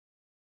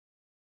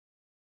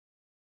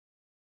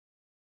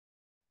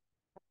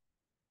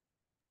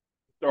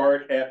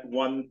start at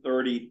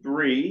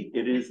 1:33.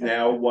 It is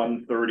now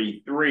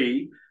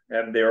 1:33,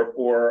 and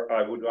therefore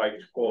I would like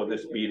to call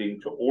this meeting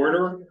to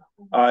order.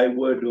 I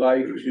would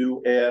like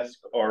to ask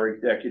our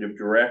executive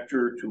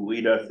director to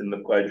lead us in the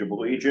Pledge of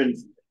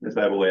Allegiance, as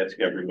I will ask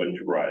everyone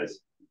to rise.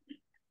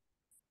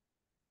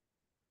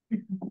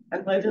 I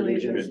pledge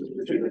allegiance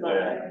to the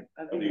flag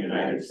of the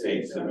United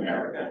States of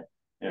America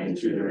and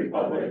to the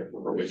republic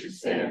for which it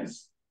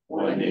stands,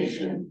 one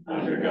nation,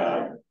 under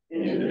God,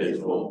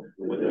 indivisible,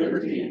 with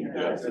liberty and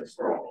justice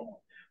for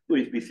all.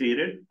 Please be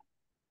seated.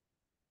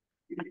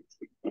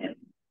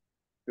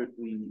 Could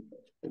we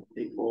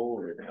take roll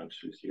or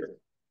announcements here?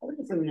 I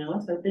think some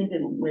else. I think,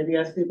 and maybe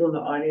ask people in the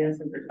audience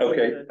and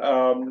okay.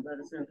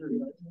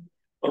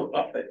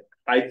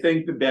 I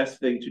think the best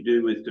thing to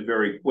do is to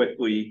very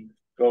quickly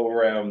go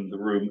around the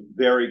room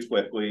very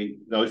quickly.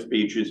 No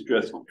speeches,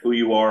 just who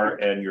you are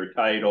and your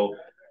title.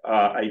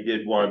 I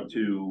did want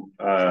to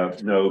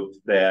note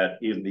that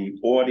in the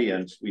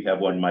audience, we have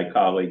one of my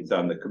colleagues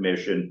on the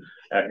commission,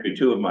 actually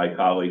two of my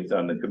colleagues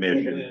on the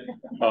commission,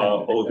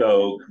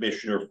 although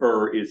Commissioner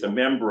Furr is a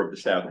member of the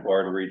South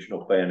Florida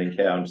Regional Planning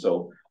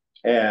Council.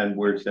 And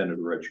where'd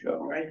Senator Rich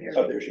go? Right here.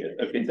 Oh, there she is.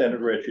 Okay, Senator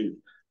Rich is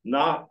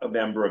not a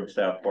member of the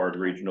South Florida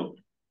Regional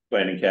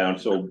Planning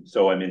Council,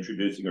 so I'm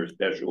introducing her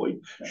specially.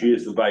 She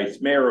is the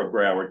Vice Mayor of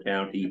Broward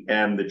County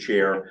and the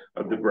Chair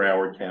of the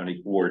Broward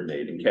County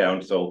Coordinating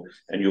Council,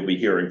 and you'll be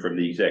hearing from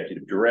the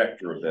Executive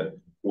Director of the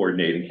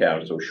Coordinating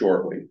Council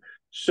shortly.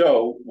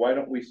 So why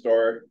don't we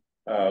start,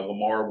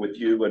 Lamar, with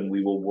you, and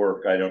we will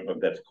work, I don't know if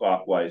that's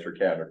clockwise or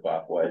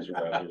counterclockwise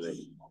around the room.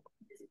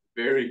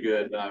 Very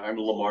good. I'm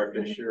Lamar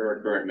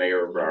Fisher, current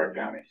Mayor of Broward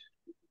County.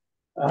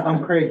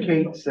 I'm Craig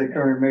Cates, the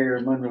current Mayor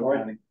of Monroe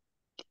County.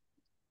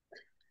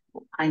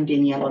 I'm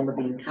Daniela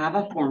Levine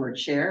Cava, former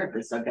chair of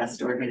this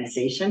august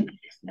organization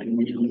and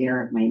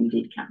mayor of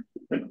Miami-Dade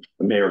County.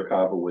 Mayor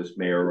Cava was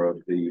chair of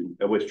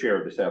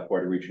the South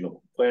Florida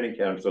Regional Planning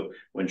Council.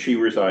 When she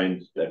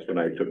resigned, that's when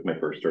I took my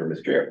first term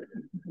as chair.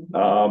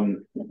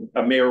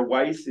 Mayor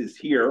Weiss is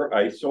here.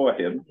 I saw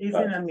him. He's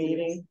in a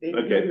meeting. Okay,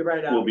 we'll be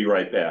right out. We'll be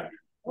right back.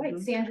 All right,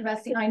 Sandra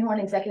Vesti Einhorn,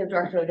 Executive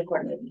Director of the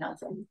Coordinating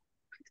Council.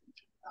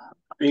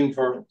 Beam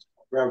for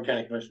Broward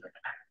County Commissioner.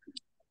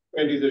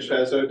 Randy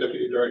DeShazo,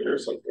 Deputy Director,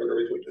 South Florida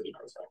Regional Planning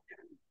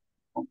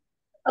Council.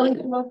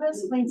 Alicia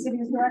Lopez, Plain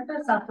Cities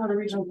Director, South Florida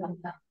Regional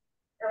Planning Council.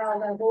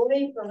 Geraldo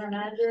Bowley, Program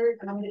Manager,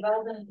 Economic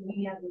Development and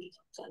Community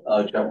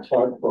Outreach. Jeff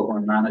Clark,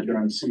 Program Manager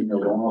and Senior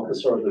Loan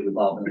Officer of the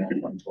Development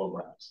and Fund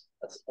Programs.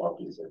 That's the part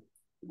he's in.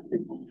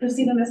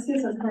 Christina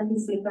Mesquez, as County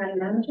State Planning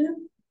Manager.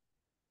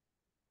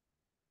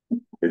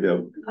 You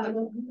do.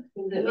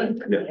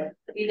 Yeah.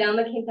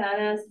 Vidalma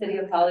Quintana, City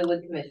of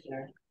Hollywood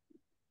Commissioner.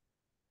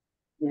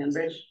 Nan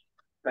Bridge,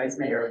 Vice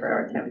Mayor of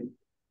Broward County.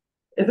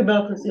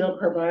 Isabel Crisio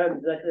Carballo,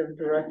 Executive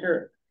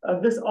Director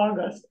of this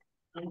August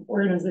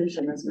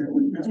organization.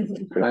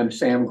 I'm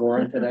Sam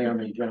Gorin. Today I'm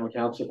the General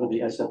Counsel for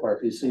the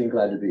SFRPC and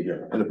glad to be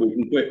here. And if we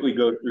can quickly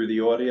go through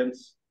the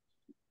audience,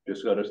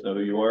 just let us know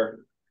who you are.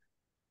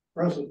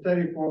 Russell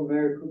Teddy, former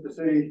Mayor of Cooper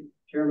City,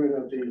 Chairman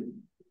of the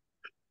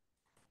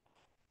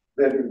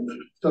Veterans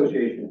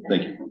Association.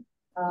 Thank you.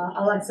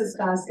 Alexis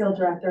Gaskill,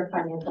 Director of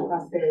Financial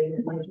Prosperity and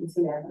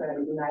Emergency Management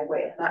of United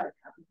Way.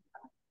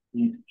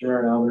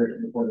 Gerard Albert,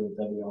 reporter with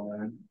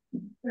WLN.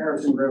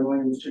 Harrison Greg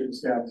Williams, Chief of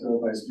Staff to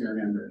Vice Mayor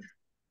Andrew.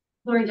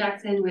 Lori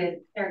Jackson with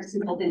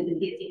Erickson Consultants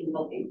and DSC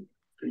Consulting.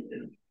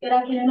 Good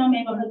afternoon, I'm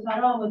Mabel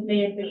Hurtado. I'm with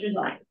Mayor Fisher's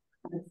office.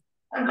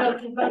 I'm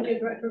Justin Fudge,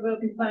 Director of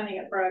Open Planning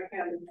at Broward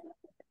County.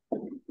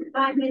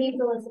 Hi, my name is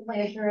Alyssa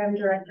Plancher. I'm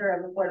Director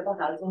of Affordable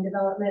Housing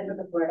Development with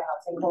the Florida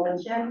Housing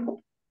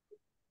Coalition.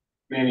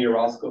 Manny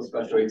Orozco,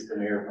 Special Aids to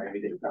Mayor of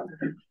Miami-Dade County.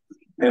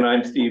 And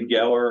I'm Steve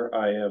Geller.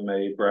 I am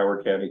a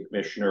Broward County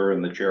Commissioner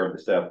and the Chair of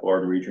the South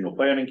Florida Regional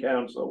Planning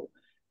Council,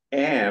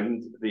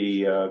 and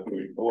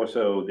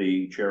also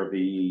the Chair of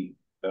the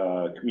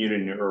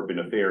Community and Urban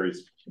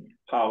Affairs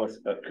Policy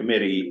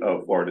Committee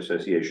of Florida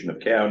Association of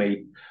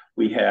County.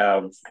 We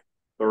have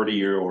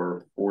 30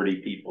 or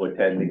 40 people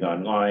attending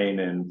online,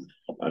 and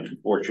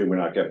unfortunately, we're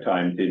not going to have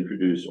time to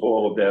introduce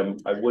all of them.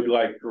 I would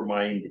like to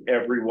remind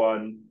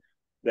everyone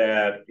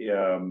that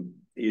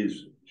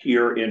is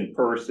here in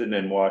person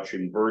and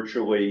watching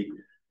virtually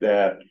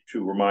to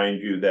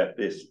remind you that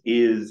this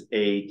is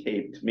a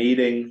taped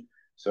meeting.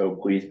 So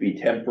please be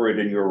temperate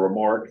in your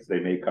remarks. They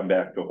may come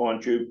back to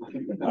haunt you.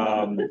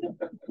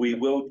 We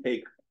will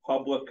take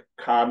public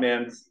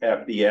comments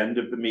at the end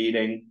of the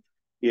meeting.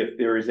 If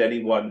there is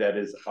anyone that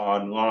is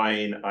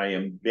online, I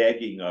am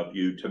begging of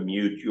you to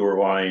mute your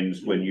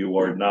lines when you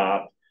are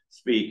not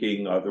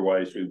speaking.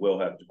 Otherwise, we will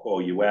have to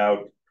call you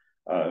out.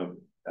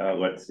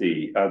 Let's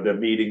see. The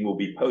meeting will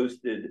be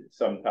posted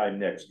sometime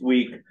next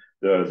week.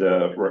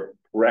 The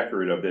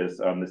record of this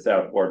on the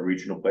South Florida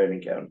Regional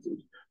Planning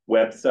Council's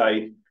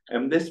website.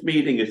 And this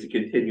meeting is a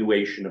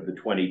continuation of the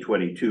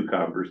 2022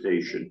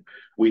 conversation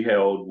we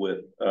held with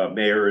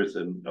mayors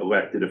and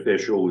elected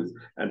officials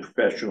and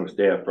professional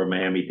staff from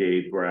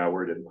Miami-Dade,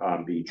 Broward, and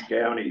Palm Beach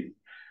counties.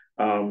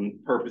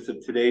 Purpose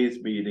of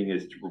today's meeting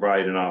is to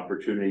provide an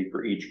opportunity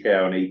for each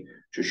county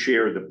to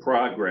share the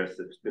progress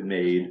that's been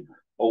made,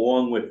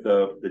 along with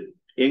the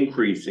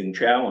increasing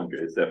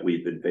challenges that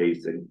we've been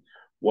facing,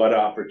 what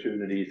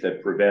opportunities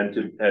have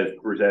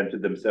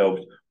presented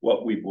themselves,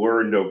 what we've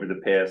learned over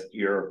the past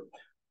year,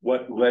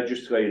 what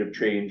legislative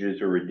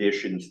changes or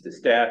additions to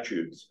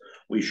statutes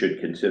we should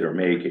consider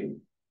making.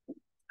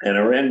 And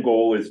our end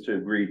goal is to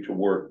agree to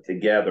work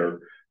together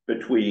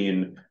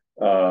between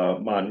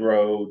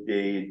Monroe,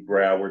 Dade,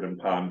 Broward, and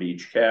Palm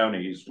Beach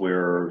counties,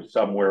 where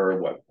somewhere,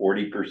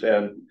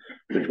 40%,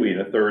 between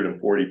a third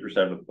and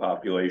 40% of the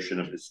population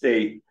of the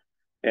state.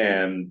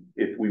 And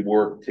if we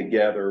work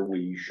together,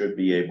 we should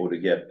be able to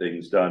get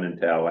things done in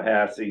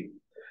Tallahassee.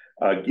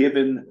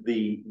 Given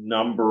the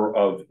number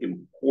of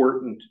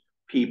important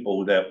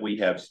people that we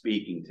have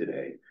speaking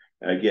today,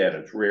 and again,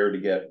 it's rare to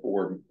get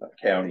 4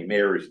 county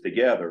mayors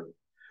together,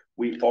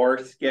 we are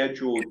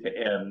scheduled to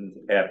end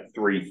at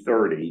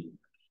 3:30.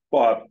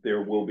 But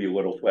there will be a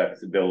little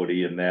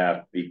flexibility in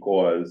that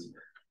because,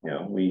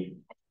 we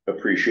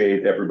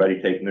appreciate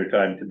everybody taking their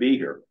time to be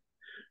here.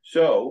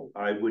 So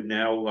I would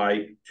now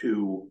like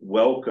to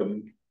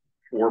welcome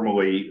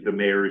formally the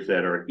mayors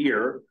that are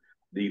here.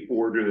 The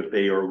order that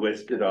they are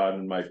listed on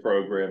in my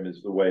program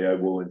is the way I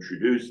will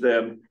introduce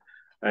them.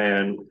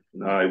 And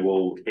I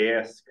will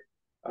ask,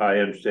 I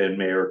understand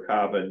Mayor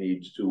Cava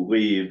needs to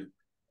leave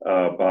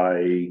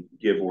by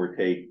give or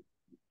take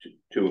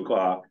 2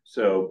 o'clock.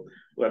 So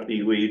let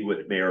me lead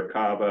with Mayor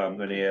Cava. I'm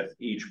going to ask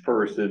each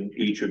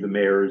of the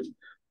mayors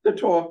to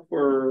talk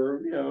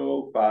for,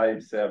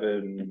 5,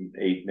 7,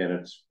 8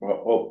 minutes,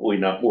 hopefully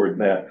not more than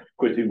that,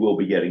 because we will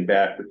be getting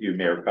back with you,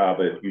 Mayor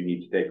Cava, if you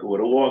need to take a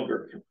little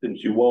longer.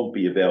 Since you won't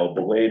be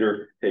available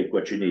later, take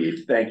what you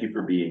need. Thank you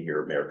for being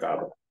here, Mayor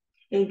Cava.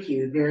 Thank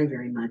you very,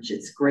 very much.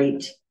 It's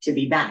great to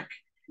be back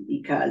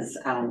because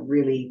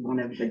really one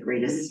of the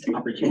greatest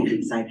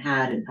opportunities I've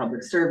had in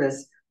public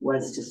service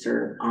was to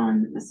serve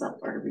on the South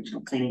Florida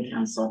Regional Planning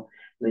Council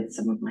with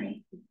some of my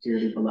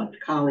dearly beloved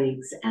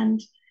colleagues and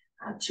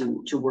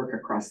to work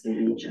across the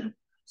region.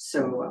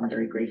 So I'm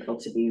very grateful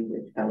to be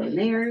with fellow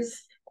mayors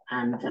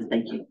and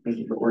thank you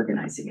for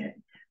organizing it.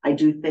 I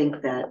do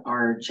think that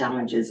our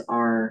challenges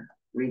are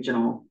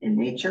regional in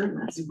nature.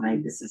 That's why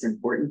this is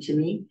important to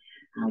me.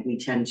 We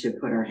tend to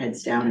put our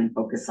heads down and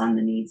focus on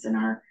the needs in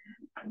our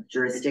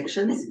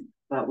jurisdictions,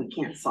 but we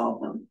can't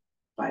solve them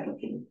by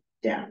looking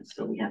down.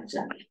 So we have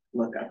to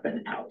look up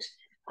and out.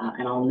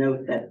 And I'll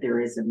note that there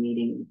is a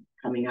meeting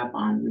coming up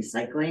on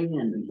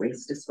recycling and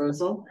waste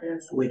disposal,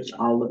 yes, which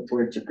I'll look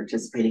forward to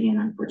participating in,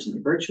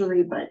 unfortunately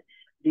virtually, but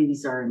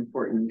these are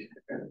important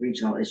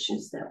regional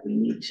issues that we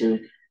need to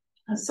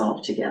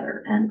solve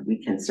together. And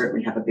we can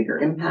certainly have a bigger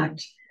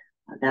impact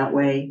that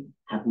way,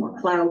 have more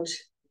clout,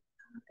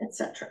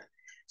 etc.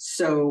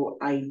 So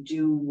I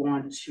do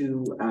want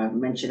to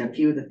mention a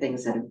few of the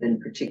things that have been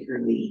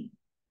particularly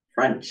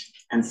front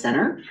and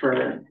center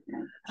for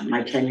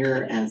my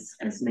tenure as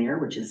mayor,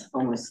 which is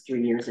almost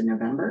 3 years in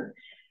November.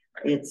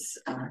 It's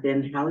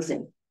been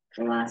housing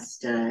the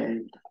last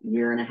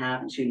year and a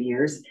half, 2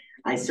 years.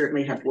 I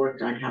certainly have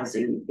worked on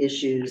housing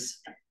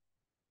issues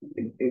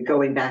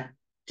going back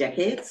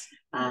decades,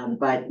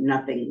 but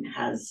nothing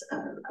has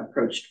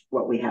approached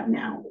what we have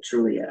now,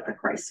 truly a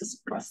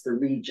crisis across the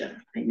region,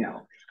 I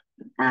know.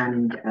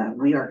 And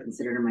we are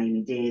considered in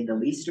Miami-Dade the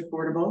least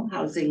affordable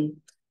housing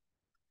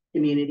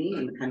community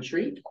in the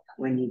country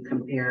when you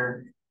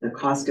compare the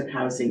cost of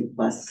housing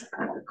plus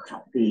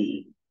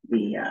the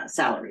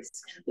salaries,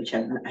 which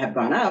have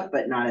gone up,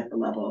 but not at the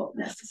level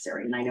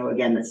necessary. And I know,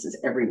 again, this is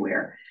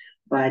everywhere,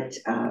 but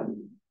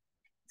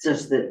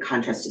just the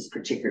contrast is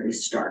particularly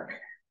stark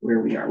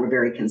where we are. We're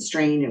very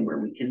constrained in where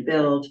we can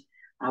build.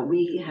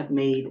 We have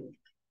made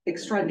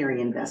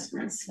extraordinary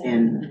investments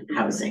in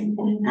housing,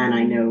 and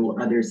I know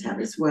others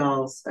have as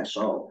well.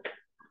 Special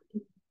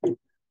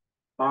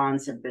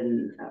bonds have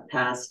been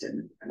passed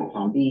in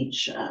Palm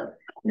Beach,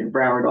 in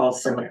Broward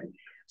also.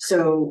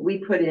 So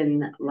we put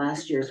in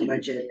last year's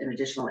budget an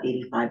additional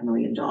 $85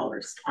 million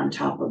on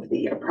top of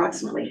the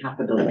approximately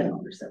 $500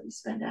 million that we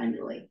spend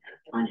annually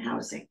on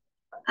housing.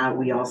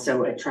 We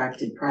also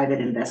attracted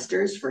private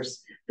investors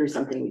through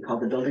something we call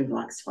the Building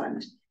Blocks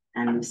Fund.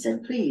 And we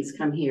said, please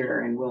come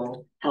here and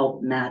we'll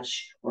help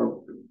match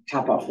or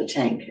top off the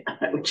tank.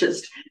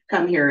 Just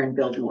come here and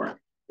build more.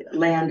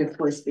 Land, of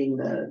course, being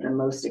the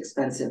most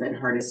expensive and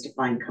hardest to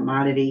find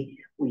commodity.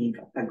 We've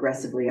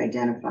aggressively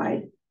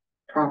identified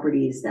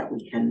properties that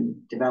we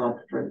can develop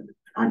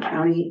on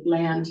county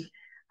land.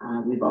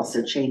 We've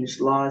also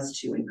changed laws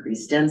to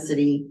increase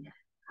density.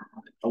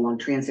 Along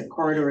transit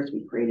corridors,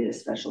 we created a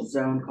special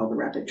zone called the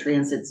Rapid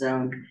Transit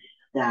Zone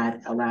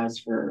that allows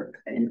for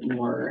a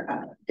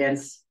more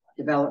dense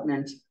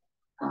development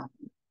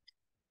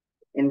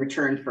in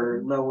return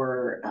for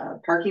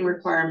lower parking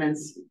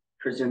requirements,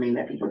 presuming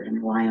that people can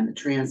rely on the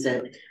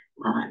transit,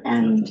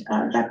 and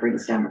that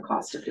brings down the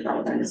cost of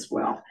development as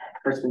well.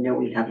 Of course, we know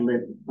we have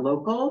Live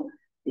Local,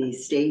 the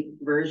state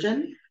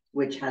version,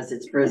 which has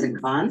its pros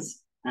and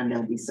cons. And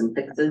there'll be some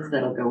fixes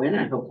that'll go in.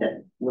 I hope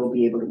that we'll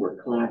be able to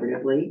work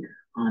collaboratively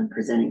on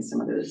presenting some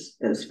of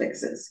those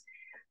fixes.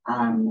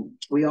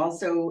 We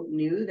also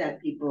knew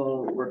that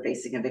people were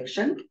facing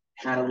eviction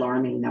at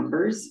alarming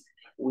numbers.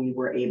 We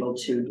were able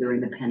to,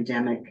 during the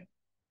pandemic,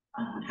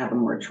 have a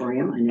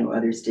moratorium. I know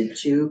others did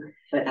too,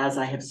 but as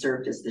I have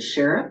served as the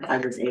sheriff, I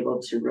was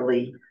able to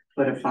really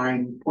put a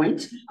fine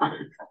point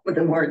with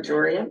the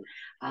moratorium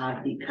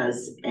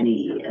because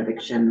any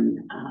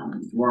eviction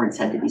warrants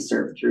had to be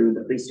served through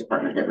the police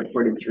department that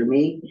reported through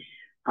me.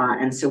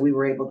 And so we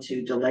were able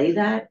to delay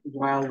that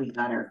while we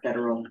got our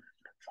federal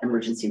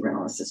emergency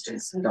rental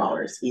assistance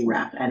dollars,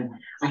 ERAP. And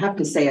I have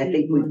to say, I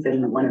think we've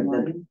been one of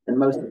the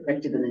most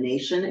effective in the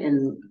nation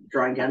in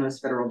drawing down those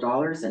federal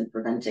dollars and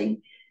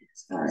preventing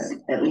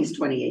at least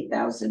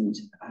 28,000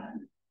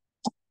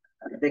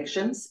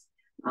 evictions.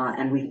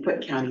 And we've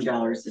put county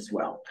dollars as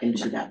well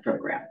into that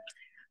program.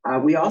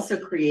 We also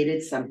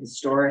created some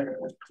historic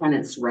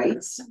tenants'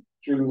 rights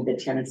through the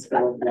Tenants'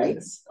 Bill of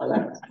Rights.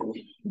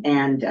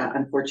 And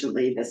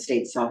unfortunately, the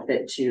state saw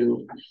fit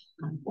to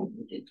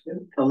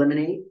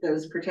eliminate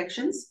those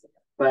protections.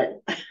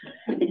 But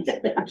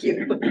thank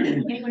you.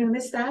 Anyone who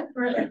missed that?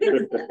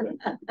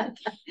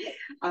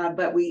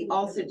 But we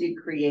also did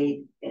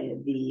create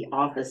the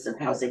Office of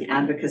Housing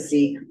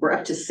Advocacy. We're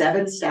up to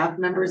 7 staff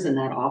members in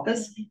that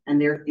office,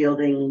 and they're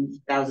fielding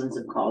thousands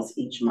of calls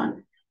each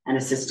month and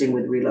assisting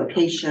with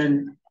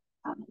relocation,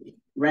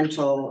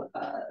 rental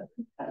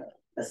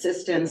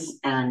assistance,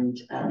 and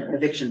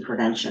eviction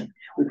prevention.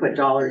 We put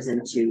dollars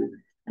into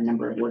a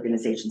number of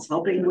organizations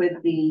helping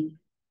with the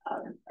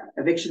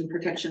eviction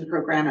protection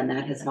program, and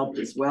that has helped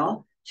as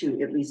well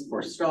to at least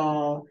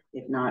forestall,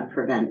 if not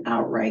prevent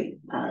outright,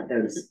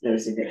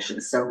 those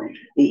evictions. So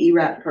the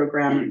ERAP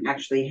program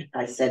actually,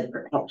 I said,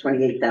 helped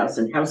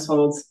 28,000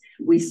 households.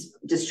 We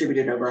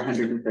distributed over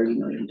 $130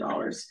 million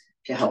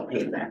to help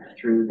pay that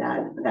through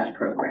that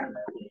program.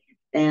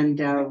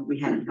 And we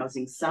had a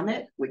housing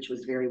summit, which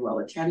was very well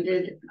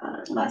attended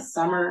last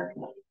summer.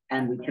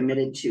 And we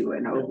committed to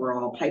an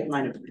overall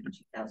pipeline of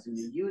 2,000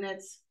 new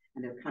units,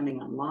 and they're coming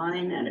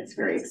online, and it's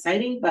very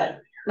exciting, but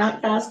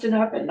not fast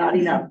enough and not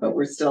enough, but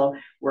we're still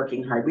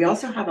working hard. We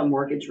also have a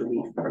mortgage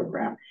relief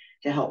program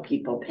to help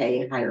people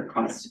pay higher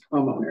cost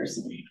homeowners.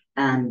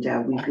 And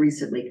we've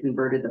recently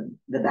converted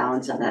the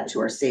balance of that to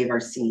our Save Our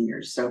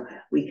Seniors. So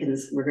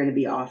we're going to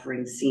be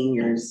offering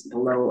seniors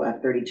below a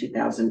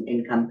 32,000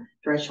 income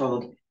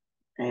threshold,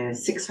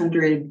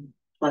 $600+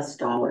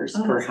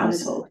 per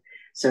household.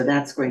 So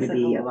that's going to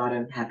be a lot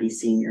of happy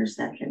seniors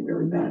that can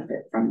really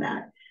benefit from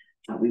that.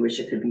 We wish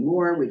it could be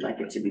more. We'd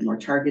like it to be more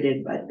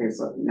targeted, but there's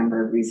a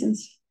number of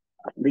reasons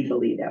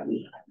legally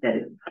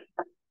that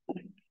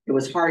it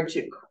was hard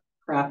to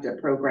craft a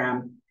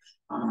program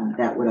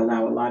that would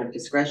allow a lot of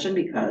discretion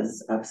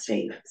because of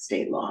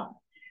state law.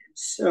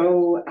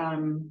 So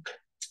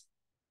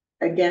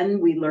again,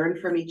 we learned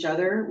from each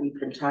other. We've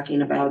been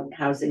talking about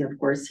housing, of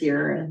course,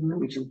 here at the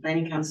Regional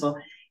Planning Council.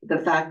 The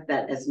fact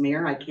that as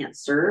mayor, I can't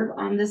serve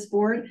on this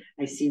board.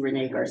 I see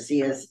Rene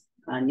Garcia's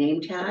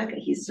name tag.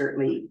 He's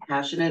certainly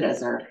passionate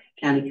as our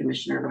county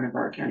commissioner, one of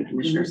our county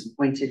commissioners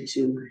appointed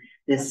to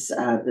this,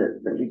 the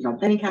Regional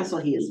Planning Council.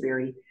 He is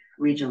very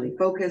regionally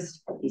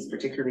focused. He's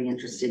particularly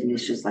interested in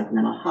issues like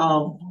mental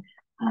health.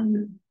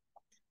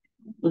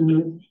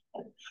 The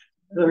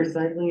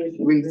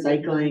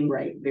recycling,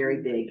 right,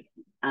 very big.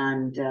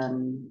 And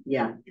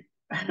yeah,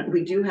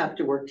 we do have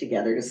to work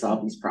together to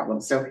solve these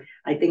problems. So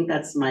I think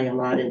that's my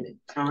allotted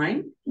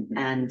time.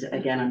 And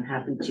again, I'm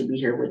happy to be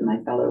here with my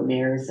fellow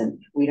mayors, and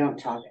we don't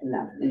talk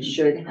enough. We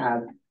should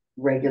have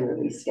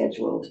regularly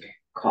scheduled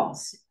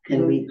calls.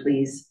 Can we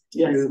please,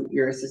 through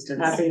your assistance,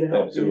 happy to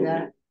help do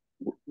that?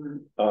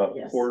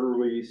 Yes.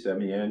 Quarterly,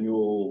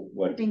 semi-annual,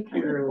 what? I think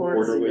quarterly,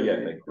 Quarterly,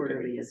 I think.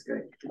 Quarterly is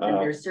good. And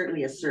there's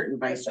certainly a certain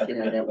vice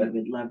chair that we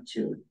would love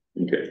to.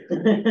 Okay.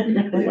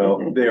 Well,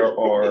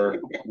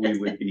 we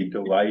would be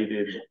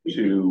delighted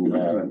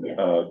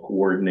to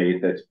coordinate.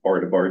 That's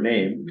part of our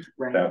name,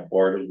 right. That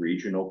part of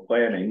regional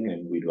planning,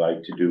 and we'd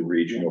like to do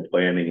regional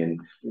planning in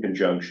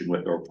conjunction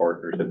with our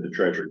partners at the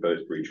Treasure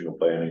Coast Regional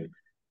Planning.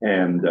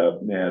 And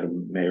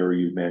Madam Mayor,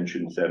 you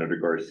mentioned Senator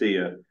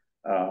Garcia.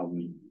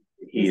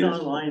 He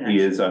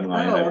is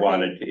online. Oh, I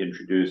wanted to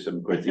introduce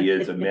him because he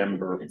is a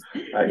member.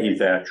 He's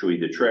actually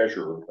the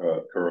treasurer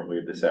currently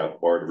of the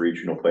South Florida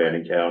Regional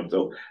Planning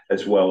Council,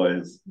 as well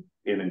as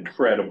an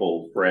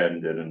incredible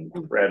friend and an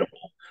incredible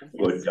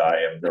good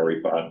guy. I'm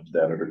very fond of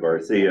Senator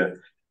Garcia.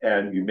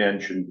 And you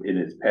mentioned in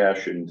his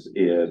passions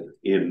in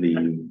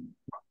the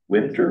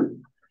winter,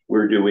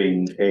 we're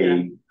doing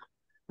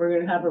we're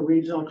going to have a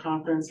regional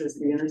conference as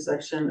the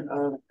intersection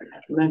of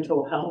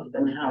mental health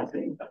and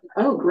housing.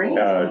 Oh, great.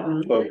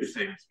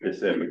 Focusing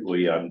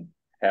specifically on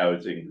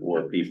housing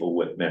for people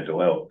with mental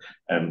health.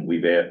 And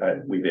we've asked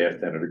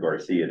Senator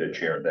Garcia to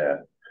chair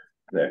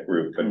that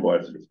group and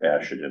was his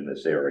passion in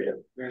this area.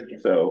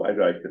 So I'd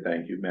like to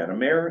thank you, Madam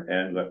Mayor,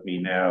 and let me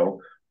now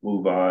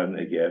move on.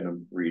 Again,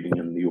 I'm reading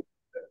in the order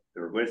that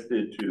they're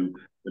listed to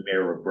the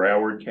Mayor of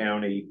Broward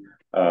County.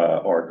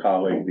 our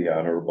colleague, the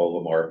Honorable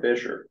Lamar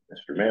Fisher.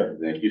 Mr. Mayor.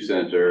 Thank you,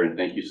 Senator, and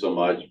thank you so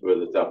much for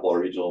the South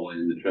Florida Regional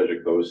and the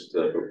Treasure Coast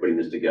for putting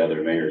this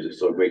together. Mayors, it's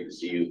so great to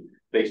see you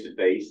face to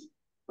face.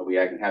 We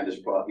can have this,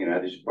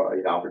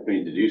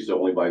 opportunity to do so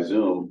only by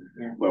Zoom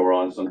when we're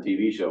on some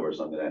TV show or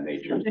something of that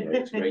nature. So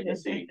it's great to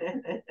see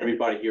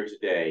everybody here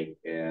today,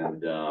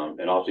 and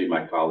also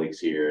my colleagues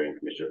here, and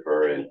Commissioner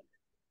Furr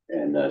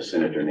and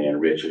Senator Nan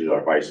Rich, who's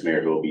our Vice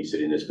Mayor, who will be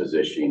sitting in this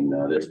position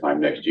this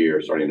time next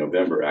year, starting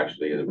November,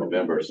 actually, in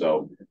November.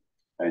 So,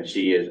 and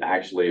she is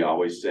actually, I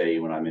always say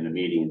when I'm in a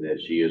meeting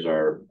that she is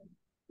our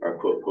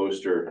quote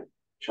poster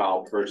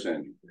child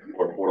person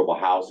for affordable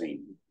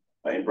housing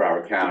in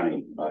Broward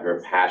County.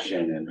 Her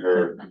passion and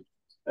her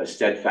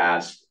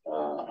steadfast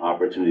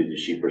opportunity that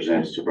she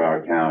presents to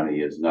Broward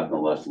County is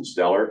nothing less than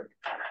stellar.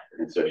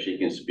 And so she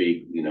can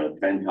speak,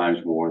 10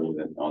 times more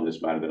on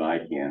this matter than I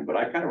can. But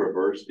I kind of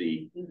reverse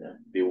the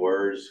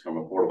words from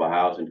affordable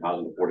housing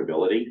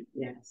affordability.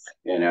 Yes.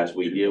 And as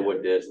we deal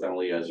with this, not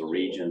only as a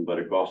region, but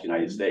across the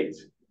United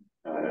States.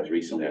 As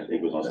recently, I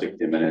think it was on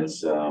 60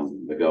 Minutes,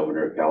 the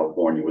governor of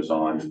California was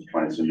on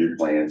trying some new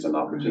plans and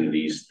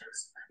opportunities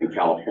in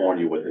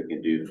California, what they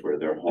can do for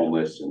their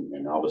homeless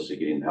and obviously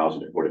getting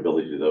housing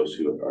affordability to those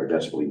who are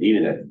desperately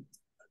needing it.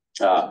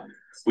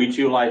 We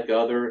too, like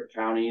other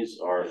counties,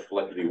 are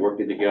collectively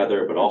working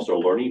together, but also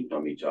learning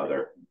from each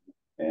other.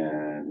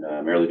 And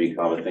Mayor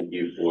LaViecava, thank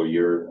you for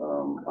your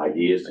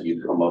ideas that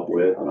you've come up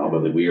with. And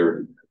obviously we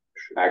are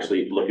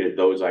actually looking at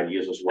those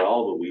ideas as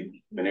well, but we've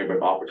been able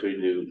to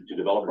opportunity to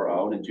develop our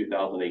own in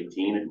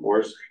 2018. Of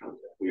course,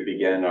 we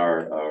began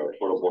our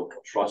affordable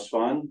trust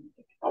fund,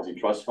 housing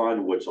trust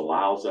fund, which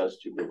allows us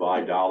to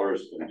provide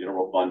dollars on a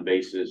general fund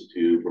basis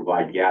to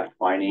provide gap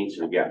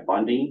financing or gap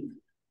funding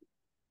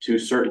to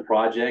certain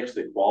projects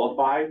that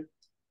qualify.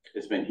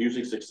 It's been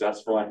hugely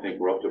successful. I think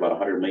we're up to about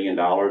 $100 million and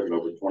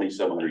over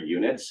 2,700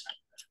 units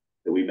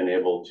that we've been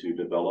able to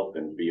develop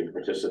and be a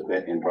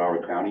participant in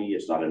Broward County.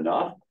 It's not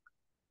enough.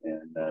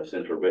 And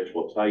Senator Rich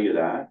will tell you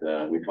that.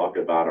 We talked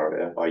about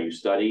our FIU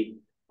study.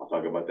 I'll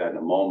talk about that in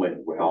a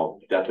moment, how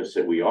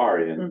deficit we are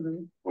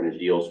in when it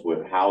deals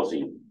with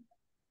housing.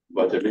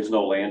 But there is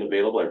no land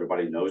available.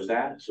 Everybody knows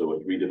that. So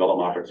with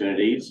redevelopment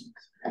opportunities,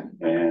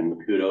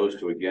 and kudos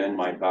to, again,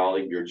 my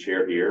colleague, your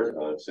chair here,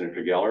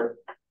 Senator Geller,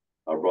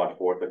 brought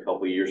forth a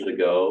couple of years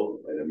ago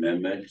an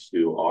amendment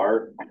to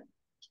our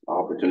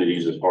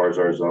opportunities as far as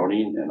our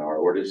zoning and our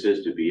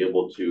ordinances to be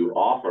able to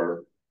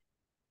offer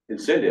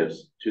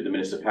incentives to the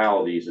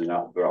municipalities and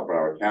throughout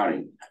Broward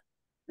County.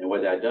 And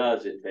what that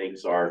does, it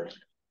takes our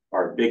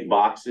big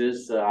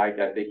boxes, I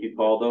think you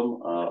call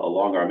them,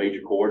 along our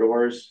major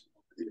corridors,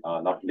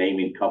 not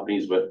naming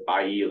companies, but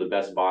i.e. the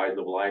Best Buys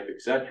of life,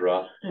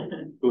 etc.,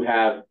 who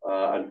have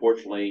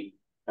unfortunately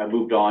have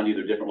moved on to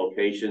either different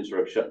locations or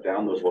have shut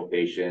down those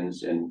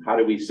locations. And how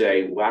do we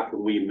say, well, how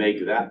can we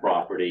make that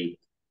property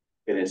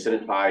and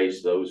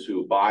incentivize those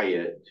who buy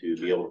it to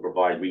be able to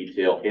provide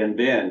retail and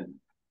then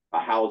a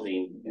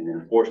housing and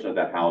enforcement of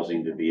that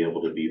housing to be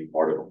able to be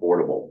part of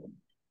affordable.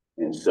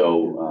 And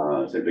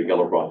so Senator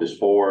Geller brought this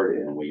forward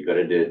and we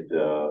vetted it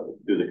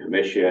through the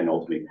commission,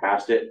 ultimately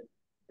passed it.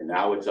 And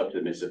now it's up to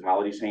the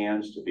municipality's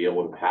hands to be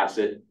able to pass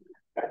it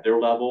at their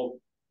level.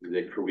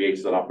 That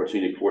creates that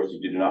opportunity for us to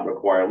do not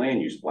require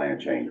land use plan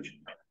change,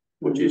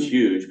 which is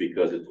huge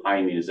because the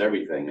timing is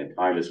everything and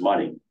time is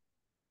money.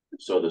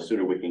 So the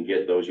sooner we can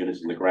get those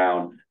units in the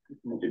ground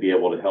and to be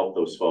able to help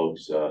those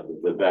folks,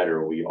 the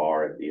better we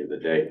are at the end of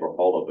the day for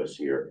all of us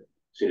here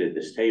sit at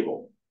this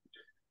table.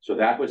 So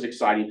that was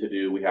exciting to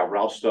do. We have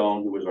Ralph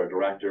Stone, who was our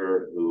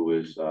director, who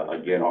is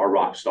again our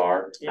rock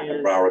star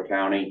in Broward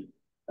County.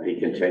 He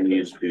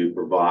continues to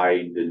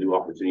provide the new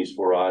opportunities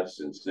for us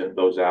and sniff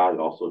those out. It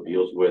also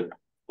deals with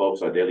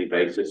folks on a daily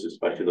basis,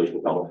 especially those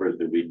developers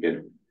that we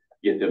can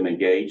get them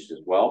engaged as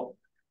well.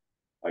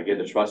 Again,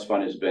 the trust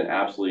fund has been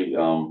absolutely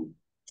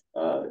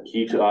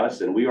key to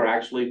us, and we are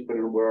actually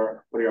putting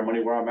our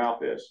money where our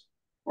mouth is.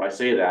 When I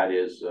say that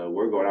is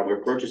we're going out,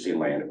 we're purchasing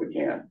land if we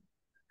can.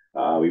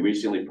 We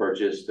recently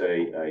purchased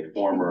a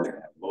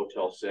former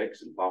Motel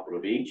 6 in Pompano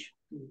Beach.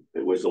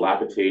 It was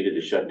dilapidated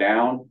to shut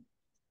down.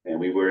 And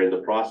we were in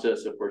the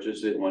process of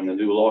purchasing it when the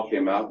new law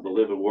came out, the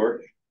live and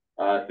work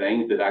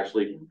thing that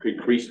actually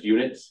increased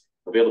units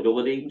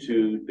availability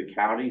to the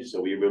county.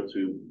 So we were able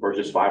to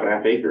purchase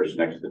 5.5 acres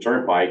next to the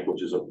turnpike,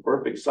 which is a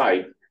perfect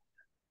site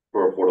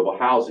for affordable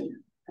housing.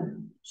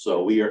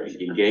 So we are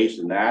engaged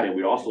in that. And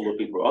we're also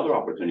looking for other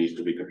opportunities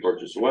that we can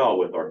purchase well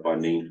with our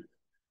funding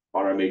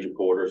on our major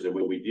corridors. And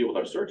when we deal with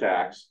our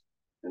surtax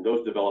and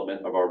those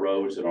development of our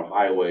roads and our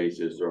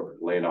highways, is there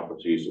land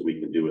opportunities that we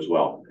can do as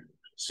well.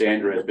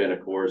 Sandra has been,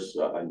 of course,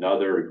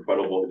 another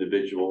incredible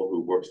individual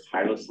who works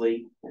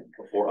tirelessly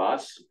for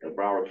us at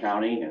Broward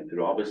County and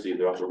through obviously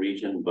throughout the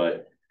region,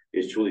 but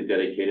is truly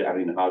dedicated. I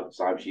don't know how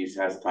time she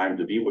has time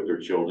to be with her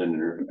children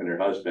and her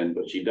husband,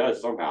 but she does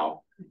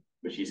somehow.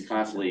 But she's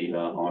constantly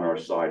on our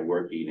side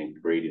working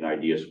and creating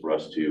ideas for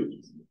us to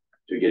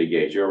get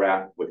engaged. You're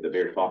at what the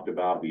mayor talked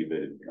about. We've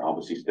been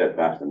obviously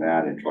steadfast in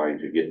that and trying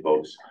to get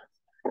folks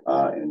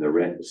in the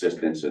rent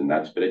assistance, and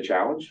that's been a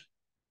challenge.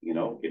 you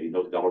know, getting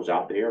those dollars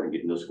out there and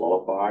getting those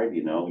qualified.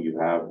 You know, you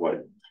have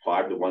what,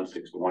 5 to 1,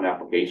 6 to 1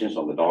 applications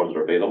on the dollars that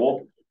are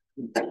available.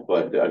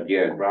 But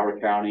again,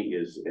 Broward County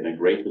is in a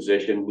great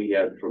position. We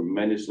have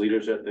tremendous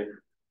leaders at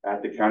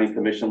the county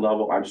commission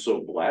level. I'm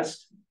so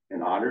blessed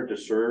and honored to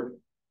serve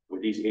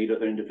with these 8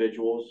 other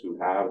individuals who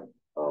have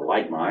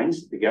like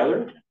minds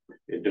together.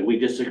 Do we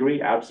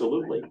disagree?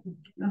 Absolutely.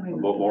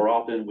 But more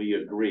often we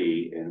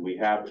agree and we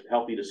have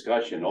healthy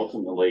discussion.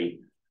 Ultimately,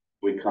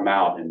 we come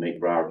out and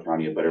make Broward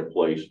County a better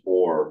place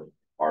for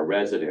our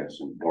residents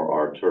and for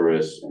our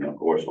tourists, and of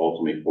course,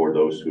 ultimately for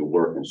those who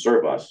work and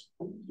serve us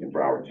in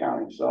Broward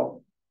County.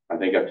 So I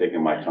think I've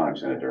taken my time,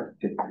 Senator.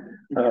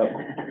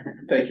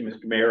 Thank you,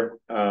 Mr. Mayor.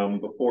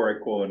 Before I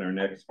call in our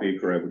next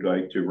speaker, I would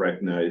like to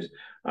recognize,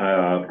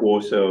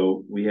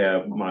 also, we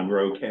have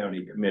Monroe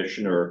County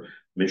Commissioner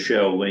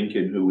Michelle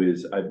Lincoln, who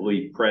is, I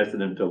believe,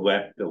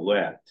 President-elect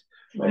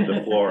of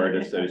the Florida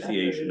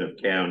Association of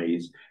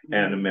Counties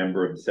and a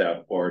member of the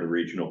South Florida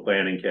Regional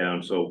Planning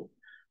Council.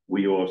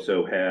 We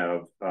also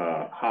have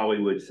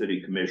Hollywood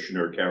City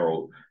Commissioner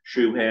Carol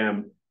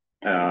Shuham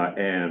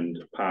and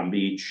Palm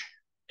Beach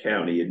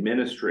County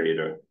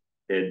Administrator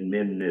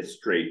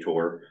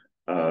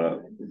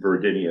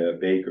Virginia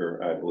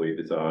Baker, I believe,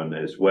 is on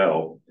as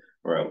well,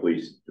 or at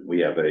least we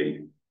have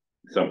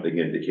something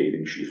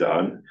indicating she's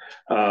on.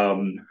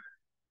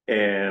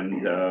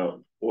 And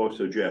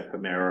also Jeff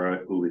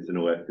Hamara, who is an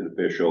elected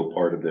official,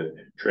 part of the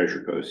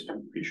Treasure Coast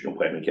Regional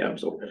Planning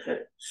Council.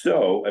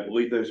 So I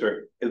believe those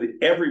are,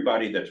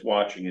 everybody that's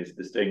watching is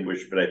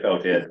distinguished, but I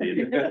felt as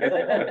the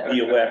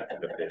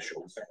elected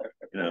officials.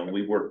 You know,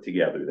 we work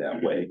together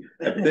that way.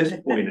 At this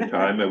point in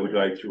time, I would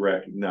like to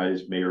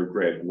recognize Mayor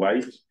Greg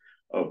Weiss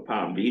of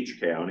Palm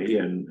Beach County.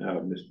 And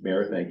Mr.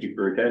 Mayor, thank you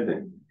for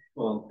attending.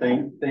 Well,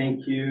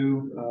 thank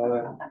you,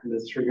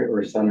 Mr.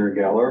 or Senator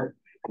Geller.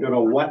 I don't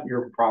know what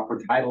your proper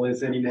title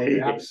is anymore.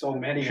 You have so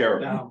many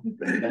now.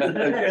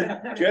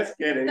 Just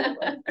kidding.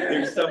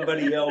 There's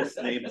somebody else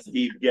named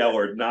Steve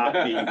Geller, not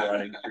me,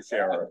 running for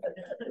sheriff.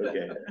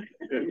 Okay.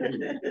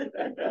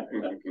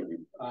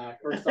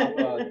 First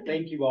off,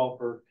 thank you all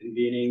for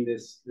convening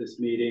this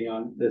meeting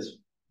on this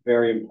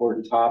very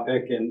important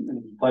topic, and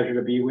it's a pleasure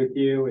to be with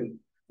you. And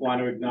want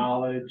to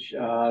acknowledge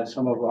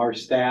some of our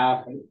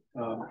staff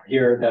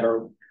here that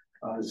are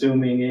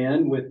zooming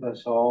in with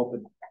us all,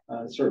 but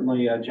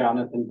certainly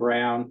Jonathan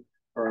Brown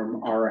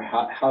from our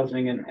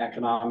Housing and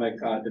Economic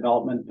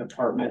Development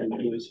Department,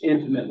 who is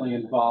intimately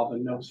involved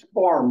and knows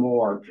far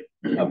more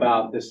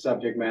about this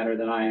subject matter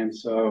than I am.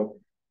 So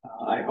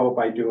I hope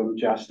I do him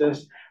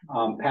justice.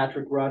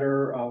 Patrick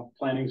Rudder of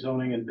Planning,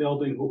 Zoning, and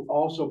Building, who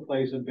also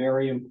plays a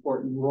very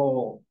important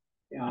role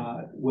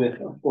with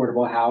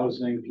affordable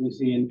housing,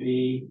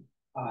 PCNB,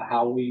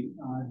 how we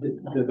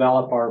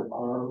develop our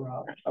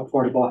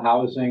affordable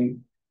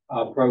housing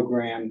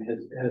program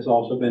has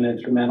also been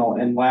instrumental.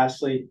 And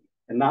lastly,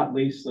 and not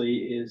leastly,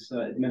 is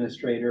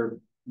Administrator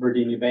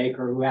Virginia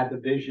Baker, who had the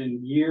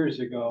vision years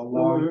ago,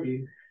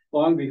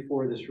 long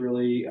before this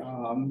really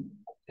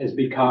has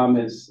become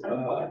as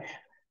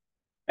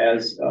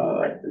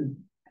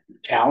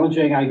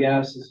challenging, I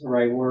guess is the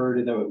right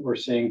word, that we're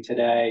seeing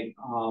today.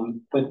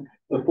 But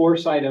the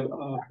foresight of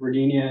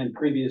Virginia and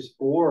previous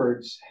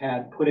boards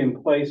had put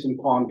in place in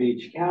Palm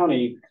Beach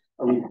County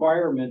a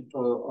requirement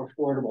for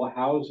affordable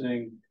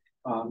housing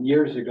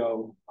years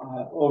ago,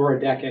 over a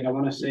decade. I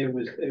want to say it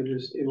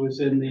was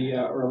in the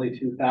early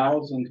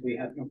 2000s. We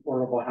had an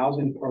affordable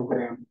housing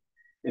program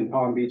in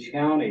Palm Beach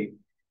County.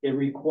 It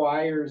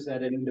requires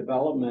that any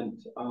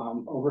development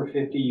over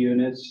 50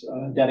 units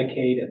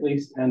dedicate at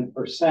least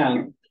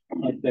 10%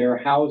 of their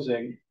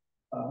housing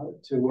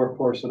to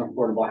workforce and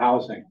affordable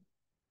housing.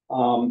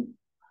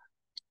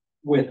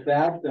 With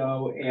that,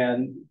 though,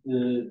 and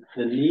the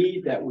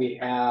need that we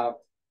have,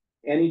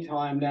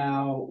 anytime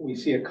now we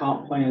see a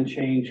comp plan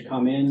change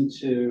come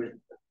into,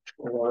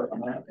 or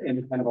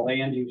any kind of a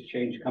land use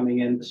change coming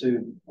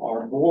into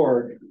our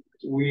board,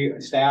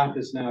 staff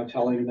is now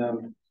telling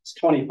them it's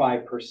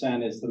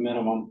 25% is the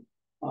minimum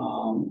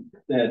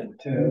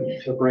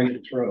to bring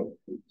it through.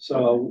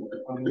 So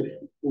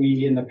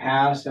we in the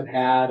past have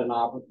had an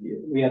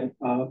opportunity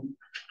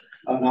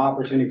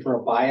for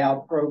a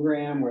buyout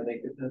program where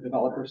the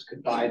developers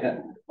could buy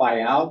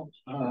out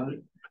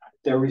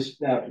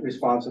that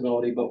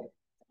responsibility, but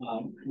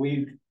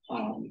we've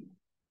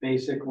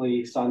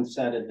basically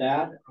sunsetted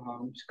that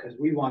because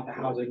we want the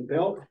housing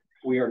built.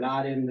 We are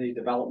not in the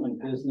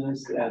development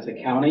business as a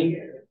county,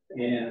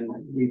 and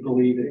we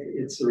believe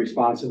it's the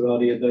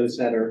responsibility of those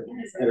that are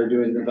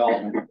doing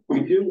development.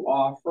 We do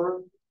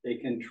offer, they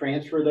can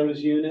transfer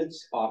those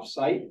units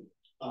off-site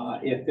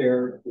if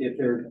they're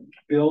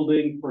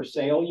building for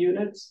sale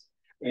units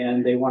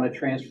and they want to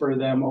transfer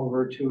them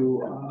over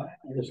to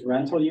as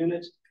rental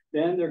units.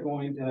 Then their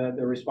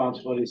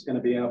responsibility is going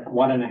to be up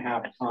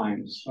 1.5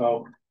 times.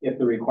 So if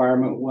the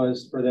requirement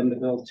was for them to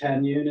build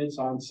 10 units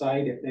on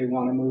site, if they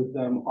want to move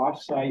them off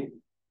site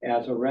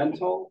as a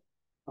rental,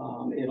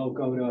 it'll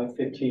go to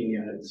 15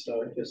 units.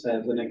 So just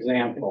as an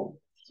example.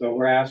 So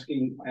we're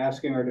asking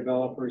our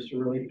developers to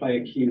really play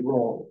a key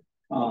role.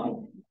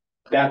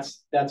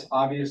 That's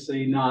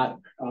obviously not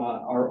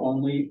our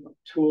only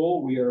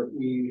tool.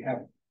 We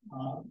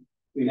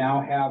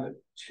now have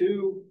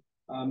two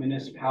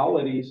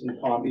municipalities in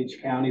Palm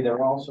Beach County that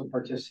are also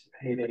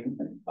participating.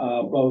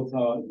 Both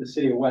the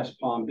city of West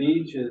Palm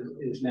Beach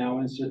is now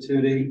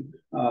instituting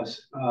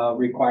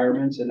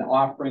requirements and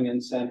offering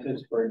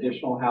incentives for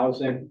additional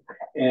housing,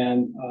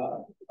 and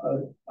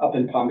up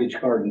in Palm Beach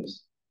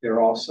Gardens,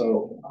 they're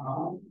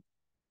also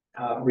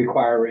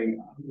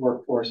requiring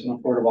workforce and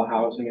affordable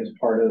housing as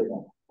part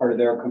of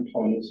their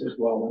components as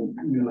well when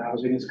new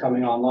housing is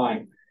coming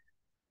online.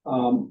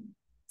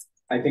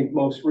 I think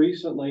most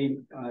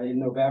recently in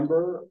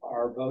November,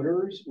 our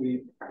voters,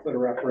 we put a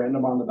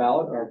referendum on the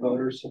ballot. Our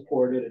voters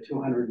supported a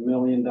 $200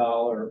 million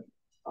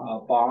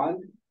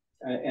bond.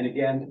 And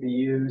again, to be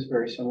used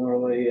very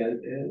similarly as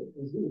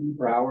in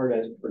Broward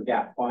as for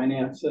gap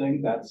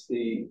financing. That's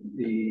the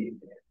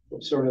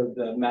sort of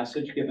the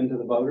message given to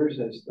the voters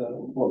as to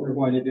what we're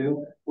going to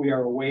do. We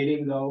are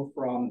waiting though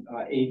from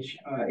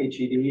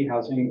HED,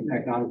 Housing and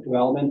Economic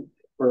Development,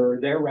 for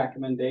their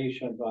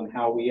recommendations on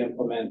how we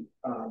implement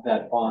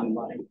that bond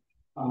money.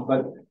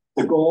 But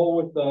the goal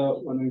with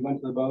when we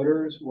went to the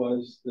voters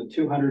was the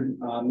 $200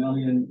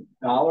 million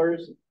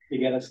to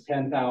get us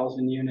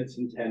 10,000 units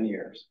in 10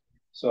 years.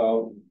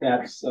 So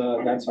that's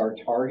our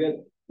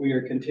target. We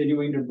are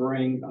continuing to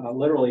bring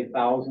literally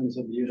thousands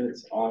of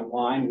units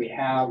online. We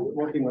have,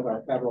 working with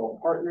our federal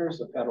partners,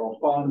 the federal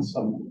funds,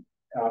 some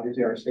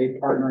obviously our state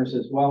partners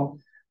as well.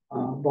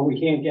 But we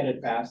can't get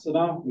it fast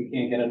enough. We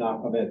can't get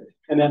enough of it.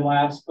 And then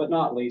last but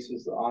not least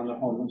is on the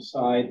homeless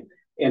side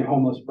and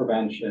homeless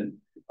prevention.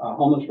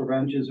 Homeless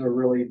preventions are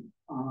really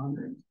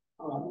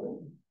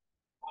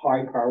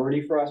high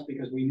priority for us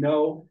because we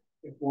know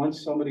if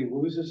once somebody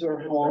loses their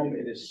home,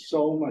 it is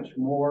so much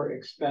more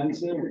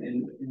expensive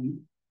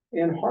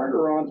and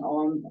harder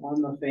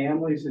on the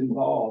families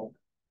involved.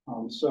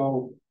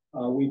 So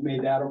we've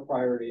made that a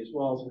priority as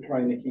well. So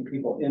trying to keep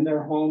people in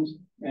their homes.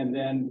 And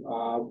then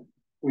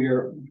we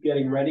are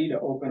getting ready to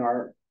open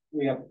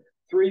we have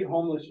 3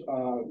 homeless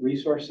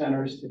resource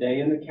centers today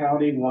in the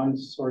county.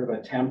 One's sort of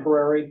a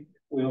temporary.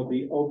 We'll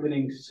be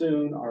opening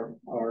soon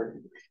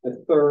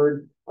the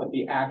third of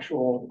the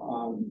actual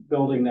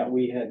building that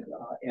we had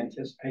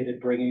anticipated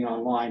bringing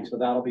online. So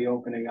that'll be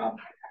opening up.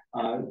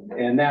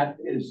 And that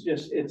is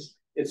just,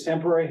 it's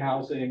temporary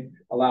housing,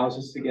 allows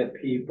us to get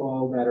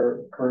people that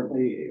are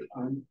currently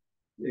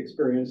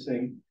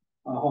experiencing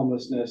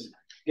homelessness,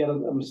 get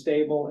them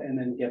stable, and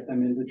then get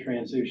them into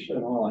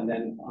transitional and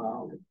then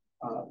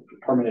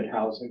permanent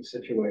housing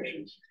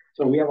situations.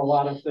 So we have a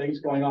lot of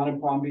things going on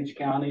in Palm Beach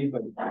County,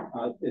 but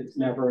it's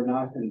never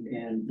enough,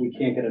 and we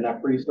can't get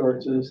enough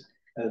resources.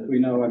 As we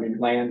know, I mean,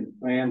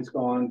 land's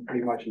gone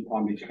pretty much in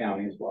Palm Beach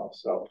County as well,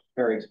 so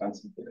very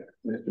expensive to do.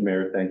 Mr.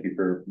 Mayor, thank you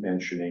for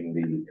mentioning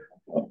the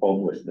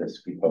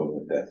homelessness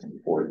component. That's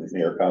important.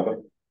 Mayor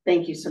Cava.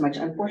 Thank you so much.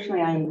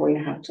 Unfortunately, I am going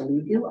to have to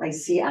leave you. I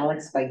see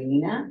Alex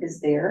Bagina is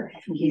there.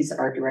 He's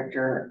our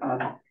Director of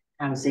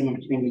Housing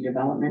and Community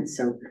Development.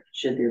 So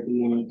should there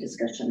be any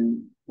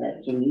discussion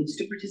that he needs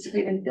to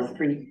participate in, feel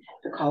free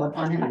to call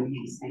upon him. And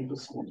thank you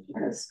so much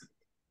because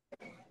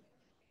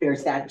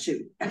there's that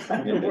too.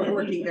 We're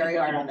working very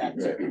hard on that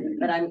too.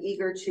 But I'm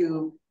eager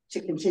to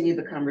continue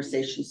the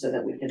conversation so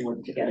that we can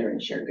work together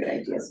and share good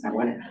ideas. And I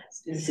want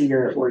to see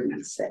your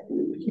ordinance that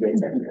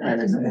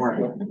there's more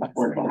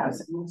affordable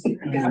housing.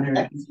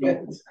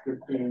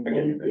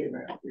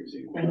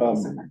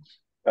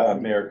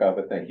 Mayor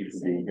Cava, thank you for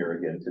being here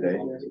again today.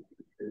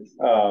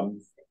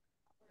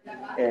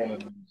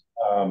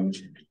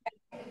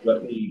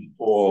 Let me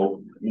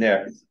pull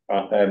next,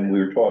 and we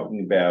were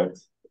talking about,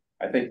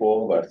 I think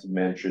all of us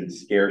mentioned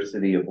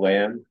scarcity of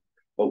land.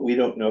 But we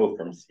don't know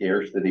from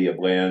scarcity of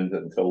land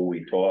until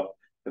we talk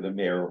to the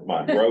mayor of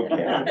Monroe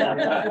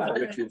County,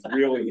 which is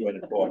really going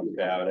to talk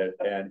about it.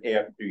 And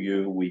after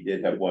you, we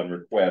did have one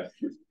request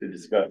to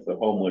discuss the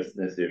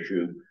homelessness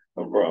issue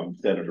from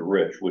Senator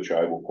Rich, which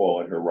I will call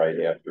on her right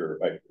after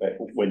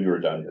when you're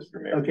done, Mr.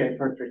 Mayor. Okay,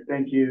 perfect.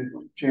 Thank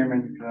you,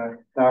 Chairman,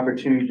 for the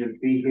opportunity to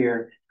be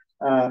here.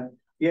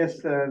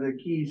 Yes, the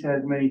Keys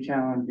has many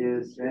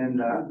challenges,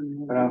 and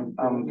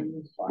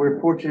we're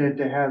fortunate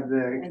to have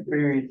the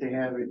experience they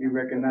have. If you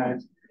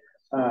recognize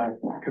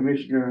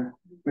Commissioner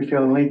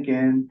Michelle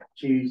Lincoln,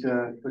 she's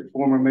the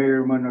former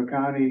mayor of Monroe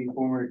County,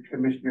 former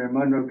commissioner of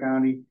Monroe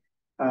County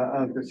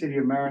of the city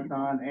of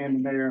Marathon,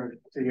 and mayor of the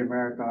city of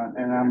Marathon.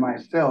 And I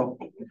myself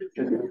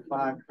is a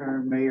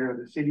 5-term mayor of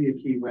the city of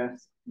Key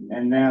West,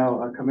 and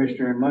now a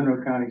commissioner in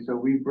Monroe County. So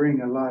we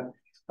bring a lot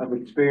of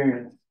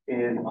experience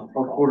in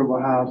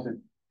affordable housing.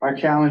 Our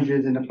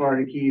challenges in the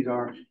Florida Keys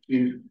are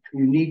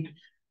unique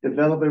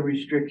development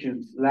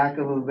restrictions, lack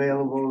of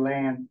available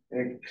land,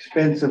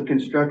 expense of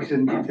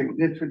construction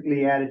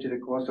significantly added to the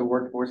cost of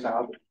workforce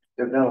housing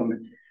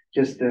development,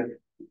 just to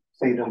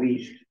say the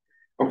least.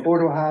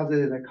 Affordable housing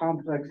is a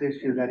complex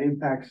issue that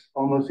impacts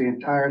almost the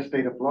entire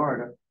state of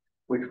Florida,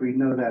 which we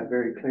know that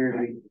very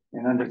clearly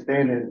and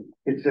understand it.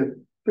 It's a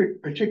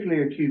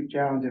particularly acute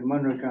challenge in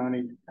Monroe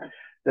County.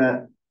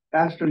 The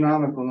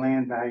astronomical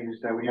land values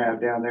that we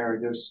have down there are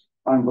just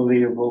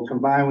unbelievable,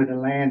 combined with the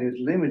land is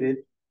limited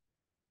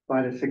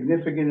by the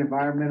significant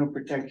environmental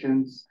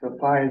protections.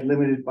 Supply is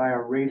limited by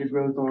our rate of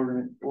growth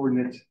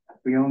ordinance.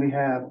 We only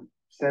have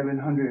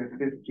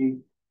 750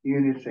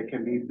 units that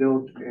can be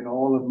built in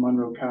all of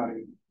Monroe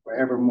County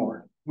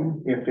forevermore.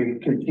 If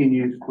it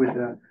continues with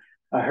a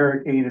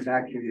hurricane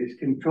evacuation, it's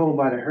controlled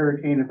by the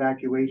hurricane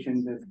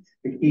evacuation that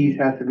the Keys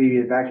have to be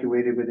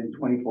evacuated within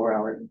 24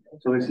 hours.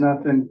 So it's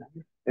nothing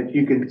that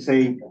you can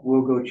say,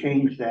 we'll go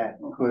change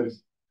that,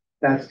 because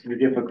that's the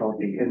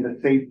difficulty, and the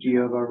safety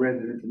of our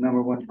residents, the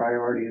number one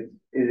priority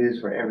it is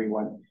for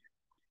everyone.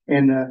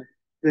 And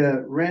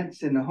the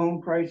rents and the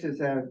home prices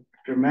have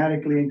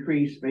dramatically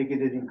increased,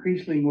 making it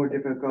increasingly more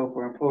difficult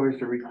for employers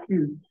to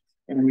recruit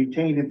and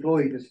retain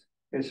employees,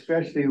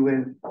 especially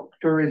when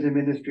tourism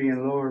industry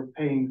and lower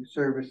paying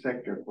service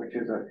sector, which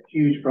is a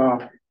huge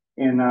problem.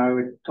 And I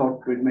would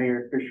talk with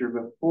Mayor Fisher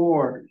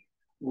before.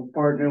 We're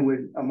partnering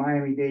with a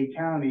Miami-Dade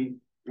County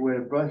with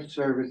a bus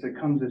service that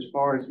comes as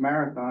far as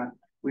Marathon.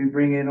 We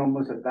bring in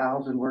almost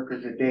 1,000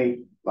 workers a day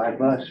by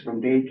bus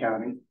from Dade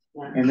County.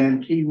 Wow. And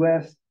then Key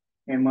West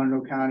and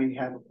Monroe County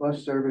have a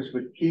bus service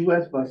with Key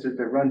West buses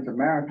that run to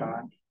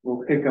Marathon.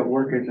 We'll pick up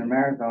workers in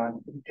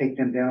Marathon, take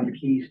them down to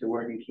Keys to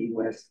work in Key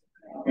West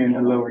and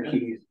the lower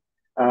Keys.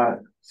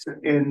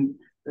 And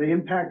the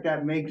impact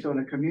that makes on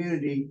the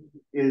community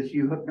is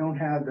you don't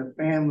have the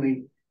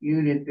family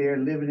unit there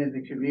living in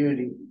the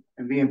community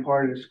and being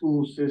part of the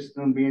school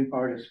system, being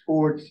part of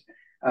sports.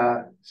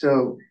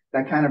 So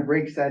that kind of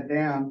breaks that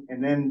down.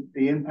 And then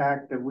the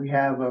impact that we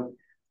have of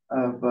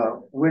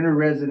winter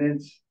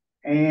residents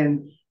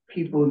and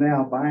people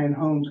now buying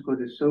homes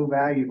because it's so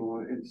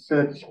valuable. It's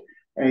such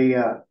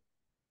a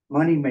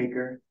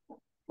moneymaker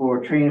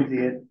for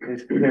transient.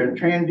 They're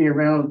transient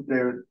rentals,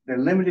 they're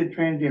limited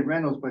transient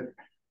rentals, but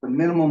the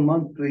minimum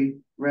monthly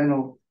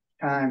rental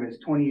time is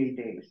 28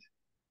 days.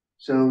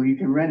 So you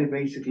can rent it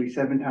basically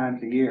 7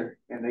 times a year,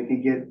 and they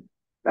can get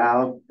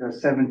about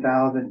 $7,000,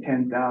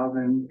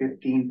 $10,000,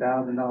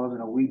 $15,000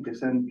 in a week to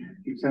send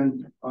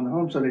on the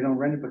home, so they don't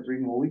rent it for 3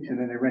 more weeks and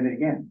then they rent it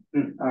again.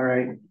 All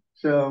right,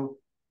 so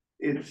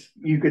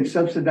you can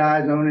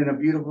subsidize owning a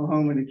beautiful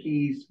home in the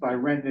Keys by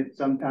renting it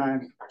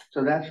sometimes.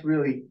 So that's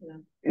really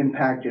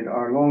impacted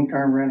our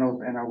long-term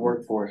rentals and our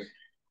workforce.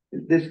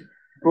 This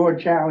broad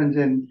challenge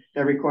and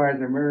that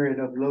requires a myriad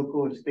of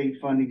local and state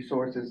funding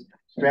sources,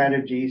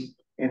 strategies,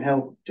 and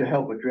help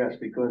address,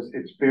 because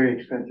it's very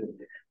expensive.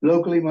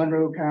 Locally,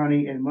 Monroe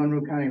County and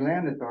Monroe County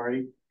Land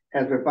Authority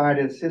has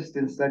provided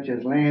assistance such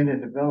as land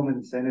and development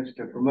incentives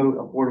to promote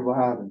affordable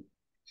housing.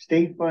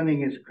 State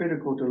funding is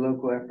critical to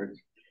local efforts.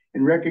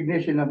 In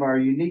recognition of our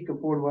unique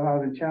affordable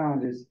housing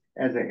challenges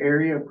as an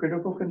area of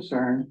critical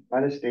concern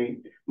by the state,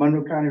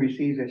 Monroe County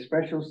receives a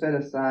special set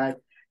aside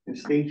in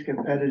state's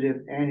competitive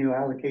annual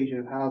allocation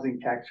of housing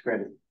tax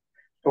credits.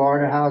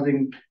 Florida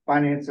Housing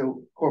Finance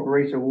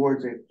Corporation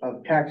awards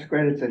of tax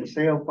credits and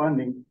sale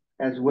funding,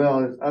 as well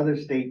as other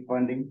state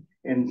funding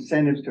and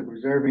incentives to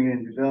preserving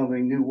and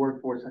developing new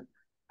workforce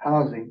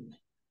housing,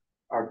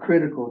 are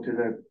critical to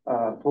the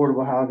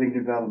affordable housing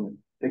development.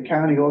 The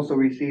county also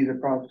receives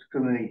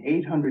approximately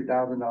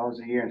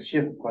 $800,000 a year in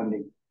SHIFT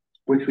funding,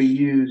 which we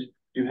use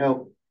to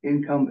help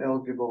income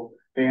eligible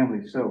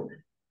families. So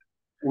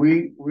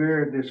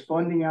there's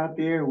funding out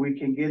there, we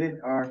can get it.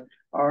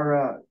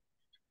 Our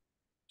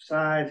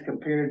size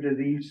compared to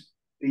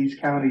these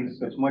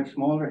counties is much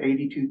smaller,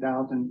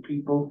 82,000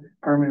 people,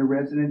 permanent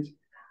residents,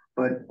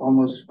 but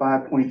almost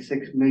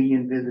 5.6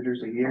 million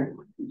visitors a year.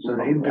 So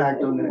the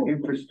impact on the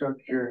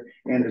infrastructure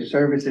and the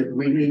services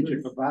we need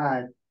to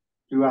provide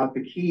throughout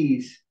the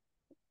Keys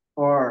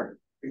far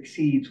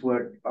exceeds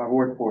what our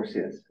workforce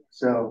is.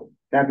 So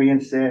that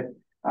being said,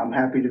 I'm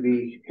happy to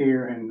be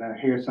here and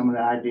hear some of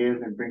the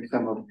ideas and bring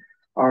some of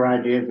our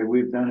ideas that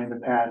we've done in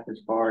the past.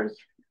 As far as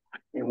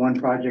in one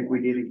project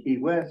we did in Key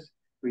West,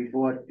 we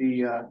bought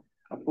the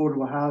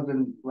affordable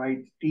housing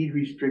rights deed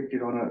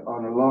restricted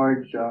on a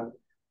large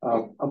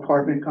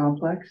apartment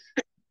complex.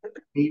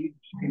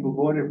 People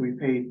bought it. We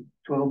paid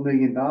 $12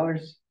 million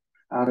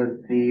out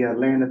of the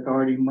land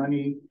authority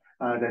money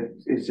that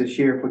is a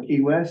share for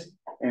Key West,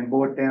 and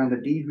brought down the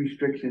deed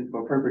restrictions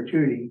for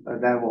perpetuity.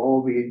 That will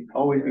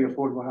always be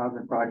affordable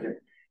housing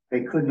project.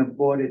 They couldn't have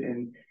bought it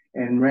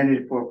and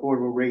rented it for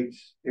affordable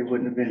rates. It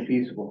wouldn't have been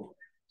feasible.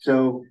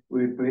 So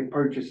we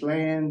purchased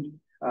land.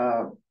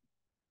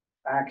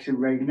 Actually,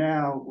 right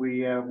now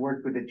we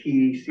work with the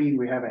TDC.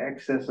 We have an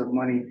excess of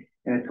money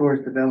in a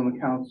Tourist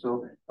Development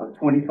Council of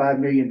 $25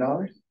 million.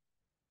 All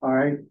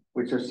right,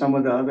 which are some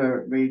of the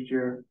other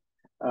major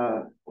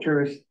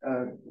tourist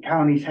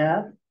counties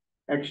have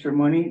extra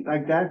money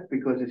like that,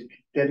 because it's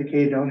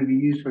dedicated only to be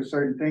used for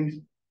certain things.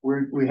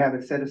 We have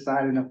it set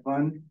aside in a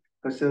fund,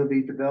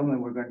 facility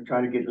development. We're going to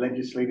try to get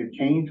legislative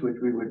change, which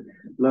we would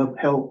love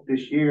help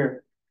this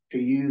year to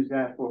use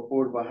that for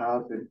affordable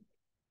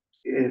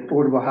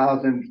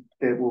housing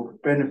that will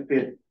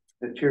benefit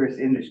the tourist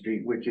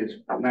industry, which is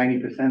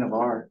 90% of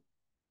our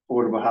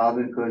affordable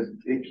housing, because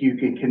if you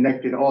can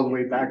connect it all the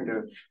way back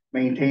to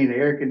maintain the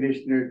air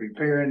conditioners,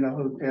 repairing the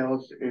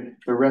hotels,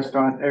 the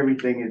restaurants,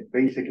 everything is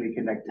basically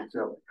connected.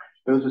 So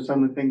those are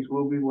some of the things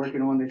we'll be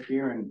working on this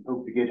year, and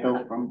hope to get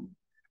help from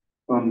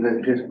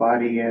this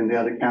body and the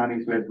other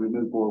counties as we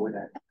move forward with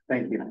that.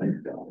 Thank you.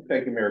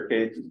 Thank you, Mayor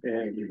Cates.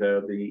 And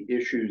the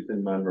issues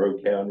in Monroe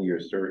County are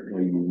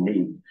certainly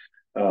unique.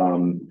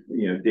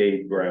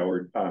 Dade,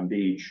 Broward, Palm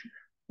Beach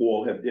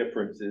all have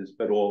differences,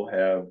 but all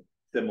have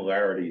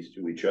similarities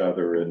to each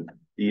other. And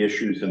the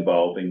issues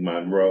involving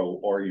Monroe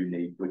are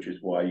unique, which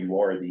is why you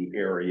are the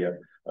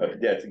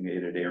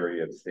designated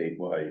area of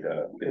statewide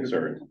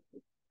concern.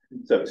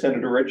 So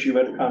Senator Rich, you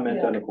had a comment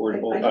on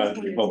affordable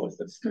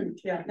homelessness.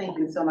 Yeah, thank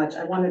you so much.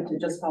 I wanted to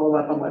just follow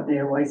up on what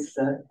Mayor Weiss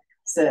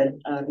said,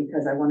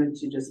 because I wanted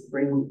to just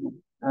bring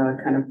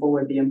kind of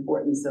forward the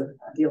importance of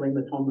dealing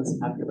with homeless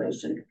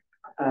population.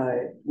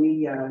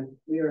 We're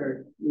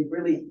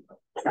really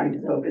trying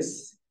to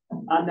focus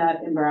on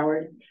that in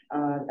Broward,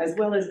 as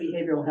well as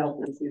behavioral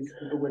health issues,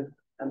 people with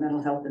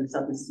mental health and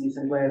substance use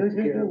and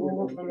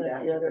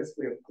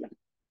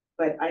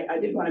But I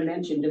did want to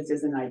mention, just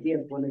as an idea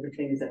of one of the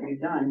things that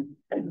we've done,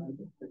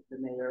 the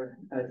mayor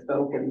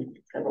spoke and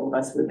several of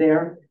us were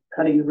there,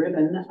 cutting the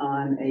ribbon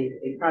on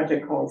a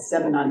project called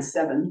 7 on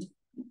 7,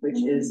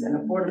 which is an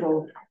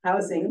affordable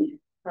housing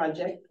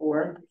project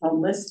for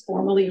homeless,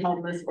 formerly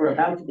homeless or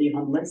about to be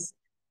homeless.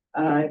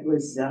 It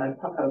was a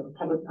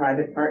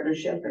public-private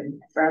partnership, and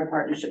Broward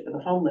Partnership for the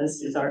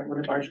Homeless is one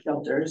of our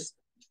shelters.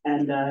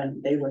 And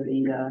they were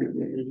the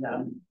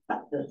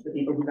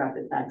people who got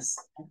the tax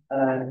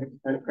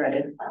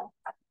credit,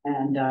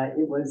 and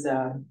it was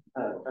a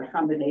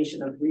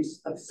combination of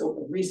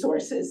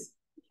resources,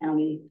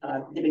 county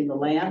giving the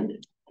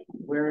land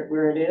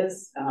where it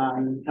is,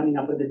 coming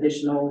up with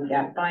additional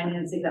gap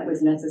financing that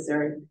was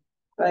necessary.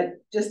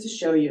 But just to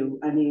show you,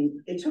 I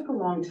mean, it took a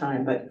long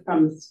time, but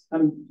from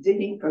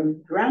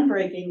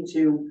groundbreaking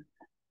to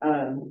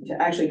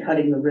actually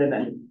cutting the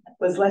ribbon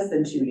was less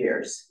than 2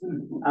 years,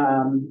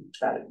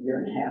 about a year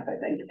and a half, I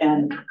think.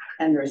 And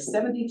there are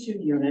 72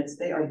 units.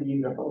 They are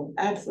beautiful,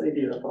 absolutely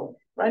beautiful,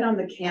 right on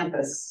the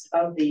campus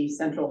of the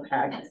Central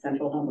PAC,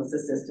 Central Homeless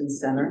Assistance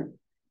Center.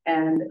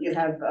 And you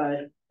have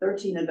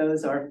 13 of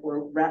those are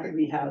for rapid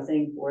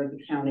rehousing for the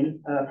county,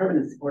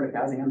 permanent supportive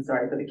housing, I'm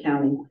sorry, for the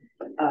county.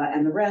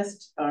 And the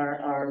rest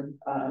are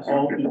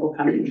all people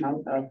coming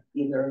out of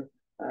either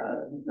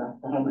the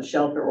homeless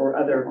shelter or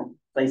other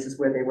places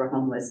where they were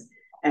homeless.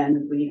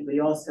 And we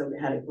also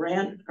had a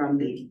grant from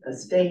the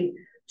state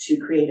to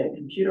create a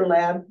computer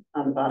lab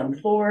on the bottom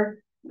floor.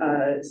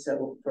 And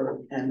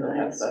we'll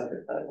have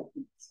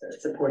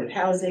supported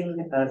housing,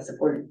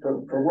 supported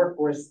for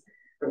workforce,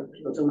 for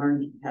people to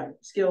learn, have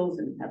skills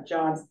and have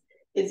jobs.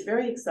 It's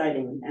very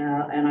exciting.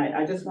 And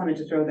I just wanted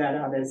to throw that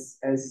out as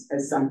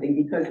something,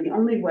 because the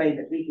only way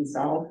that we can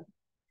solve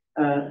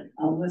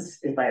homeless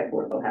is by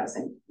affordable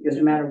housing, because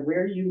no matter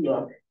where you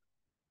look,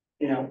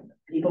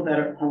 people that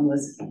are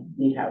homeless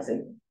need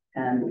housing,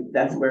 and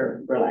that's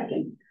where we're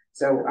lacking.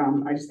 So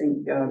I just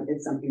think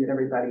it's something that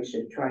everybody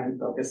should try and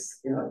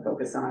focus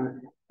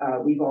on.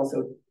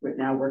 We're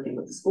now working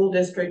with the school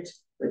district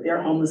with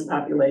their homeless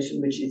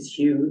population, which is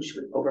huge,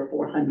 with over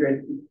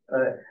 400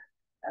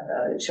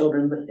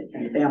 children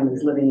and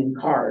families living in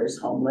cars,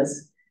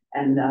 homeless.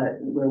 And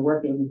we're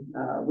working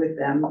with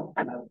them,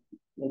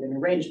 made an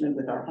arrangement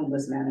with our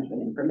homeless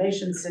management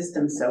information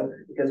system. So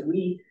because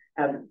we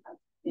have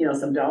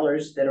some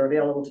dollars that are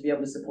available to be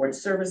able to support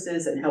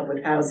services and help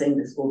with housing,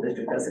 the school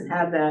district doesn't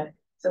have that.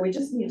 So we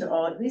just need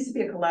it needs to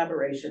be a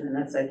collaboration, and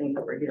that's, I think,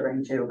 what we're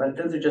hearing too. But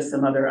those are just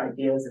some other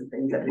ideas and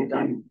things that we've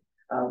done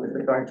with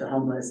regard to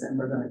homeless, and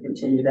we're going to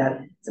continue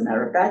that. As a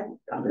matter of fact,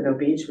 Pompano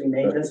Beach, we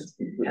may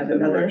just have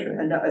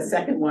a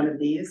second one of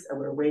these.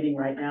 We're waiting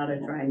right now to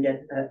try and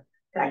get a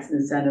tax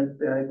incentive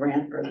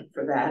grant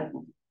for that.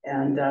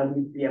 And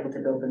we'd be able to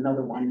build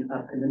another one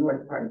up in the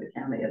north part of the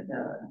county at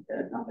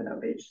Pompano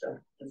Beach. So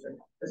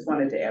just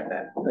wanted to add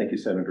that. Thank you,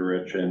 Senator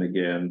Rich. And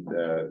again,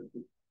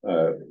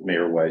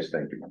 Mayor Weiss,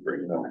 thank you for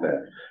bringing up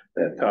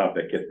that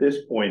topic. At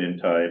this point in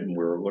time,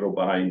 we're a little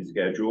behind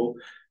schedule.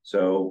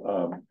 So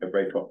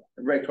talk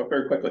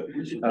very quickly.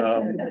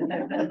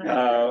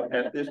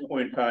 At this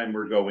point in time,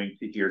 we're going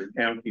to hear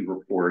county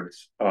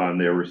reports on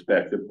their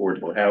respective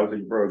affordable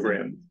housing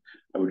programs.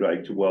 I would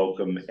like to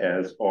welcome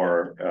as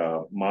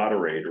our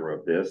moderator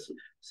of this,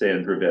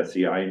 Sandra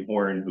Vesey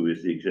Einhorn, who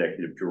is the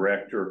Executive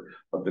Director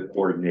of the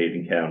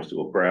Coordinating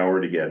Council of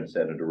Broward. Again,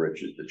 Senator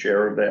Rich is the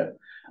chair of that.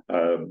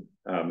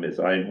 Ms.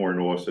 Einhorn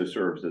also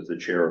serves as the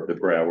chair of the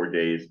Broward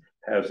Days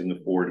Housing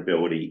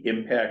Affordability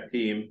Impact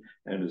Team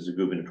and is a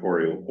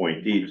gubernatorial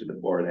appointee to the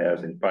Florida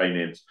Housing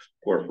Finance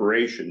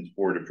Corporation's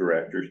Board of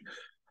Directors.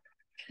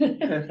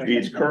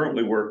 She's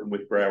currently working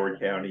with Broward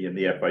County and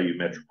the FIU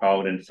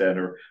Metropolitan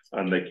Center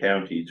on the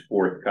county's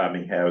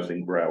forthcoming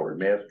Housing Broward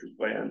Master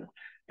Plan.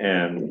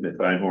 And Ms.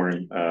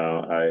 Einhorn,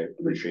 I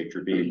appreciate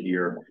your being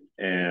here.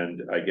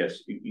 And I guess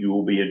you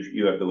will be,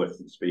 you have the list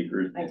of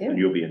speakers. I do. And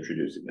you'll be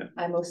introducing them.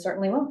 I most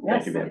certainly will. Thank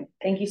Yes. you, ma'am.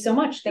 Thank you so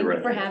much. Thank You're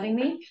you for welcome. having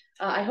me.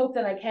 I hope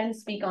that I can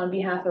speak on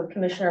behalf of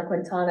Commissioner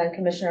Quintana and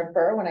Commissioner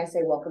Furr when I say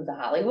welcome to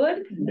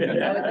Hollywood.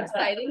 That was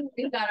exciting.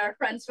 We've got our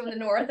friends from the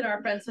north and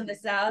our friends from the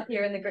south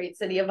here in the great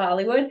city of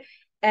Hollywood.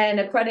 And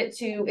a credit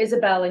to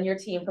Isabel and your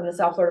team from the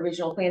South Florida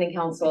Regional Planning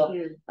Council.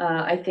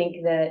 I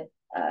think that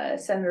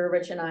Senator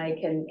Rich and I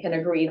can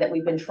agree that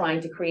we've been trying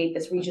to create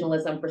this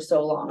regionalism for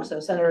so long. So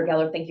Senator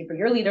Geller, thank you for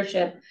your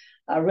leadership.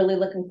 Really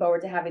looking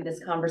forward to having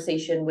this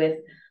conversation with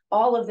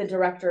all of the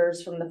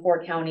directors from the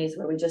 4 counties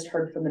where we just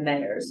heard from the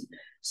mayors.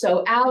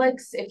 So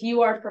Alex, if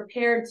you are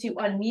prepared to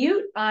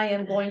unmute, I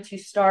am going to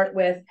start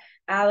with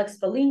Alex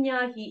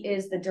Balina. He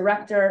is the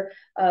director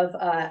of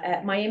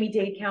at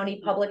Miami-Dade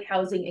County Public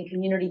Housing and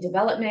Community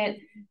Development.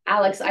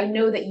 Alex, I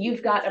know that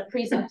you've got a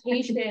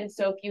presentation,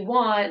 so if you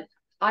want,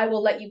 I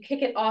will let you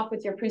kick it off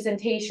with your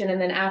presentation,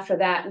 and then after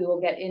that, we will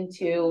get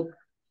into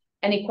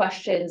any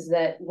questions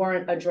that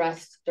weren't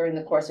addressed during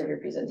the course of your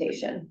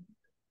presentation.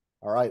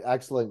 All right,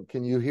 excellent.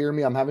 Can you hear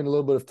me? I'm having a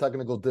little bit of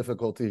technical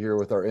difficulty here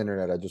with our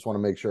internet. I just want to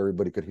make sure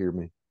everybody could hear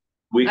me.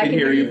 We can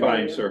hear you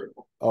fine, sir.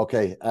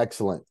 Okay,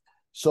 excellent.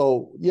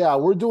 So yeah,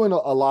 we're doing a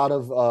lot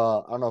of,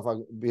 I don't know if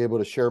I'll be able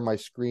to share my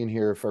screen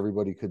here if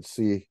everybody could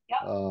see.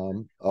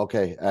 Yep.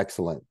 Okay,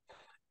 excellent.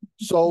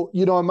 So,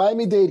 you know, in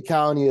Miami-Dade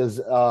County, as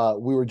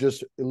we were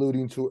just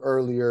alluding to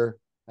earlier,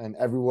 and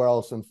everywhere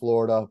else in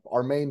Florida,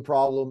 our main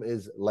problem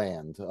is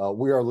land.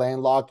 We are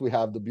landlocked. We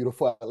have the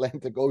beautiful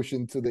Atlantic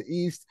Ocean to the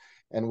east,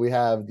 and we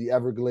have the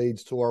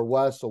Everglades to our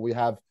west. So we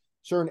have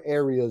certain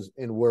areas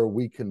in where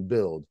we can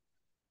build.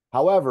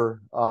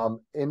 However,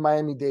 in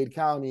Miami-Dade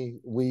County,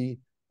 we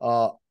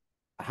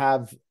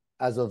have,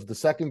 as of the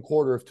second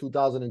quarter of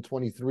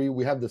 2023,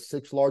 we have the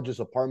 6th largest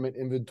apartment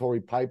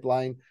inventory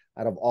pipeline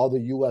out of all the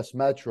U.S.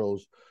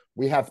 metros.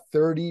 We have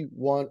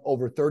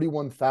over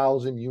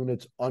 31,000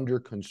 units under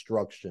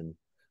construction.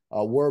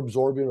 We're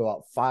absorbing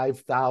about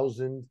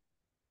 5,000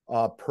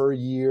 per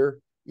year.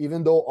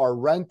 Even though our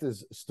rent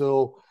is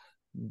still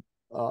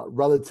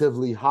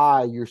relatively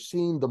high, you're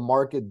seeing the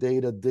market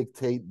data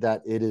dictate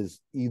that it is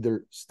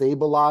either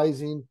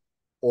stabilizing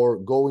or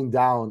going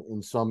down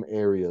in some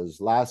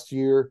areas. Last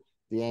year,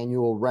 the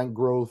annual rent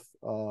growth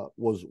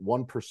was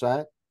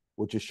 1%,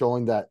 which is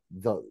showing that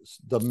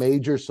the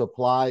major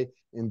supply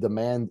and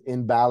demand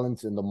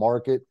imbalance in the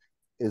market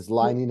is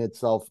lining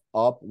itself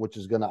up, which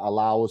is going to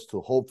allow us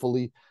to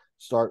hopefully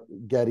start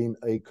getting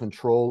a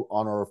control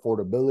on our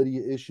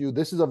affordability issue.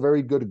 This is a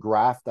very good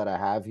graph that I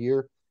have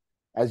here.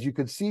 As you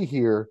could see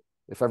here,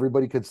 if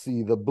everybody could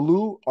see, the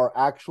blue are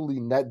actually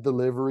net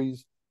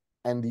deliveries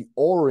and the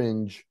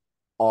orange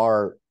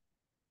are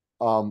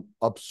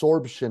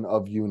absorption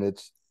of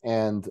units,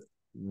 and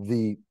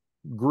the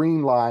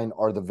green line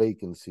are the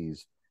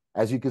vacancies.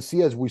 As you can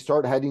see, as we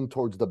start heading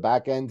towards the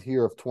back end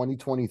here of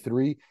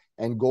 2023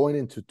 and going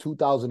into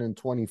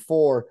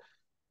 2024,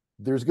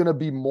 there's going to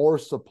be more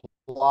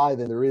supply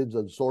than there is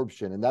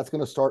absorption, and that's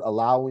going to start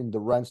allowing the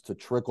rents to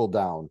trickle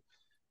down.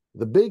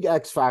 The big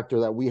X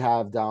factor that we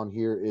have down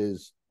here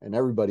is, and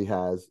everybody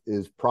has,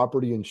 is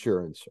property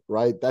insurance,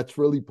 right? That's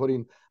really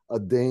putting a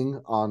ding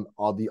on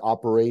the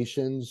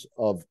operations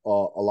of a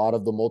lot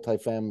of the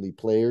multifamily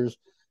players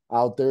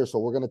out there. So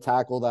we're going to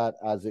tackle that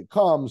as it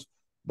comes.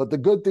 But the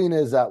good thing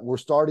is that we're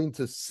starting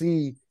to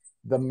see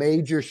the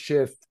major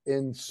shift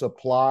in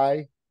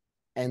supply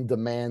and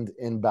demand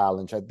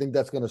imbalance. I think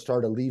that's going to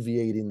start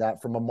alleviating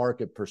that from a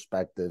market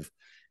perspective.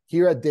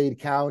 Here at Dade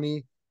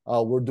County,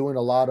 we're doing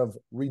a lot of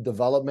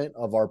redevelopment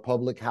of our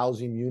public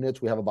housing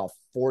units. We have about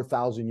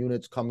 4,000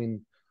 units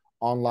coming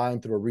online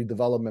through a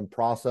redevelopment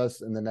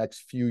process in the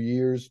next few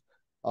years.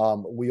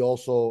 We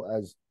also,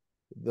 as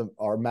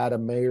our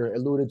Madam Mayor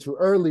alluded to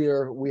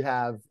earlier, we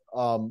have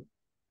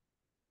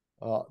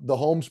the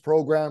homes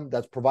program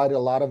that's provided a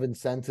lot of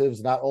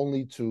incentives, not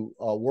only to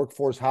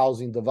workforce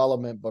housing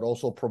development, but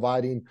also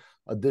providing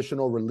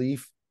additional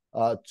relief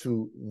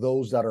to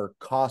those that are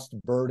cost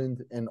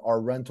burdened in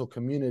our rental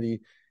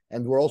community.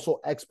 And we're also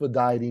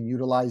expediting,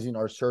 utilizing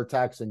our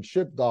surtax and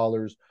SHIP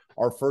dollars,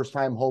 our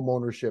first-time home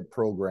ownership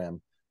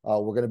program.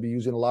 We're going to be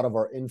using a lot of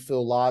our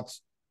infill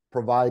lots,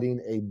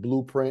 providing a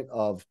blueprint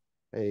of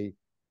a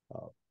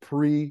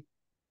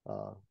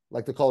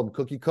like to call them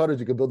cookie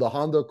cutters. You can build the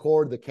Honda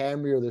Accord, the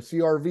Camry, or the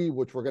CRV,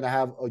 which we're going to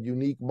have a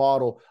unique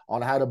model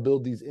on how to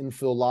build these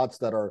infill lots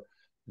that are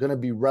going to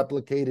be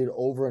replicated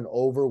over and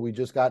over. We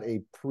just got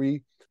a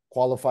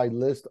pre-qualified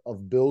list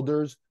of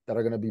builders that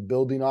are going to be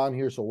building on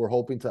here. So we're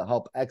hoping to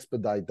help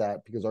expedite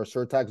that because our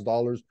surtax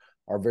dollars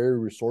are very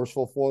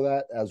resourceful for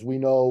that. As we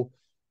know,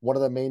 one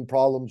of the main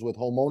problems with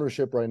home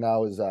ownership right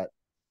now is that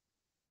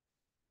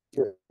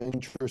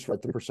interest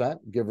rate 3%,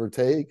 give or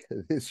take.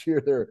 This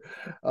year they're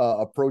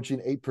approaching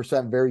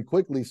 8% very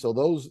quickly. So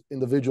those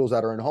individuals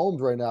that are in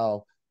homes right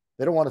now,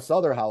 they don't want to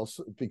sell their house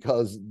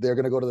because they're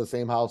going to go to the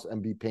same house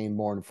and be paying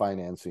more in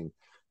financing.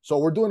 So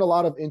we're doing a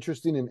lot of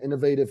interesting and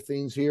innovative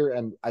things here,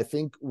 and I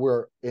think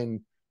we're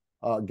in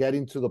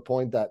getting to the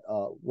point that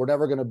we're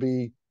never going to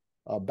be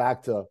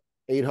back to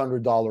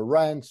 $800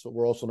 rents.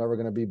 We're also never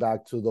going to be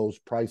back to those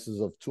prices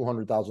of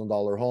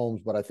 $200,000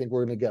 homes, but I think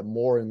we're going to get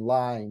more in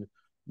line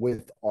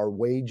with our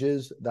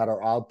wages that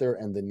are out there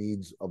and the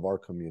needs of our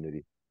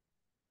community.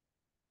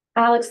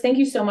 Alex, thank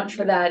you so much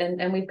for that.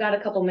 And we've got a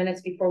couple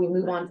minutes before we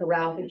move on to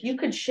Ralph. If you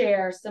could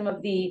share some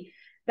of the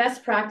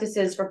best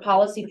practices for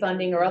policy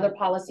funding or other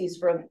policies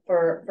for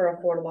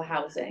affordable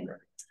housing.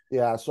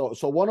 Yeah, so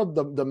one of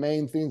the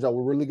main things that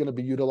we're really going to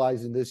be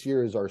utilizing this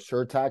year is our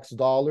surtax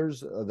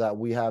dollars that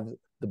we have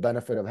the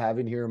benefit of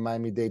having here in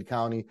Miami-Dade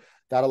County.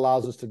 That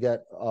allows us to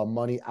get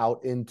money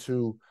out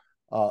into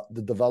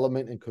the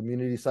development and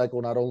community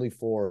cycle, not only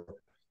for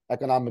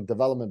economic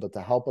development, but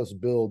to help us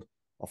build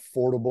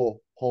affordable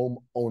home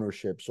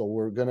ownership. So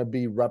we're going to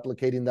be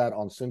replicating that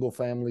on single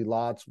family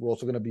lots. We're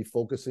also going to be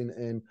focusing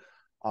in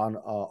on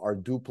our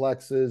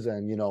duplexes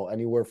and, you know,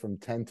 anywhere from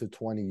 10 to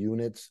 20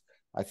 units.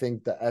 I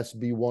think the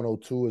SB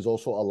 102 is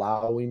also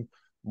allowing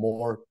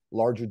more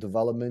larger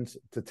developments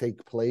to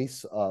take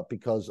place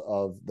because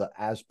of the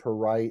as per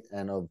right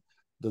and of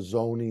the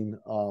zoning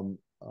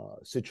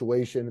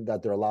situation,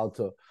 that they're allowed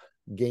to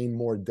gain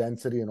more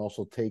density and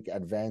also take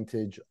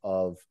advantage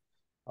of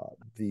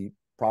the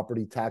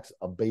property tax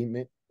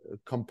abatement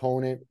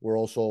component. We're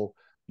also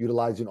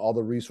utilizing all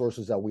the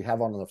resources that we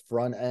have on the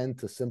front end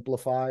to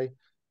simplify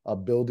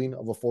building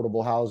of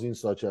affordable housing,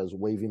 such as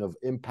waiving of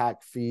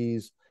impact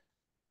fees,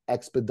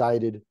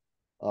 expedited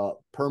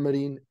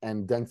permitting,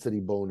 and density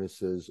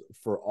bonuses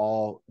for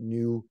all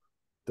new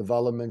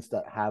developments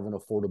that have an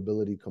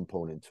affordability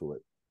component to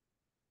it.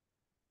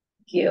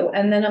 Thank you.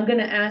 And then I'm going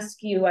to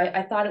ask you,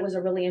 I thought it was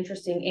a really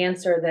interesting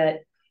answer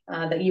that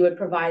you had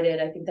provided.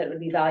 I think that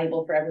would be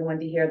valuable for everyone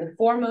to hear. The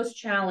foremost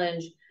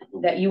challenge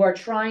that you are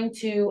trying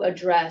to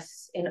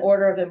address in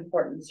order of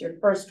importance, your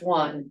first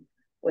one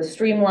was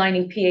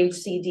streamlining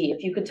PHCD.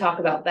 If you could talk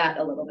about that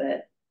a little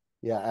bit.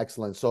 Yeah,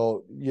 excellent.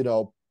 So, you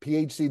know,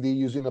 PHCD,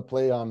 using a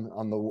play on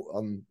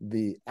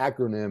the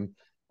acronym,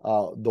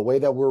 the way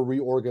that we're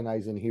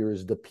reorganizing here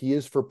is the P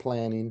is for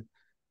planning.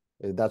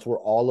 That's where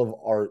all of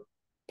our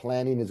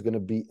planning is going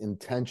to be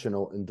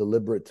intentional and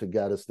deliberate to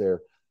get us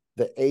there.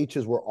 The H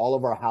is where all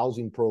of our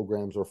housing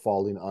programs are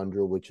falling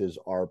under, which is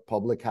our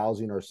public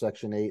housing, our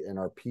Section 8, and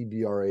our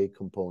PBRA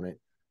component.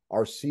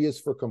 Our C is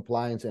for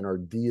compliance, and our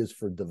D is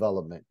for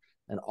development.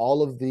 And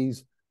all of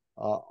these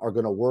are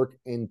going to work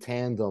in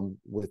tandem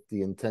with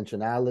the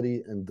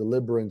intentionality and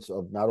deliberance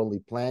of not only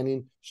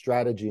planning,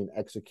 strategy, and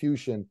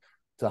execution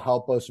to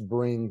help us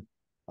bring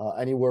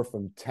anywhere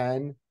from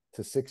 10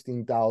 to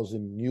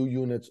 16,000 new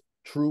units,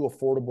 true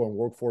affordable and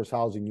workforce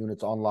housing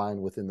units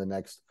online within the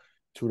next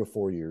 2 to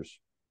 4 years.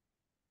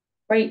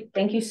 Great.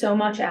 Thank you so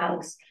much,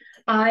 Alex.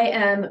 I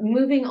am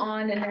moving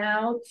on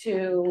now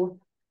to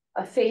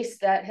a face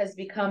that has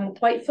become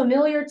quite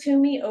familiar to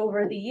me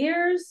over the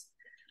years.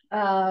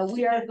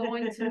 We are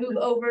going to move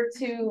over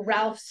to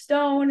Ralph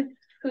Stone,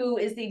 who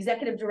is the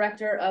Executive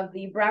Director of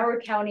the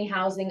Broward County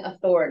Housing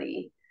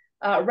Authority.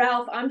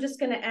 Ralph, I'm just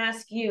going to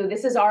ask you,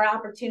 this is our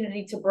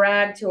opportunity to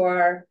brag to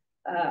our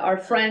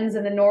friends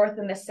in the North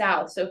and the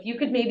South. So if you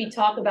could maybe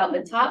talk about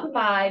the top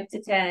 5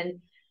 to 10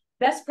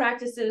 best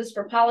practices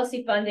for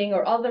policy funding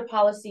or other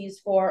policies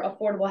for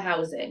affordable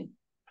housing.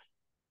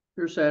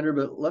 Sure, Sandra,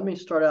 but let me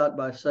start out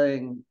by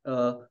saying,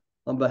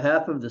 on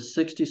behalf of the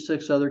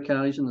 66 other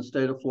counties in the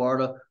state of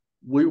Florida,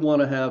 we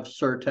want to have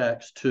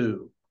surtax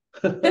too.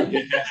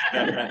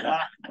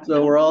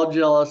 So we're all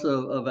jealous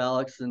of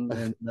Alex and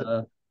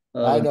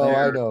I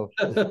know.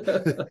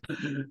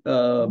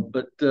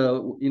 But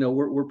you know,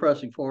 we're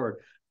pressing forward.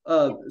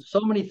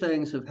 So many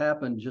things have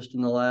happened just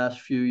in the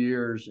last few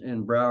years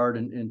in Broward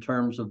in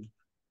terms of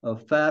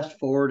fast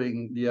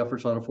forwarding the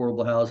efforts on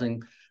affordable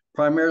housing,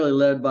 primarily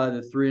led by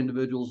the 3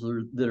 individuals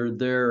that are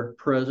there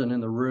present in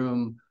the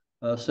room,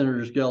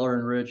 Senators Geller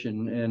and Rich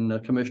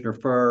and Commissioner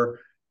Furr.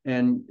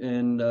 And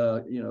you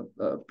know,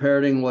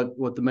 parroting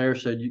what the mayor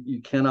said,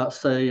 you cannot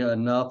say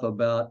enough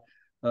about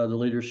the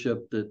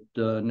leadership that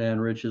Nan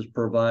Rich has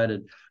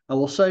provided. I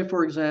will say,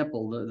 for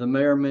example, the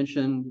mayor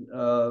mentioned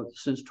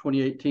since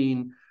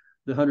 2018,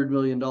 the $100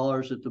 million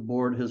that the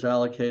board has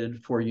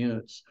allocated for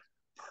units.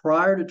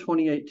 Prior to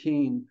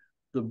 2018,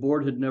 the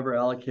board had never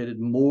allocated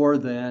more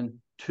than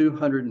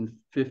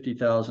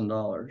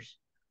 $250,000.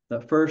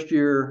 That first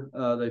year,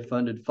 they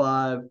funded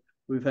 5.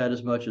 We've had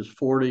as much as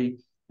 40.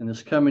 And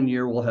this coming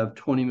year, we'll have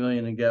 20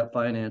 million in gap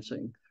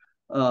financing.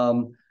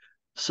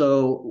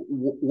 So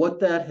what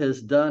that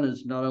has done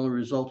is not only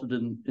resulted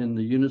in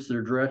the units that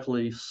are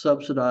directly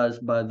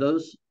subsidized by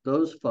those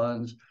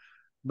funds,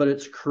 but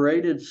it's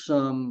created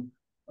some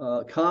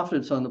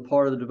confidence on the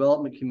part of the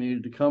development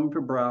community to come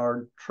to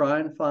Broward, try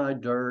and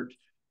find dirt,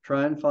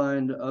 try and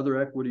find other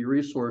equity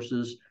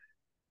resources,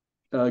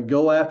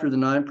 go after the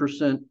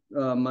 9%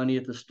 money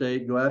at the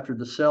state, go after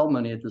the sell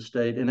money at the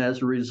state. And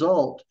as a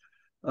result,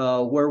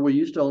 where we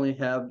used to only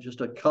have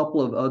just a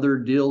couple of other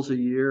deals a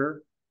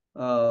year,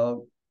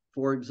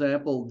 for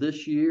example,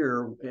 this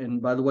year,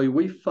 and by the way,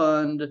 we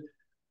fund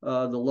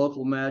the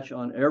local match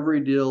on every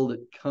deal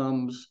that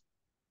comes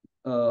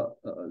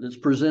that's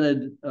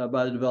presented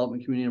by the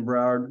development community in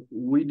Broward,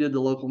 we did the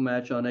local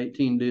match on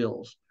 18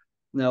 deals.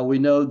 Now we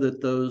know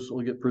that those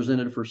will get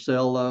presented for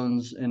sale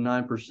loans and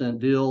 9%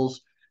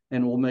 deals,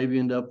 and we'll maybe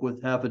end up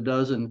with half a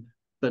dozen.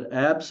 But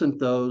absent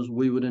those,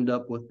 we would end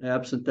up with,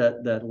 absent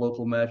that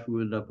local match, we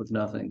would end up with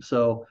nothing.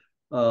 So,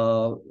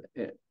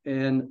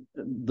 and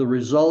the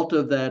result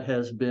of that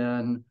has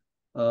been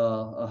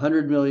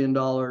 $100 million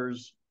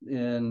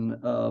in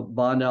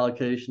bond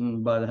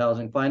allocation by the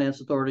Housing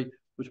Finance Authority,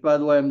 which, by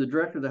the way, I'm the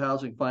director of the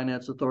Housing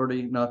Finance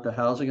Authority, not the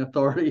Housing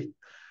Authority,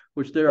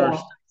 which there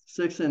are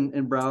 6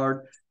 in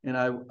Broward, and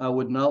I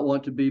would not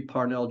want to be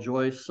Parnell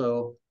Joyce.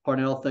 So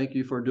Parnell, thank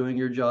you for doing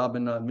your job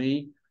and not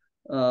me.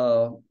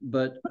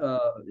 But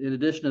in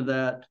addition to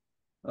that,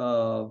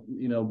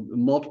 you know,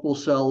 multiple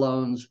cell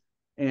loans,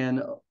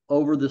 and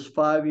over this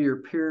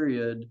 5-year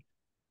period,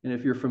 and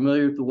if you're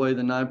familiar with the way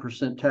the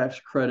 9% tax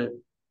credit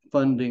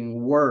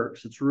funding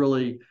works, it's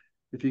really,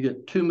 if you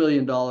get $2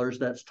 million,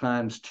 that's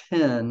times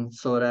 10,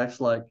 so it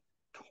acts like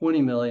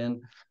 20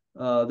 million.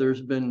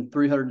 There's been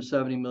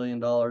 $370 million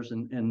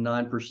in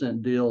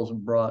 9% deals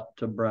brought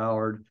to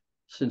Broward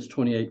since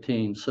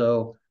 2018.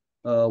 So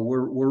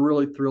we're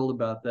really thrilled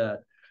about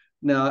that.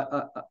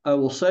 Now, I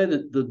will say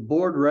that the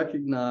board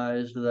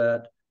recognized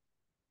that,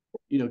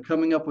 you know,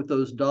 coming up with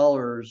those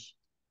dollars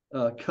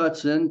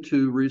cuts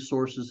into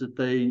resources that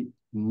they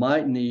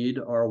might need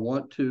or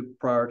want to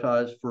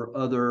prioritize for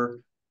other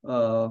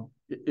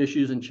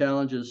issues and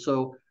challenges.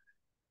 So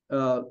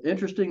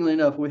interestingly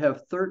enough, we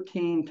have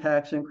 13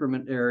 tax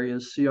increment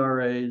areas,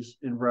 CRAs,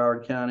 in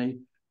Broward County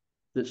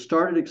that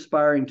started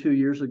expiring 2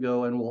 years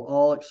ago and will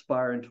all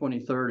expire in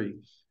 2030.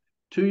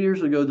 2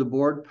 years ago, the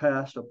board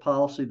passed a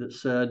policy that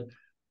said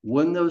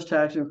when those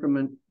tax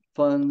increment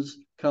funds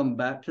come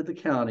back to the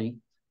county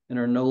and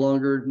are no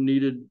longer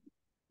needed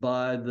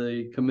by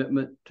the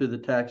commitment to the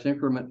tax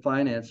increment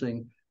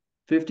financing,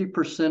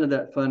 50% of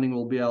that funding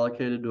will be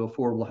allocated to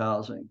affordable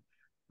housing.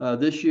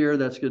 This year,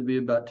 that's going to be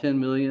about 10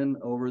 million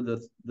over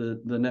the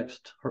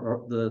next,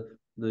 the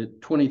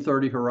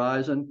 2030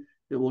 horizon.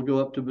 It will go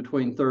up to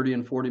between 30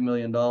 and $40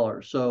 million.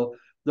 So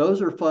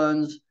those are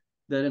funds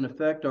that in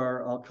effect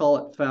are, I'll call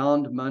it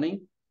found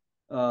money.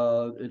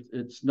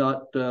 It's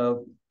not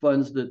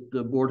funds that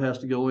the board has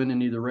to go in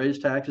and either raise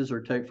taxes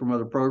or take from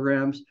other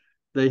programs.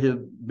 They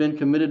have been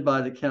committed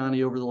by the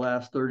county over the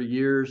last 30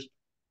 years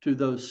to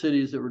those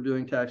cities that were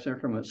doing tax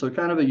increments. So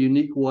kind of a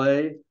unique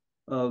way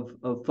of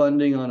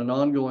funding on an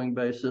ongoing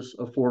basis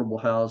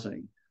affordable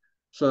housing.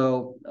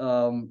 So,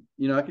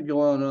 you know, I could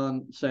go on and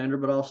on, Sandra,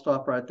 but I'll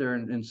stop right there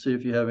and see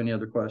if you have any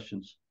other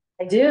questions.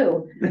 I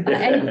do.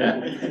 Thank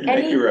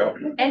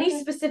Any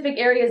specific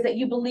areas that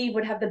you believe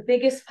would have the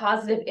biggest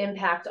positive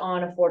impact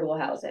on affordable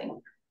housing?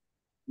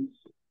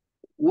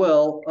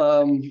 Well,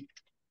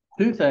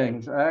 2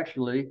 things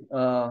actually,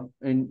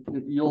 and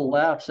you'll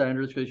laugh,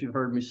 Sandra, because you've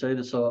heard me say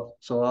this so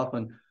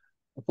often.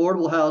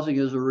 Affordable housing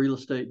is a real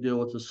estate deal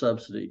with a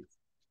subsidy,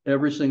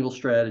 every single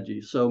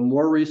strategy. So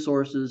more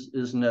resources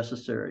is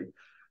necessary,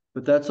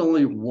 but that's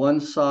only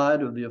one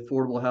side of the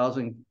affordable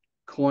housing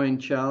coin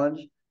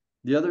challenge.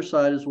 The other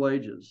side is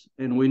wages.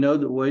 And we know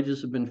that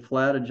wages have been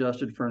flat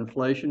adjusted for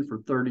inflation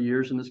for 30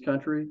 years in this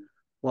country,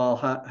 while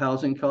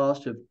housing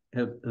costs have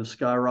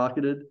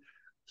skyrocketed.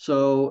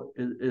 So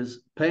as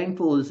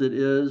painful as it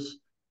is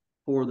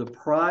for the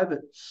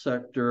private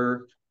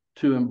sector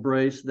to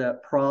embrace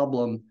that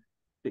problem,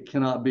 it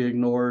cannot be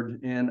ignored.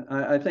 And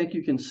I think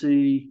you can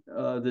see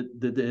that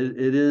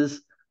it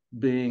is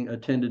being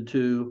attended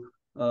to,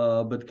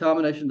 but the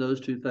combination of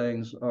those 2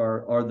 things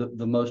are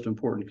the most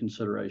important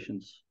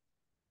considerations.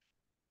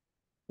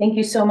 Thank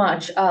you so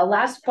much.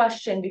 Last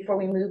question before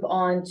we move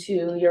on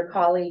to your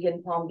colleague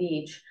in Palm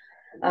Beach.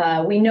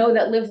 We know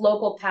that Live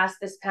Local passed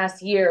this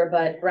past year,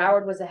 but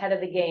Broward was ahead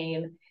of the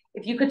game.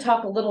 If you could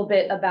talk a little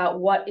bit about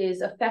what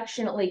is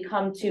affectionately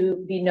come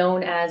to be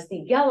known as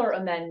the Geller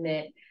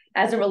Amendment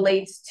as it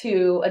relates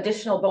to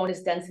additional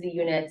bonus density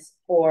units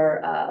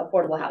for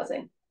affordable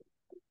housing.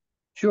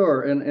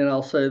 Sure, and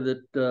I'll say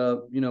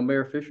that you know,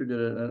 Mayor Fisher did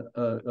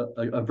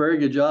a very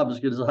good job,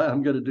 as good as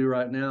I'm going to do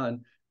right now,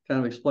 and kind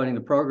of explaining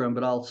the program.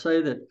 But I'll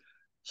say that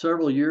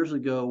several years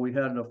ago, we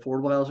had an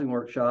affordable housing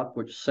workshop,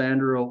 which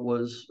Sandra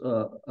was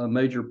a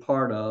major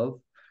part of.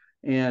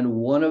 And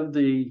one of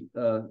the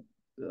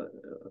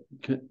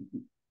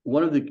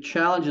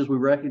challenges we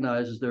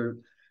recognize is there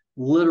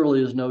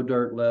literally is no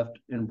dirt left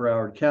in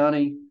Broward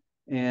County,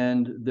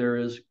 and there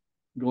is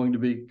going to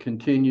be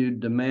continued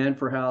demand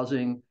for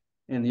housing.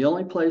 And the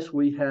only place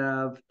we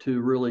have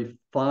to really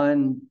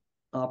find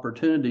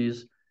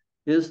opportunities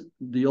is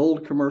the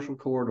old commercial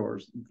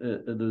corridors,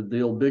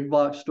 the old big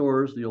box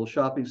stores, the old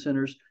shopping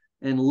centers,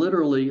 and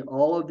literally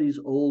all of these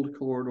old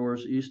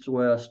corridors, east to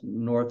west,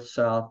 north to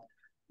south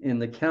in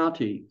the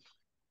county.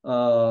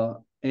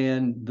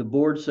 And the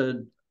board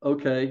said,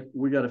 okay,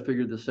 we got to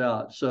figure this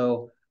out.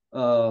 So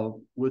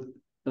with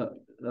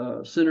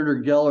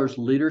Senator Geller's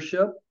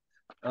leadership,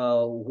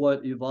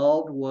 what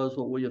evolved was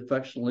what we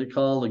affectionately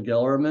call the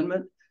Geller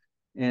Amendment.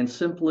 And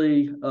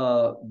simply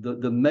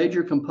the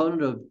major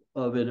component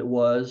of it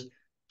was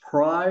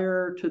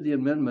prior to the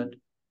amendment,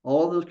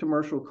 all of those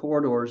commercial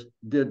corridors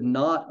did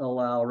not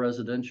allow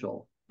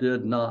residential,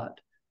 did not.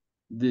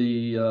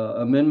 The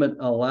amendment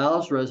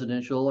allows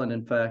residential and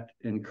in fact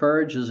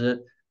encourages it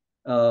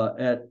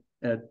at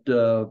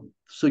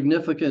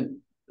significant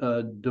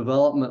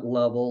development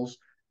levels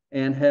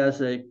and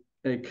has a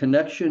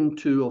connection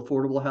to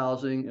affordable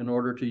housing in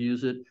order to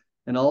use it,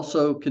 and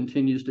also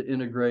continues to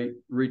integrate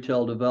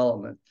retail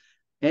development,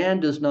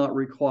 and does not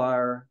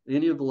require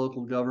any of the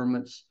local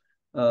governments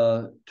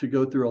to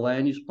go through a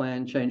land use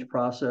plan change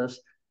process,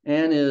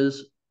 and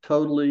is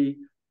totally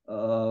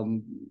up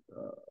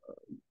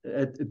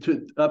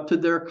to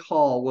their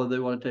call whether they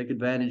want to take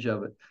advantage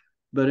of it.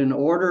 But in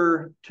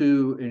order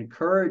to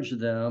encourage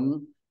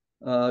them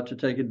to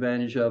take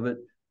advantage of it,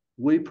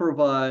 we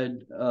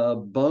provide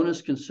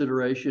bonus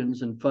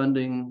considerations and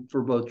funding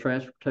for both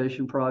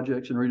transportation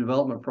projects and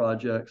redevelopment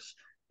projects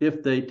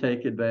if they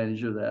take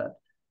advantage of that.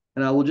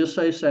 And I will just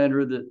say,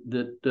 Sandra,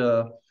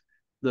 that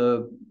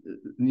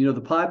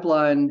the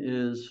pipeline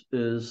is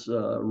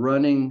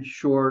running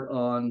short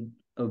on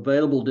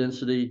available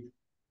density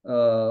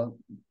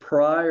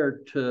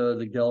prior to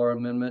the Geller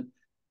Amendment,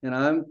 and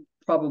I'm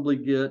probably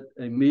get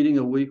a meeting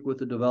a week with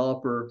the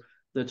developer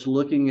that's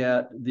looking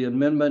at the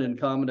amendment in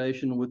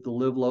combination with the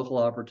live local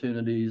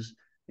opportunities.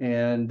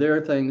 And there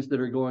are things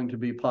that are going to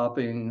be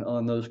popping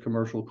on those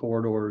commercial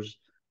corridors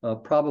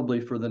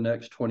probably for the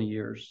next 20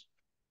 years.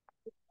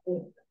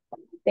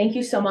 Thank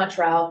you so much,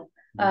 Ralph.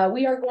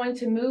 We are going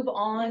to move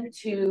on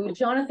to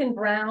Jonathan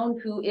Brown,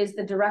 who is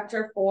the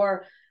director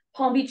for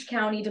Palm Beach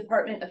County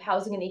Department of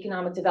Housing and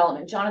Economic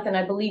Development. Jonathan,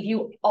 I believe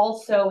you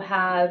also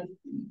have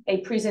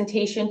a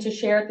presentation to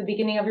share at the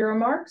beginning of your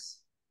remarks.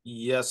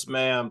 Yes,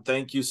 ma'am.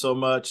 Thank you so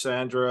much,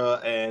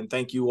 Sandra, and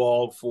thank you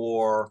all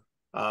for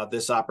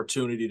this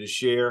opportunity to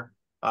share.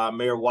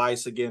 Mayor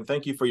Weiss, again,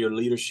 thank you for your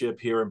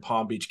leadership here in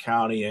Palm Beach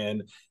County,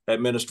 and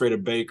Administrator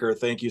Baker,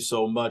 thank you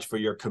so much for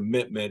your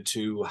commitment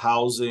to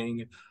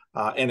housing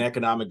and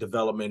economic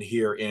development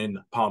here in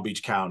Palm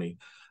Beach County.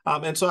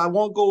 And so I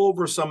won't go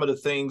over some of the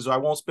things, or I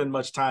won't spend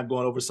much time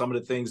going over some of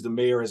the things the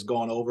mayor has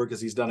gone over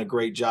because he's done a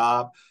great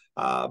job.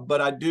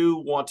 But I do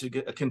want to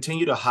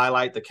continue to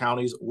highlight the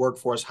county's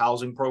workforce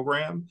housing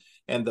program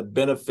and the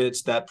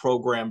benefits that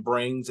program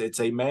brings. It's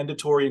a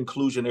mandatory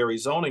inclusionary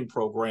zoning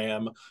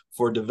program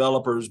for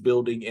developers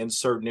building in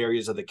certain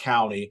areas of the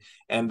county.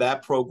 And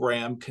that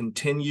program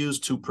continues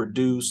to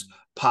produce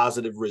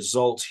positive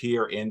results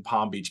here in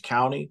Palm Beach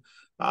County.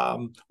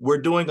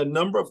 We're doing a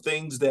number of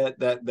things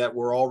that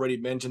were already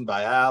mentioned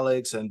by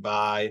Alex and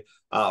by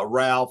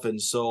Ralph.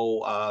 And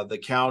so the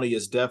county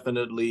is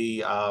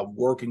definitely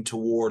working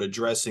toward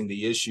addressing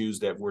the issues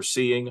that we're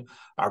seeing.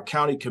 Our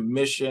county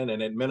commission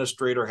and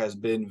administrator has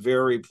been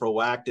very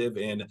proactive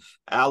in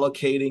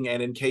allocating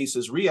and in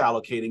cases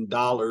reallocating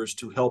dollars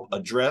to help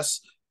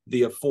address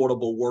the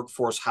affordable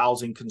workforce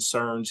housing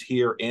concerns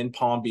here in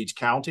Palm Beach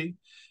County.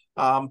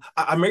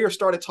 Our mayor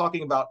started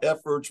talking about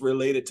efforts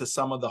related to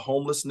some of the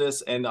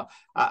homelessness, and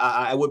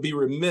I would be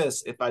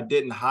remiss if I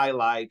didn't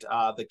highlight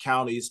the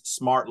county's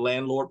Smart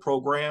Landlord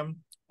program.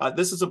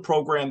 This is a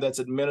program that's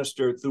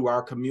administered through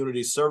our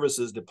Community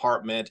Services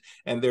Department,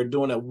 and they're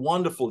doing a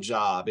wonderful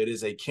job. It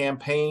is a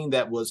campaign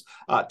that was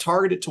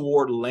targeted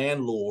toward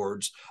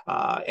landlords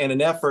in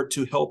an effort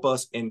to help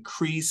us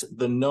increase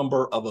the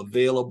number of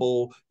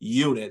available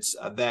units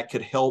that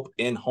could help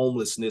in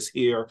homelessness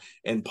here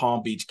in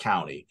Palm Beach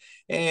County.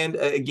 And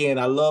again,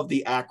 I love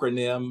the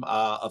acronym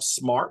of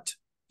SMART,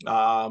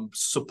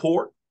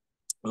 support.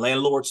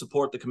 Landlords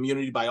support the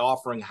community by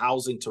offering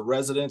housing to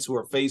residents who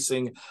are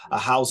facing a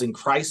housing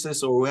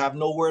crisis or who have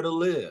nowhere to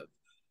live.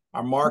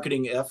 Our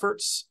marketing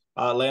efforts,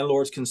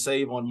 landlords can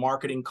save on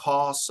marketing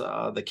costs.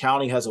 The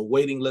county has a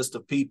waiting list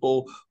of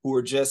people who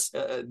are just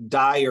in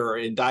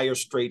dire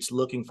straits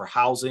looking for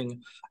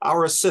housing.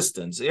 Our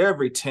assistance,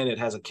 every tenant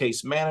has a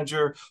case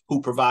manager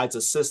who provides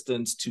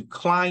assistance to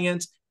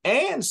clients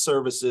and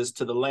services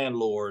to the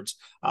landlords,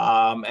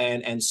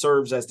 and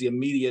serves as the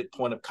immediate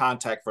point of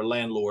contact for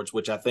landlords,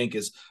 which I think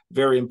is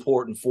very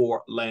important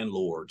for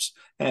landlords.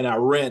 And our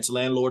rents,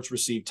 landlords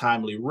receive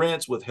timely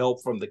rents with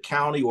help from the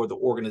county or the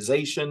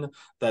organization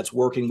that's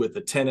working with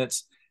the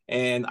tenants.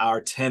 And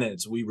our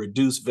tenants, we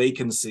reduce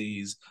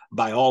vacancies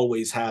by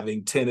always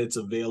having tenants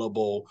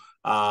available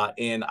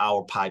in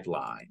our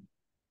pipeline.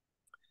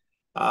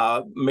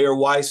 Mayor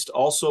Weiss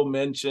also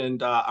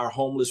mentioned our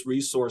Homeless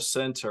Resource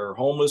Center.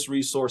 Homeless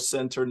Resource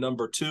Center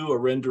number 2, a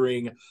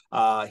rendering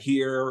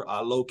here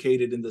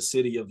located in the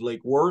city of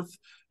Lake Worth.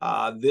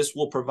 This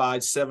will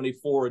provide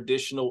 74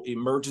 additional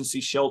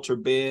emergency shelter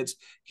beds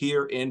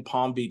here in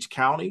Palm Beach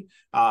County,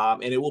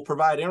 and it will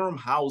provide interim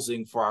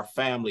housing for our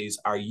families,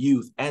 our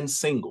youth, and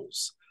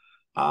singles.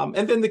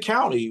 And then the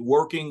county,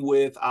 working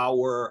with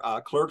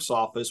our clerk's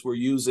office, we're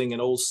using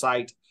an old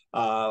site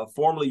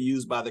formerly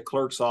used by the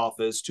clerk's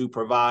office to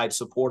provide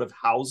supportive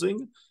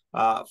housing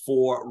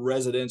for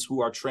residents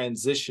who are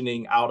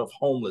transitioning out of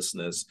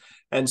homelessness.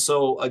 And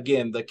so,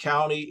 again, the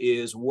county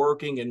is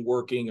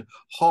working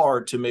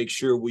hard to make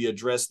sure we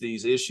address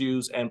these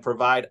issues and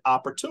provide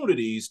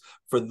opportunities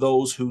for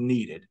those who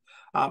need it.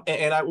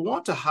 And I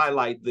want to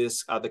highlight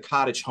this, the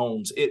cottage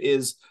homes. It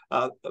is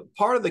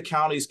part of the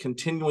county's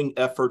continuing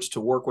efforts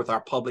to work with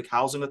our public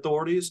housing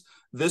authorities.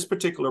 This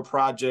particular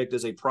project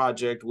is a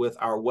project with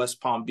our West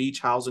Palm Beach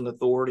Housing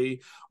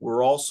Authority.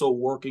 We're also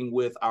working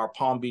with our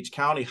Palm Beach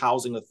County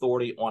Housing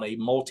Authority on a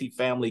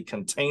multifamily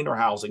container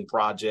housing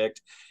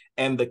project.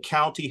 And the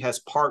county has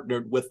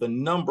partnered with a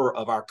number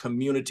of our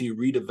community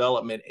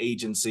redevelopment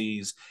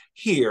agencies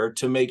here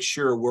to make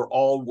sure we're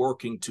all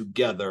working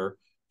together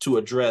to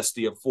address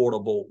the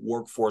affordable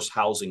workforce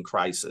housing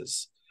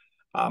crisis.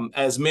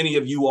 As many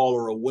of you all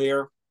are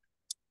aware,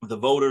 the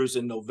voters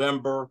in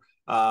November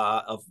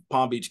of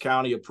Palm Beach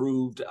County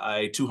approved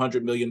a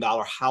 $200 million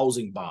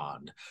housing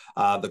bond.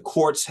 The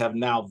courts have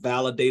now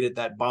validated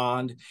that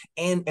bond.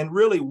 And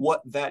really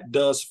what that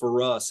does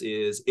for us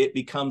is it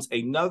becomes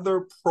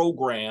another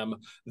program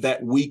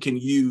that we can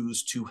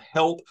use to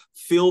help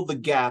fill the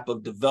gap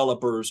of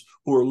developers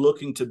who are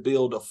looking to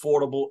build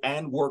affordable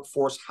and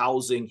workforce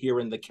housing here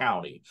in the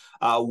county.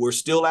 We're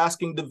still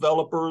asking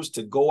developers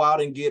to go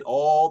out and get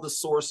all the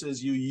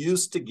sources you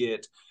used to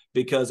get,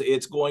 because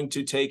it's going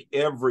to take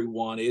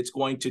everyone. It's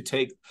going to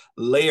take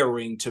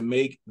layering to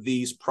make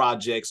these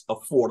projects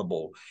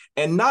affordable.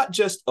 And not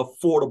just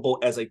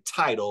affordable as a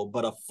title,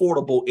 but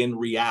affordable in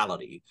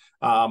reality.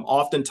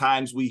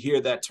 Oftentimes we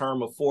hear that term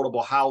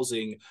affordable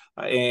housing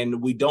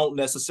and we don't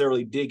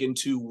necessarily dig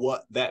into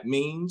what that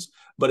means.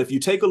 But if you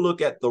take a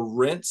look at the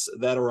rents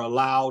that are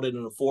allowed in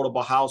an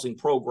affordable housing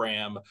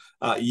program,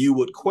 you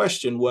would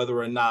question whether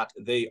or not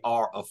they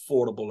are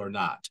affordable or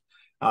not.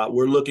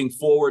 We're looking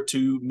forward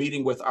to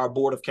meeting with our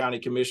Board of County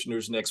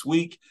Commissioners next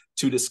week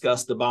to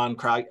discuss the bond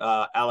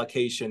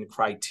allocation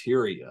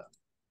criteria.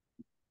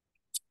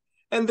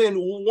 And then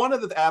one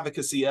of the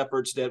advocacy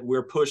efforts that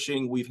we're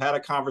pushing, we've had a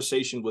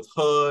conversation with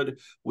HUD,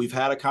 we've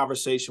had a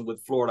conversation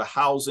with Florida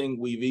Housing,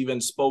 we've even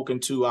spoken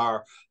to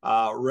our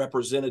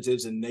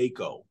representatives in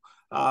NACO.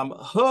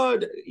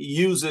 HUD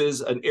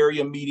uses an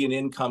area median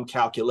income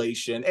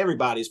calculation.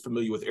 Everybody's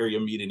familiar with area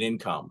median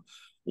income.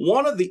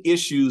 One of the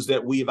issues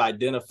that we've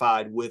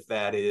identified with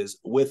that is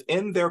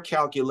within their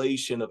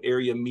calculation of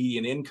area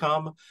median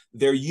income,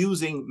 they're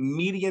using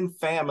median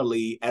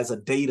family as a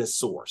data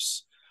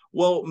source.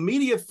 Well,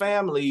 median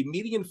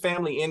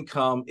family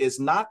income is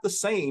not the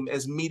same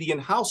as median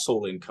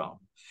household income.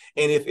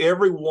 And if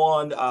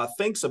everyone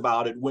thinks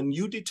about it, when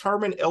you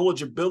determine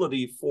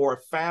eligibility for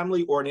a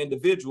family or an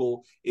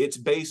individual, it's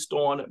based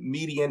on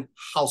median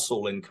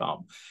household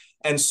income.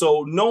 And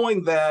so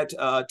knowing that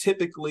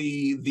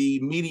typically the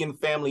median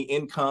family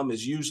income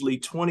is usually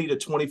 20 to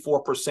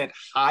 24%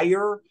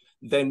 higher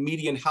than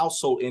median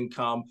household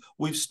income,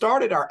 we've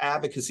started our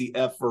advocacy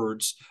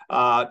efforts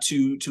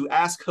to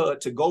ask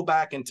HUD to go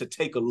back and to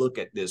take a look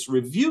at this,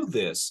 review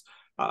this,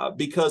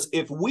 because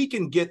if we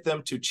can get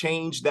them to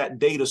change that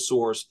data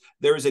source,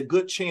 there is a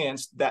good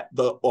chance that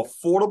the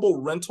affordable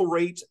rental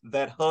rates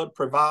that HUD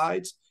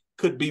provides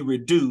could be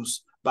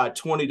reduced by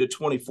 20 to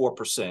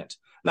 24%.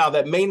 Now,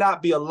 that may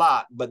not be a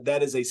lot, but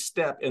that is a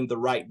step in the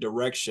right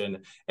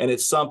direction. And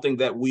it's something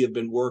that we have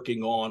been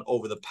working on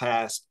over the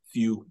past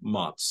few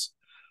months.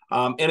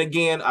 And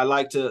again, I'd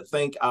like to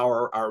thank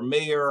our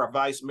mayor, our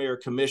vice mayor,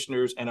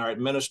 commissioners, and our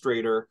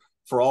administrator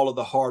for all of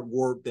the hard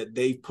work that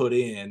they've put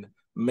in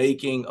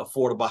making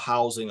affordable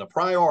housing a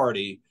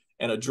priority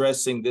and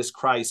addressing this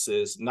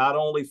crisis, not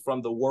only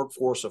from the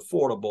workforce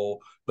affordable,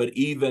 but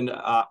even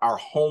our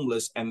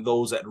homeless and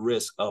those at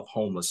risk of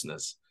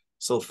homelessness.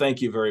 So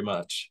thank you very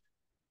much.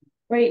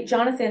 Great,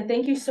 Jonathan,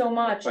 thank you so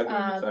much.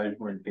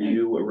 Can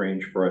you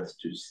arrange for us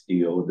to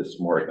steal the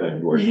Smart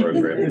Landlord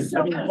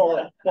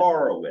program?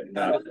 Borrow it.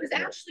 I was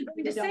actually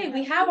going to say,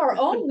 we have our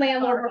own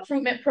landlord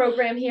recruitment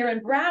program here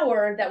in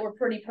Broward that we're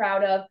pretty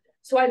proud of.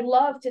 So I'd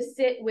love to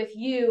sit with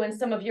you and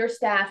some of your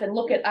staff and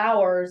look at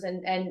ours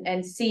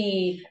and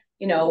see,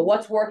 you know,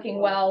 what's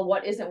working well,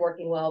 what isn't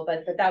working well,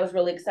 but that was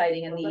really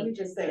exciting. And let me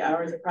just say,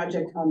 ours is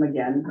Project Home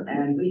Again,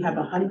 and we have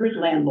 100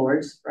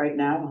 landlords right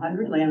now,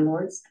 100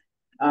 landlords.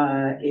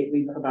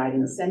 We provide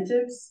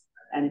incentives,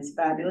 and it's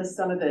fabulous.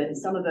 Some of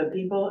the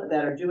people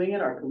that are doing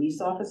it are police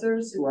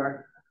officers who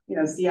are, you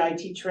know,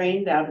 CIT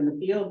trained out in the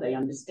field. They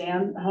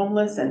understand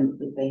homeless,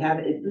 and if they have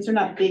it, these are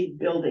not big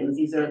buildings.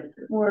 These are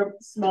more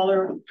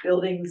smaller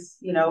buildings,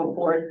 you know,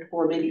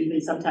 for maybe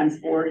even sometimes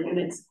 4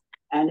 units.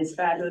 And it's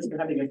fabulous. We're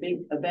having a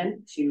big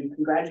event to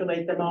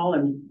congratulate them all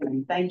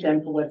and thank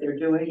them for what they're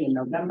doing in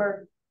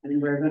November. And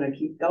we're going to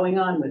keep going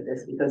on with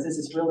this because this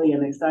is really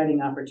an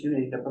exciting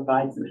opportunity to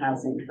provide some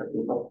housing for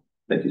people.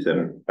 Thank you,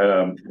 Senator.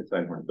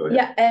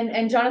 Yeah,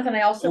 and Jonathan,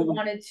 I also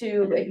wanted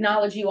to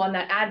acknowledge you on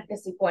that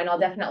advocacy point. I'll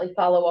definitely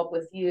follow up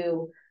with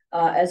you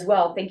as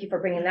well. Thank you for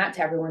bringing that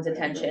to everyone's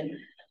attention.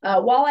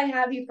 While I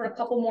have you for a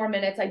couple more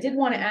minutes, I did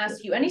want to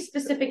ask you any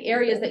specific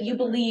areas that you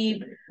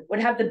believe would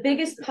have the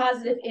biggest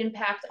positive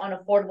impact on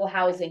affordable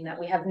housing that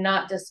we have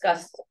not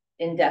discussed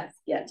in depth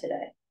yet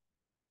today.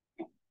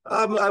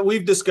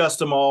 We've discussed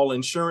them all.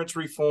 Insurance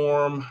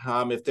reform.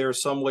 If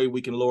there's some way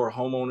we can lower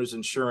homeowners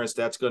insurance,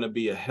 that's going to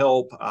be a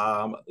help.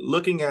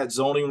 Looking at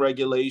zoning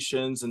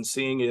regulations and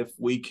seeing if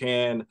we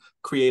can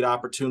create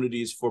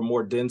opportunities for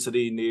more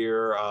density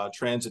near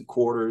transit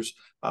corridors.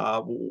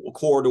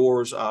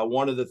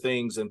 One of the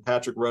things, and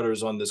Patrick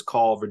Rutter's on this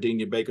call,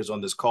 Virginia Baker's on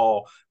this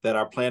call, that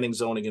our planning,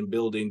 zoning, and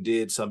building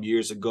did some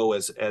years ago,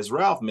 as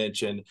Ralph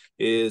mentioned,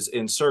 is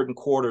in certain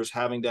quarters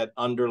having that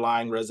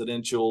underlying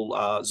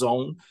residential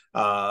zone.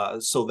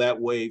 So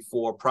that way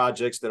for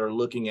projects that are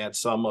looking at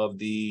some of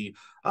the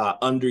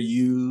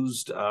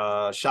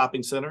underused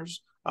shopping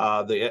centers,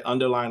 the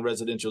underlying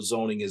residential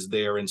zoning is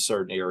there in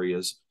certain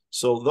areas.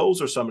 So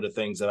those are some of the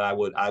things that I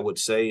would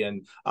say.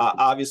 And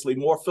obviously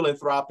more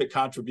philanthropic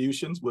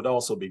contributions would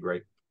also be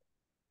great.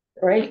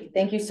 Great.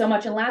 Thank you so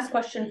much. And last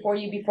question for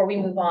you before we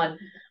move on.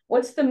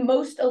 What's the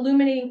most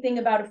illuminating thing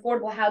about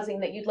affordable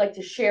housing that you'd like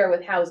to share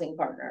with housing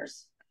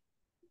partners?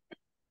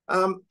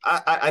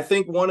 I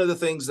think one of the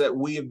things that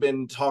we have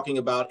been talking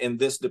about in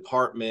this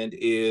department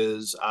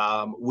is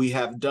we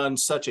have done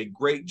such a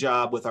great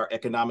job with our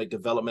economic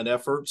development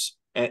efforts.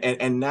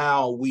 And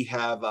now we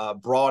have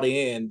brought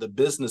in the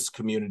business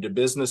community. The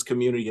business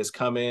community has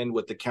come in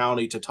with the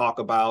county to talk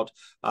about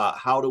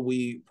how do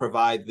we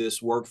provide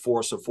this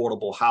workforce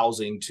affordable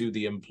housing to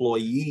the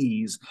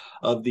employees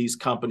of these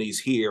companies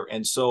here.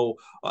 And so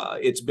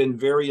it's been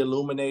very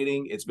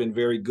illuminating. It's been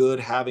very good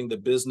having the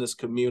business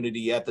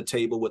community at the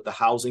table with the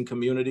housing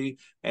community.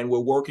 And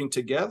we're working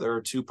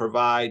together to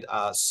provide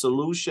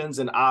solutions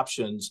and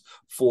options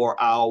for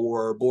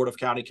our Board of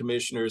County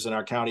Commissioners and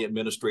our county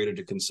administrator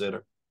to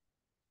consider.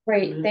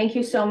 Great. Thank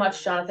you so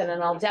much, Jonathan.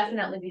 And I'll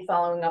definitely be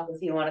following up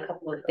with you on a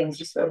couple of things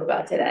you spoke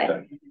about today.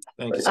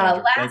 Thank you,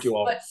 Sandra. Last, thank you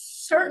all. But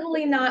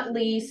certainly not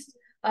least,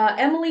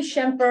 Emily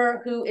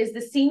Schemper, who is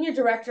the Senior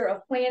Director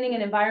of Planning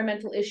and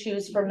Environmental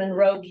Issues for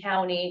Monroe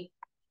County.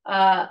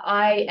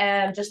 I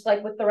am, just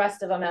like with the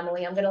rest of them,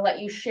 Emily, I'm going to let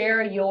you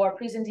share your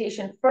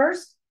presentation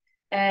first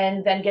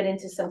and then get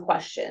into some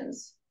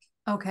questions.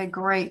 Okay,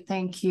 great.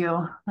 Thank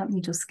you. Let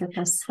me just get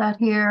this set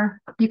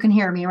here. You can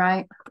hear me,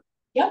 right?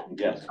 Yep.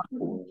 Yes.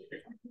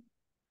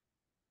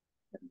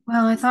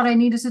 Well, I thought I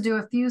needed to do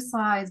a few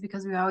slides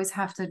because we always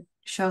have to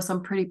show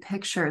some pretty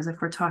pictures if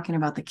we're talking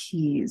about the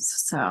keys.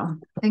 So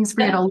things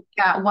for you to look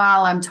at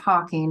while I'm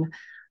talking.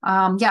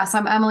 Yes,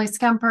 I'm Emily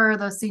Schemper,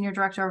 the Senior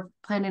Director of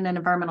Planning and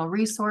Environmental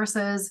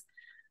Resources.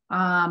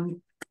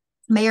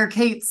 Mayor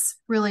Cates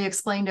really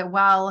explained it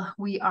well.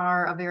 We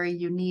are a very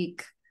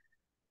unique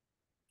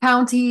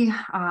county,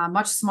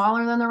 much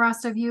smaller than the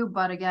rest of you,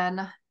 but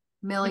again,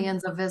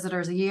 millions of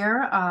visitors a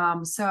year.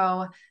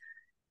 So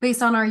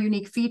based on our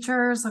unique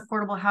features,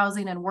 affordable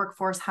housing and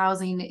workforce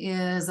housing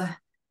is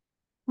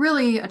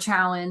really a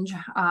challenge.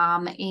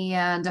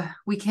 And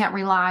we can't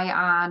rely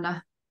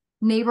on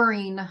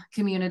neighboring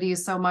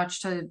communities so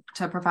much to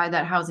provide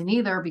that housing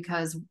either,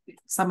 because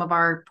some of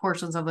our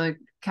portions of the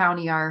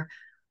county are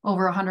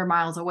over 100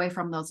 miles away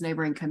from those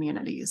neighboring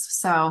communities.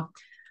 So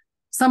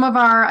some of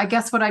our, I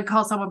guess what I'd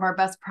call some of our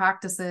best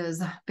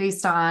practices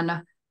based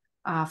on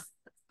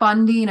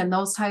funding and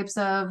those types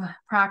of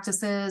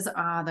practices.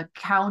 The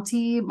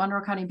county,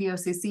 Monroe County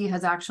BOCC,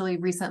 has actually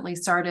recently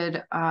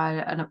started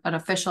an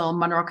official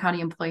Monroe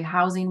County Employee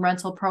Housing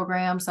Rental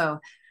Program. So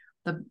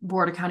the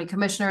Board of County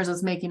Commissioners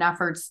is making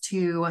efforts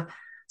to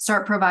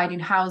start providing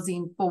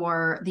housing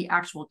for the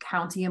actual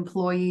county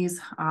employees.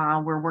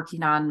 We're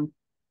working on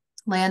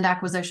land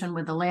acquisition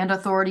with the Land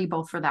Authority,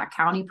 both for that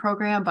county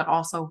program, but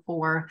also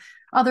for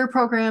other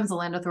programs. The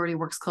Land Authority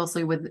works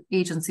closely with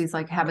agencies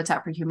like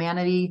Habitat for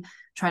Humanity,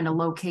 trying to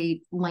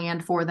locate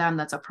land for them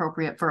that's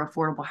appropriate for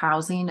affordable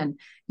housing and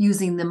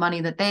using the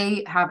money that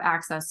they have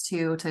access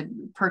to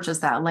purchase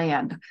that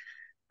land.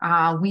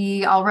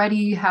 We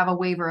already have a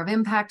waiver of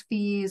impact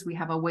fees. We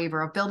have a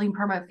waiver of building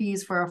permit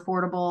fees for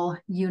affordable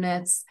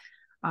units.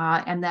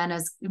 And then,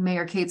 as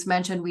Mayor Cates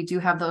mentioned, we do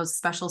have those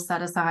special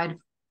set aside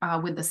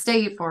with the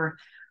state for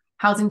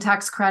housing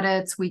tax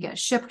credits. We get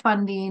SHIP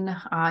funding.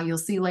 You'll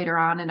see later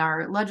on in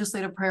our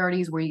legislative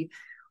priorities,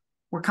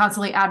 we're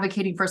constantly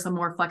advocating for some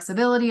more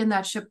flexibility in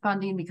that SHIP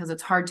funding because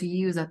it's hard to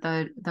use at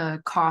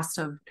the cost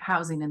of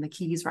housing in the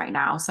Keys right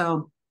now.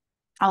 So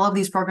all of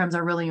these programs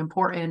are really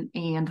important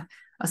and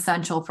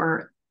essential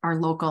for our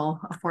local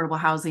affordable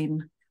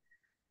housing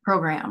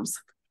programs.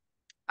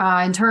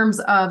 In terms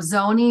of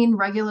zoning,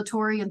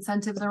 regulatory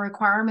incentives and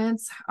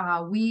requirements,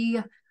 we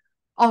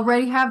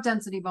already have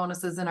density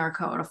bonuses in our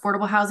code.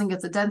 Affordable housing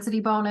gets a density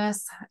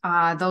bonus.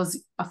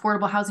 Those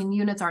affordable housing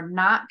units are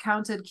not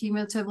counted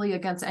cumulatively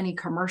against any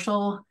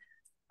commercial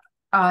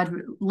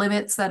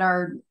limits that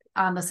are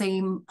on the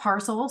same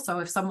parcel. So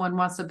if someone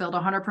wants to build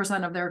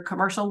 100% of their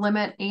commercial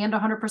limit and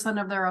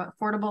 100% of their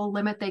affordable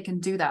limit, they can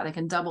do that. They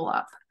can double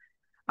up.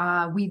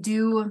 We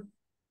do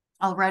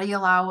already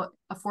allow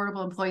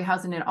affordable employee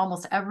housing in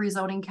almost every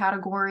zoning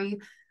category.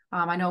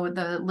 I know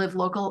the Live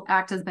Local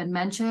Act has been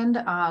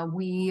mentioned.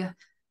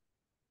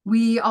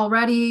 We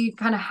already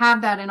kind of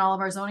have that in all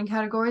of our zoning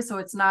categories, so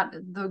it's not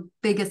the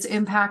biggest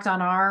impact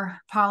on our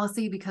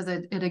policy because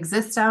it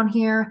exists down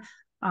here.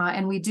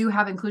 And we do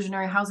have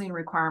inclusionary housing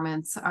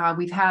requirements.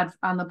 We've had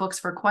on the books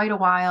for quite a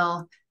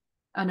while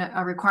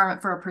a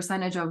requirement for a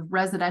percentage of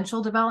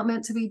residential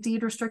development to be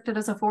deed restricted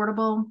as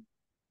affordable.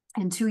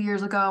 And 2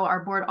 years ago,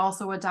 our board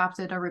also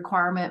adopted a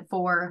requirement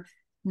for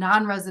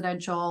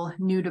non-residential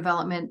new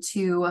development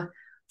to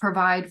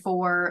provide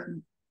for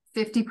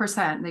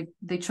 50%.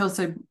 They chose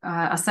to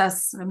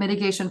assess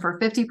mitigation for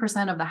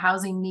 50% of the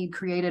housing need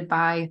created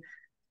by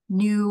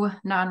new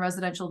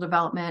non-residential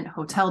development,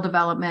 hotel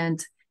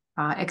development,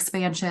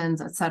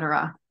 expansions,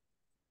 etc.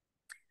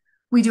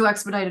 We do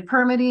expedited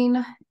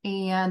permitting,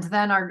 and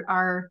then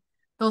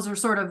those are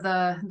sort of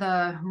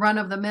the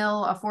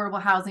run-of-the-mill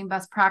affordable housing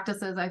best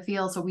practices, I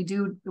feel. So we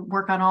do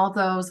work on all of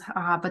those,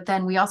 but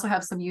then we also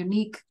have some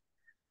unique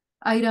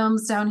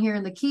items down here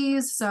in the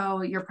Keys.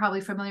 So you're probably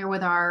familiar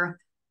with our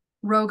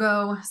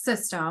ROGO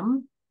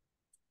system.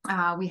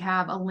 We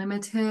have a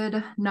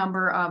limited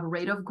number of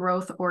rate of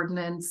growth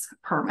ordinance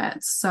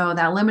permits. So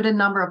that limited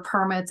number of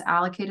permits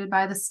allocated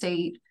by the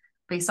state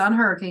based on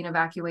hurricane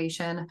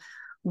evacuation,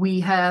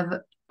 we have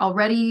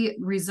already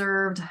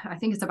reserved, I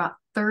think it's about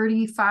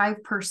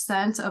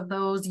 35% of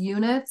those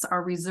units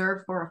are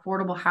reserved for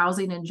affordable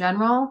housing in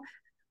general.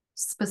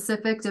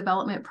 Specific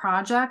development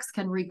projects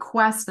can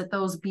request that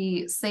those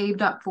be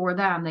saved up for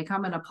them. They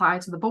come and apply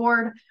to the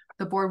board.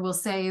 The board will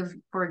save,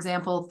 for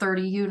example,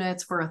 30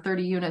 units for a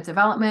 30-unit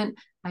development.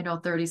 I know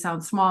 30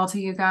 sounds small to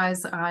you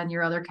guys in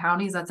your other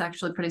counties. That's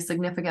actually pretty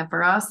significant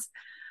for us.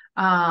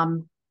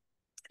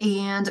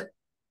 And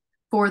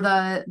for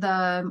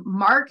the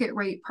market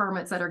rate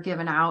permits that are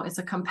given out, it's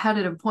a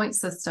competitive point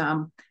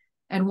system.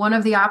 And one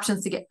of the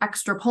options to get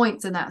extra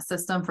points in that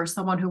system for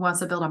someone who wants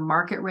to build a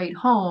market rate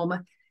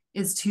home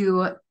is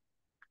to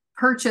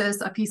purchase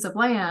a piece of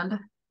land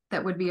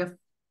that would be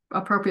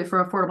appropriate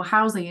for affordable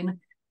housing,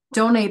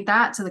 donate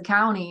that to the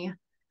county,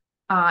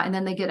 and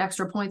then they get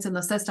extra points in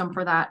the system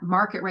for that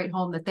market rate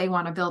home that they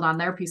want to build on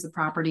their piece of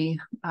property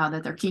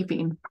that they're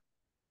keeping.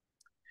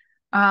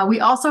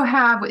 We also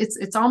have,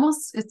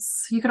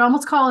 you could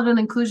almost call it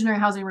an inclusionary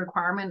housing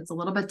requirement. It's a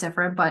little bit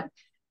different, but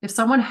if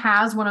someone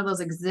has one of those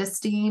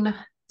existing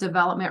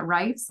development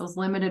rights, those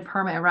limited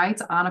permit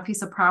rights on a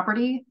piece of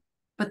property,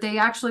 but they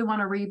actually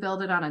want to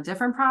rebuild it on a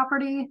different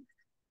property,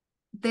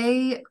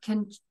 they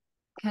can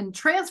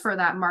transfer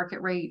that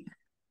market rate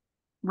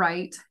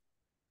right,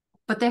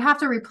 but they have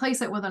to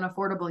replace it with an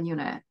affordable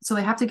unit. So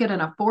they have to get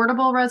an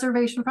affordable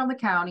reservation from the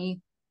county,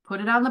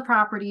 put it on the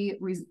property,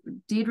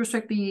 deed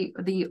restrict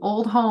the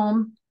old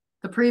home,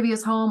 the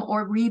previous home,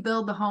 or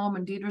rebuild the home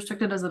and deed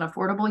restrict it as an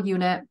affordable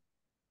unit.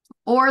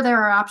 Or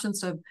there are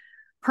options to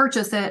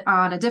purchase it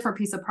on a different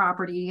piece of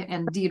property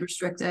and deed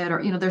restrict it,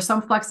 or, there's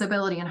some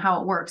flexibility in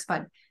how it works.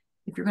 But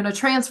if you're going to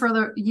transfer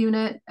the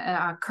unit,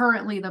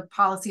 currently the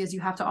policy is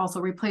you have to also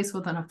replace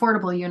with an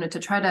affordable unit to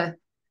try to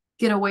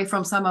get away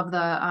from some of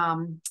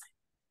the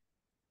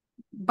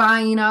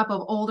buying up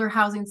of older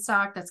housing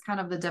stock that's kind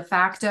of the de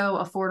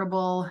facto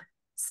affordable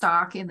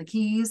stock in the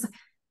Keys,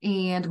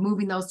 and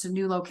moving those to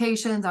new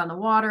locations on the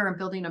water and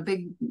building a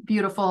big,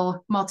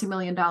 beautiful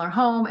multi-million-dollar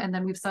home. And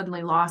then we've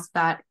suddenly lost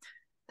that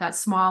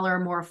smaller,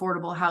 more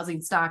affordable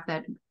housing stock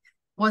that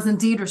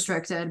wasn't deed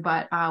restricted,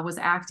 but was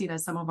acting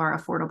as some of our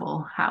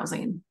affordable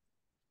housing.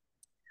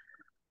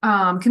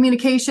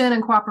 Communication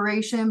and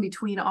cooperation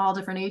between all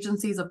different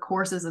agencies, of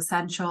course, is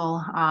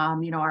essential.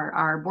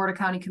 Our Board of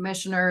County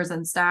Commissioners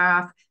and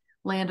staff,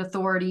 Land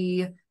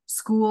Authority,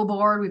 School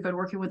Board. We've been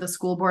working with the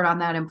School Board on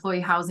that employee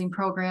housing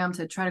program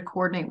to try to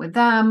coordinate with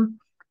them.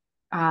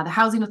 The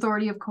Housing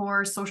Authority, of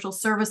course, Social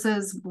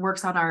Services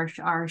works on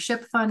our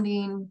SHIP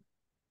funding.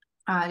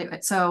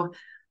 So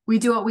we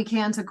do what we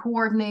can to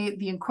coordinate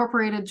the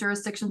incorporated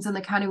jurisdictions in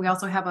the county. We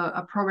also have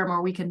a program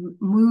where we can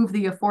move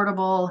the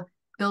affordable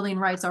building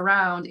rights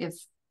around. If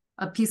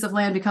a piece of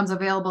land becomes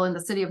available in the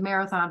city of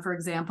Marathon, for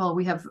example,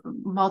 we have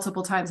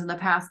multiple times in the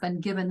past then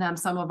given them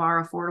some of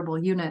our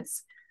affordable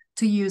units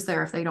to use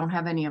there if they don't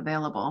have any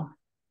available.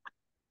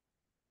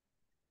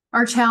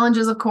 Our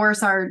challenges, of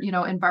course, are,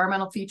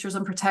 environmental features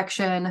and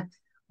protection,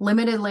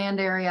 limited land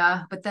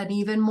area, but then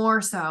even more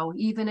so,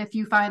 even if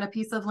you find a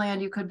piece of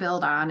land you could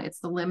build on, it's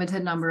the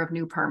limited number of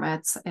new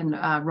permits and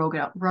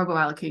ROGO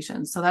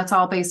allocations. So that's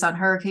all based on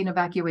hurricane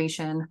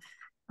evacuation.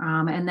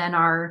 And then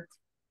our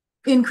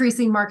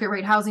increasing market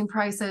rate housing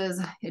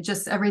prices,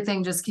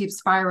 everything just keeps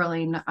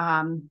spiraling.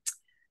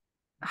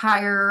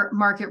 Higher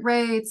market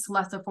rates,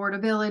 less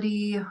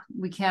affordability.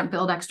 We can't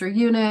build extra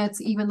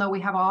units, even though we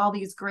have all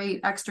these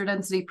great extra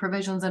density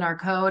provisions in our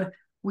code.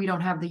 We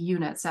don't have the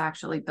units to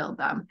actually build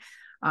them.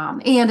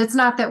 And it's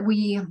not that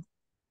we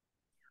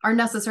are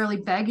necessarily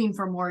begging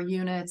for more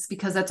units,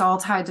 because that's all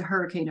tied to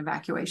hurricane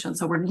evacuation.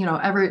 So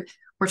we're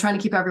trying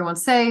to keep everyone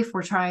safe.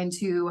 We're trying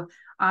to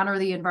honor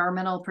the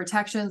environmental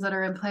protections that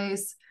are in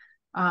place.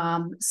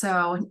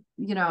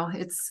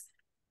 It's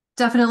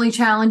definitely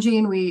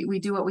challenging. We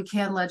do what we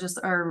can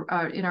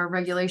in our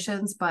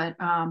regulations, but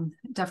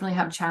definitely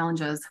have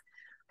challenges.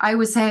 I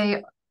would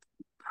say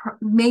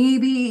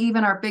maybe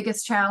even our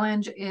biggest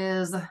challenge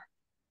is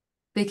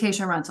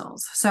vacation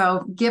rentals.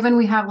 So given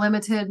we have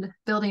limited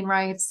building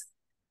rights,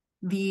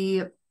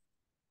 The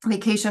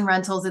vacation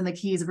rentals in the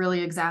Keys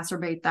really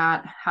exacerbate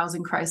that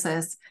housing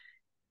crisis.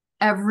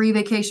 Every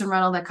vacation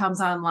rental that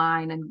comes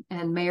online,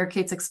 and Mayor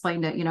Cates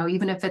explained it, you know,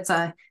 even if it's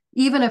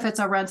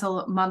a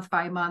rental month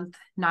by month,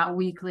 not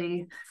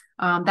weekly,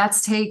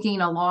 that's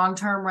taking a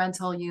long-term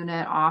rental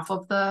unit off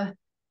of the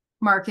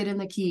market in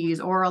the Keys,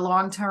 or a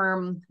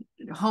long-term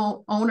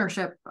home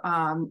ownership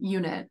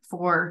unit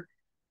for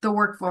the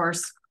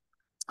workforce.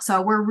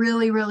 So we're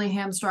really, really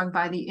hamstrung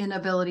by the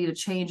inability to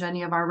change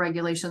any of our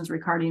regulations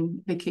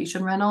regarding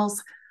vacation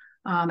rentals.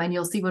 And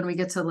you'll see when we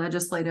get to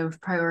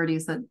legislative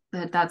priorities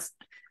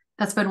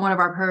that's been one of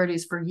our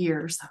priorities for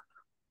years.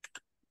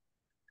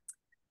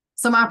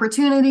 Some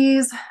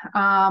opportunities.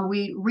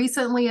 We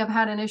recently have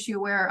had an issue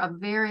where a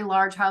very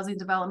large housing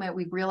development,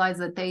 we've realized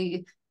that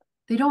they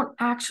don't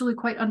actually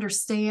quite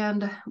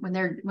understand when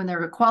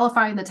they're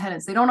qualifying the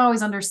tenants. They don't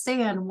always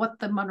understand what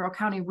the Monroe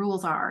County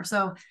rules are.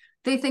 So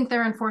they think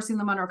they're enforcing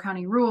the Monroe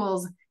County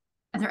rules,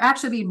 and they're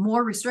actually being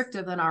more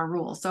restrictive than our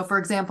rules. So for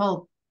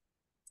example,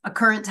 a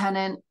current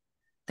tenant,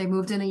 they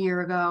moved in a year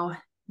ago.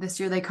 This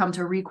year they come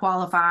to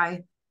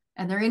requalify,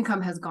 and their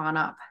income has gone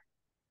up.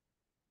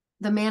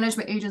 The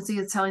management agency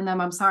is telling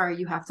them, I'm sorry,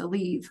 you have to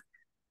leave.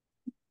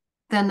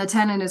 Then the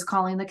tenant is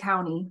calling the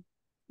county,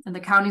 and the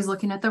county's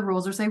looking at the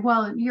rules or say,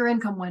 well, your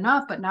income went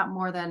up, but not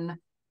more than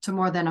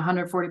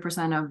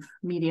 140% of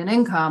median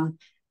income.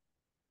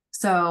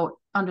 So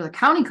under the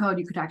county code,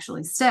 you could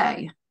actually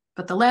stay,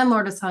 but the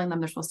landlord is telling them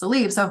they're supposed to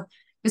leave. So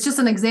it's just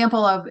an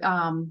example of,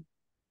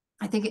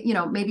 I think, you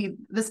know, maybe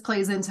this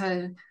plays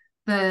into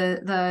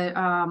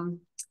the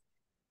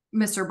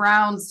Mr.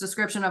 Brown's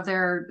description of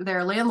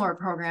their landlord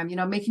program, you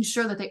know, making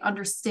sure that they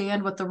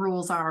understand what the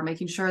rules are,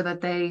 making sure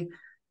that they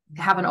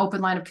have an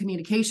open line of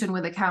communication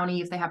with the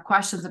county if they have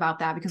questions about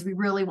that, because we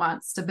really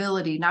want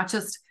stability, not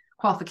just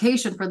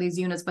qualification for these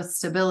units, but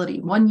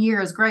stability. 1 year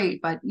is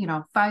great, but you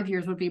know, 5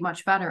 years would be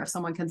much better if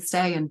someone can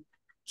stay and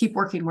keep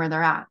working where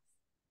they're at.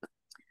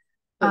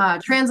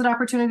 Transit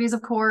opportunities,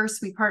 of course,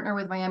 we partner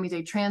with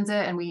Miami-Dade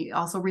Transit, and we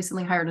also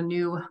recently hired a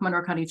new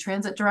Monroe County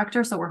Transit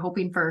director. So we're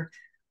hoping for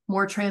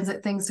more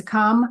transit things to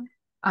come.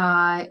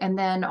 And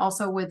then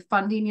also with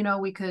funding, you know,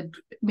 we could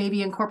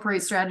maybe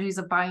incorporate strategies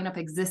of buying up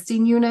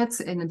existing units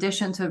in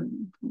addition to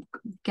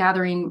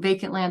gathering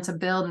vacant land to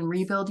build and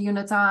rebuild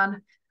units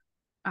on.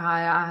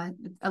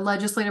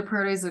 Legislative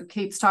priorities that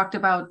Kate's talked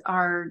about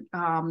are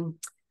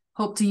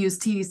hope to use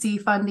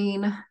TDC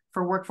funding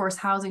for workforce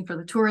housing for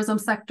the tourism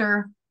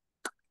sector.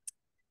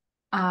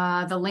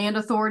 The Land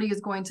Authority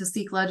is going to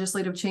seek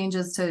legislative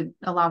changes to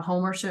allow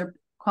homeownership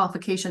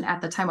qualification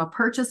at the time of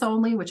purchase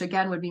only, which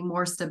again would be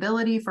more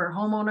stability for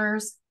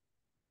homeowners.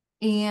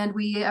 And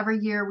every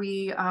year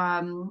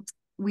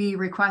we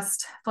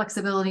request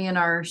flexibility in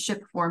our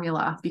SHIP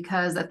formula,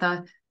 because at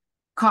the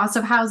cost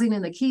of housing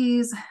in the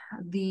Keys,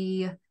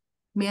 the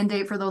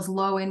mandate for those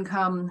low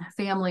income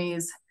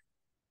families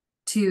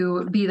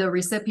to be the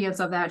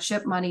recipients of that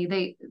SHIP money,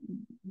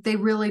 they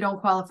really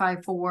don't qualify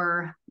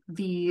for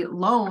the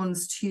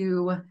loans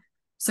to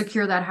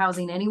secure that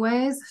housing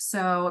anyways.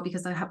 So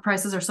because the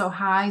prices are so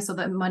high, so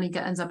that money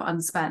ends up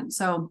unspent.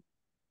 So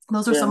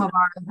those are some of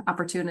our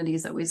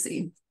opportunities that we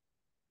see.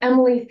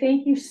 Emily,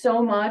 thank you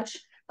so much.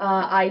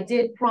 I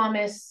did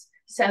promise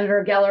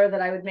Senator Geller that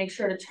I would make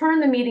sure to turn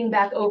the meeting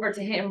back over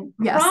to him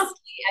promptly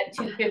at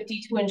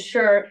 2:50 to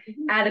ensure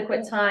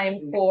adequate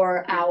time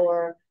for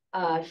our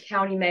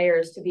county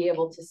mayors to be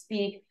able to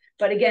speak.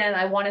 But again,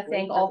 I want to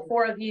thank all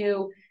four of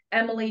you,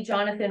 Emily,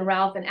 Jonathan,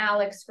 Ralph, and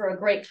Alex, for a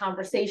great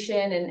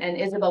conversation, and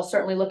Isabel,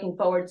 certainly looking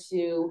forward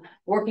to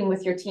working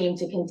with your team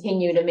to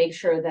continue to make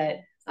sure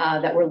that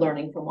that we're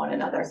learning from one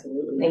another.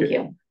 Thank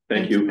you.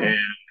 Thank you. And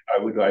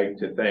I would like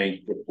to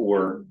thank the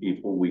four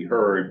people we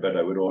heard, but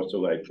I would also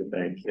like to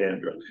thank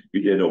Sandra.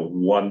 You did a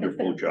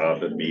wonderful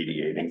job of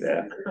mediating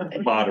that,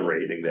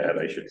 moderating that,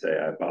 I should say.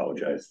 I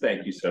apologize.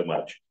 Thank you so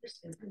much.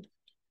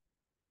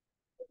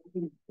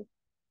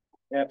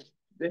 At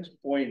this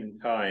point in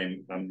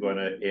time, I'm going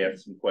to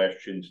ask some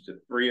questions to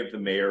three of the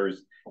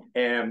mayors.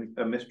 And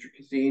Mr.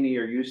 Cassini,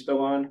 are you still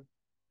on?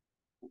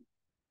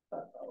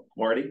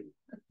 Marty?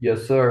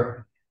 Yes,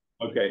 sir.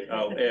 Okay,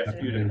 I'll ask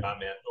you to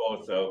comment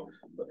also.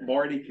 But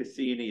Marty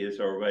Cassini is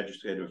our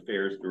Legislative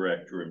Affairs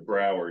Director in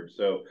Broward.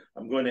 So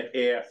I'm going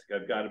to ask,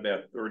 I've got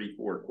about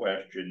 34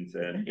 questions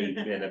and 8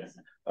 minutes,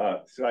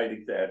 slight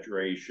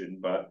exaggeration,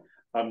 but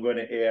I'm going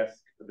to ask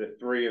the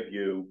three of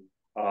you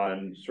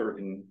on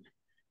certain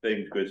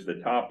things, because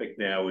the topic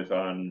now is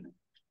on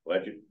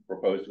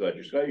proposed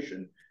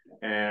legislation.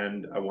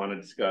 And I want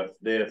to discuss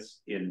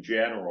this in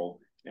general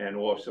and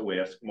also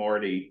ask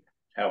Marty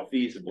how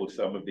feasible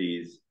some of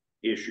these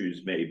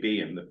issues may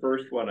be. And the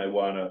first one I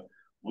want to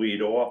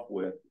lead off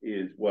with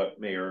is what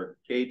Mayor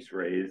Cates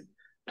raised,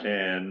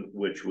 and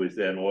which was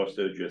then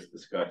also just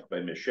discussed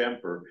by Ms.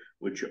 Schemper,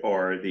 which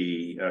are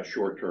the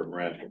short-term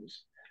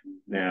rentals.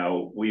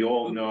 Now, we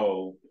all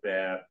know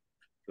that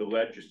the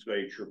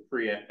legislature,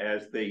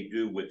 as they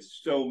do with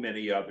so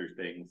many other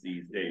things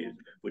these days,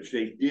 which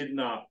they did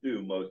not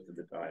do most of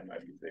the time, I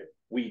would say,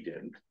 we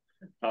didn't,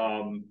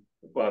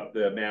 but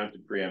the amount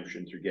of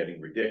preemptions are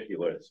getting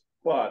ridiculous.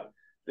 But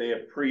they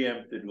have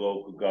preempted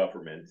local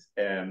governments,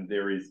 and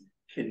there is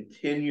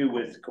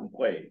continuous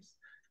complaints.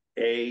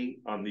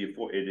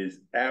 It is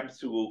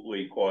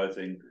absolutely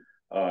causing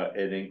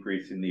an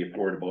increase in the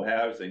affordable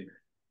housing.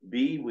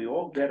 B, we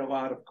all get a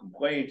lot of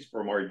complaints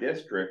from our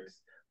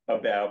districts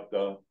about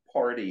the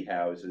party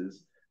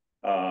houses,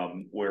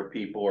 where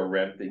people are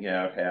renting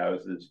out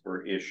houses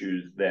for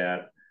issues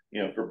that,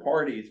 you know, for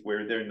parties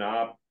where they're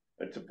not,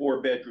 it's a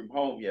 4-bedroom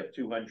home, you have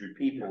 200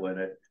 people in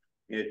it,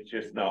 it's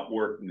just not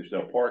working, there's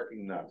no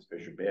parking, not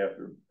sufficient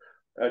bathroom.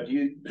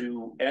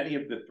 Do any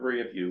of the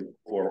three of you,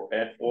 or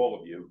all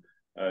of you,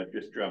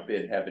 just jump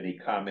in, have any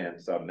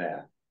comments on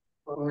that?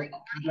 Well, I'd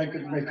like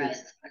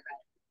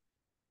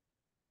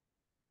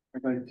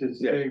to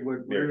say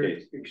what their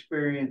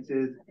experience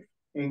is,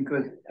 and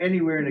because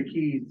anywhere in the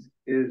Keys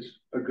is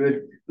a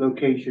good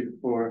location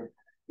for,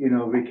 you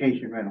know,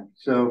 vacation rental.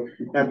 So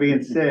that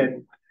being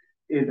said,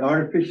 it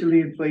artificially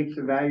inflates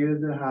the value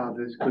of the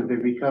houses because they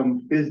become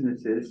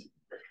businesses.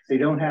 They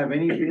don't have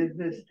any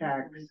business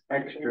tax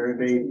extra.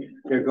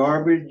 Their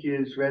garbage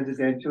is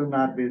residential,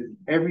 not business.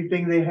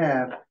 Everything they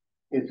have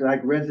is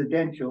like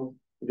residential.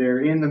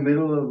 They're in the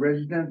middle of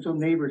residential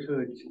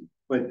neighborhoods,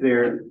 but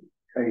they're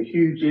a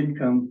huge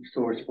income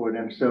source for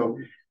them. So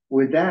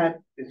with that,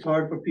 it's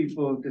hard for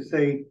people to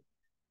say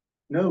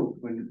no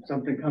when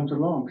something comes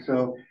along.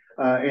 So,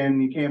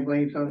 and you can't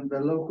blame some of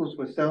the locals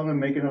for selling and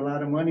making a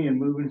lot of money and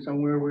moving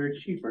somewhere where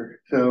it's cheaper.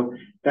 So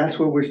that's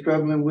what we're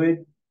struggling with.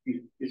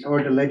 It's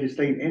hard to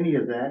legislate any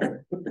of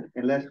that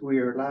unless we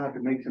are allowed to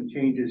make some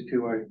changes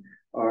to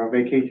our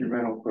vacation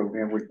rental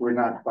program, which we're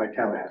not by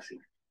Tallahassee.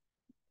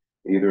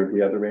 Either of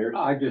the other mayors?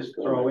 I just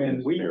throw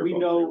in, we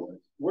know,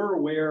 we're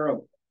aware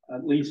of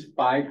at least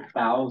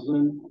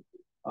 5,000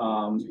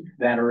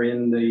 that are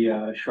in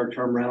the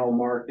short-term rental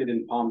market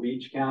in Palm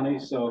Beach County.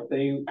 So if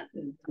they,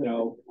 you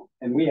know,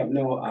 and we have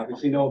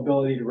obviously no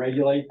ability to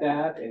regulate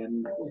that,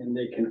 and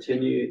it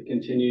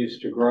continues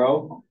to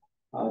grow,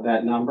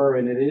 that number,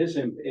 and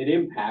it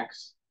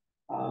impacts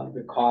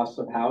the cost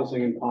of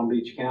housing in Palm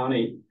Beach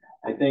County.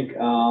 I think,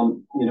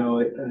 you know,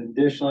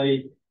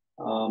 additionally,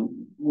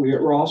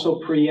 we're also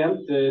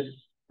preempted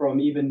from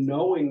even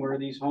knowing where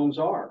these homes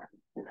are.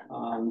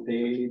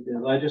 The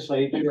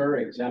legislature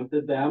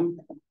exempted them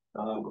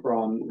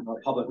from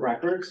public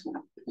records.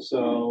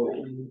 So,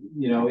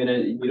 you know,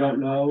 you don't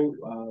know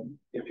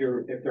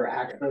if they're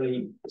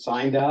actually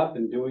signed up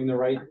and doing the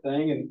right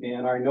thing.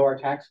 And I know our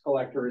tax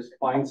collectors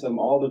finds them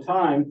all the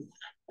time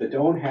that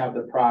don't have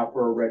the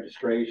proper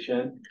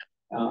registration.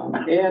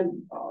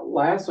 And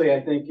lastly, I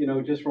think, you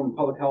know, just from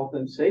public health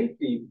and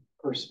safety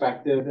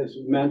perspective, as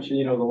we mentioned,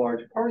 you know, the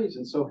large parties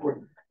and so forth.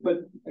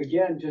 But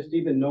again, just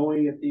even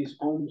knowing if these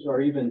homes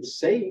are even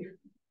safe,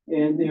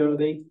 and, you know,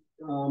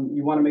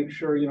 you want to make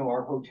sure, you know,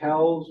 our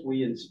hotels,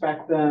 we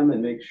inspect them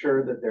and make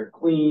sure that they're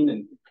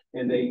clean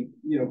and they,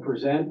 you know,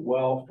 present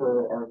well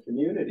for our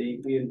community.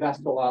 We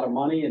invest a lot of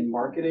money in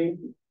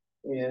marketing,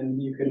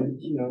 and you can,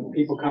 you know,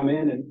 people come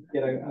in and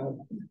get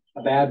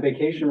a bad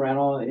vacation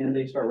rental and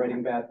they start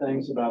writing bad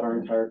things about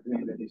our entire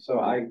community. So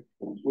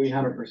we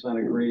 100%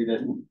 agree that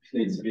this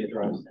needs to be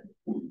addressed.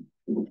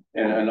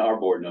 And our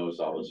board knows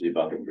obviously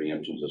about the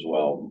preemptions as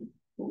well.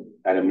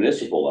 At a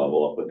municipal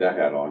level, I'll put that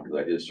hat on because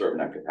I did serve in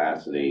that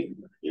capacity.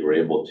 You were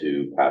able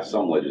to pass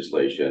some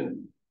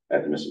legislation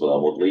at the municipal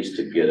level, at least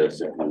to get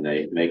us, when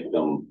they make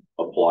them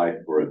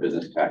apply for a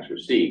business tax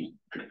receipt,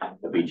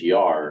 the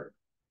BTR,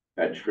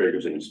 that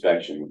triggers an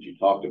inspection, which you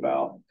talked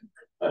about,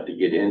 to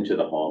get into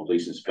the home,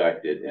 please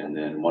inspect it. And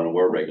then one of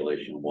our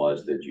regulation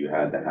was that you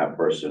had to have a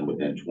person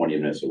within 20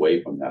 minutes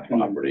away from that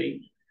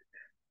property,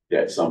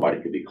 that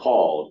somebody could be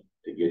called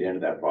to get into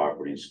that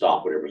property and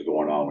stop whatever's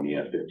going on when you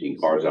have 15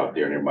 cars out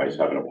there and everybody's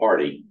having a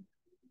party.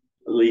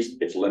 At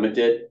least it's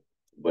limited,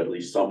 but at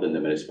least something the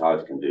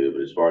municipalities can do.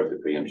 But as far as the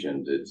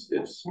preemptions,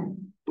 it's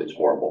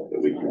horrible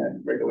that we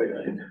can't regulate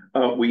it.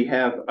 We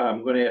have,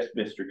 I'm going to ask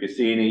Mr.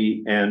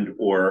 Cassini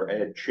or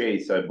Ed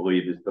Chase, I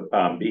believe is the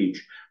Palm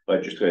Beach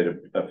Legislative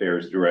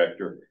Affairs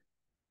Director.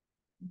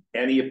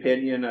 Any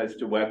opinion as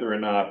to whether or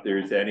not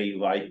there's any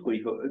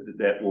likelihood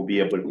that we'll be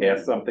able to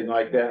pass something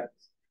like that?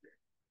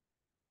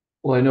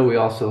 Well, I know we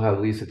also have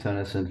Lisa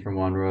Tennyson from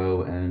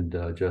Monroe and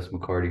Jess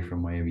McCarty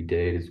from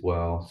Miami-Dade as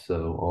well.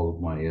 So all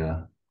of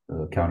my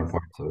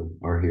counterparts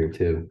are here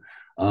too.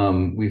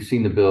 We've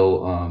seen the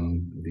bill,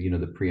 you know,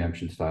 the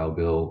preemption style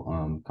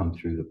bill come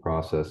through the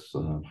process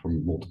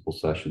from multiple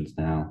sessions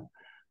now.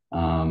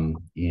 And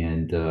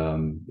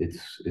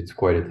it's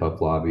quite a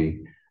tough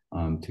lobby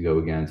to go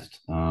against.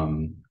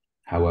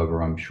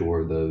 However, I'm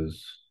sure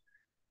those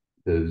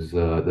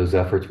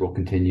efforts will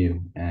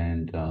continue,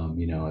 and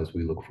you know, as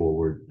we look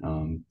forward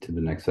to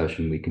the next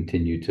session, we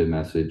continue to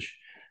message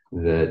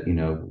that, you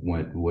know,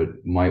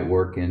 what might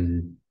work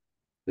in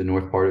the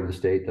north part of the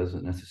state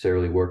doesn't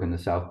necessarily work in the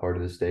south part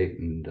of the state,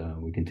 and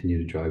we continue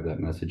to drive that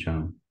message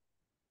home.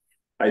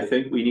 I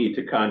think we need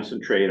to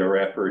concentrate our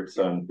efforts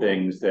on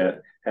things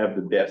that have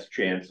the best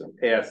chance of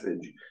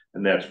passage,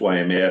 and that's why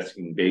I'm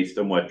asking, based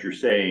on what you're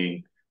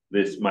saying,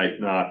 this might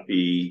not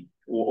be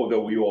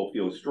although we all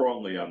feel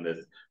strongly on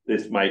this,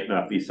 this might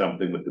not be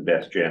something with the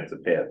best chance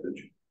of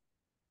passage.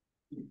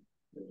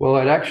 Well,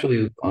 I'd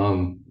actually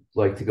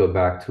like to go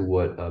back to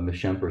what Ms.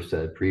 Schemper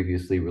said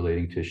previously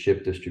relating to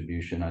ship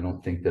distribution. I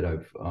don't think that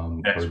I've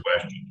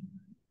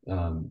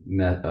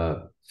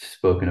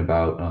spoken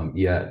about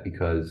yet,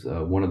 because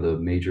one of the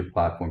major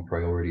platform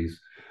priorities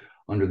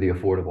under the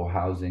affordable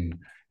housing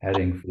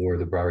heading for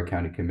the Broward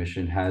County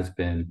Commission has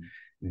been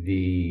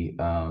the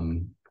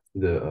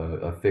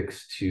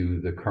affix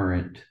to the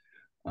current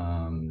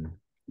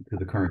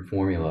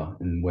formula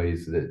in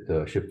ways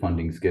that SHIP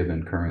funding is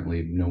given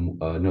currently.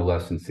 No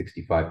less than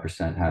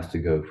 65% has to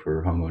go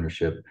for home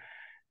ownership.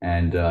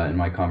 And in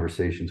my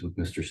conversations with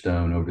Mr.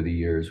 Stone over the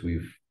years,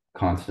 we've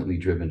constantly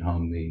driven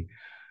home the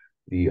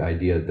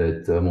idea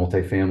that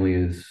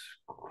multifamily is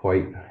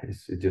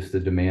just the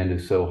demand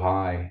is so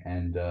high,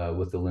 and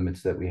with the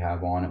limits that we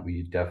have on it,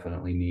 we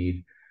definitely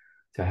need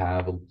to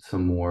have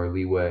some more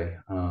leeway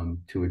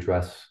to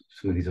address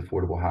some of these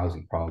affordable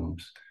housing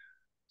problems.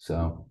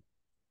 So.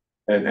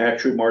 And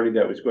actually, Marty,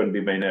 that was going to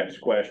be my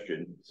next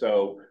question.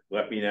 So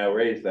let me now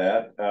raise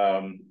that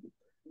to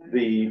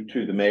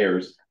the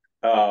mayors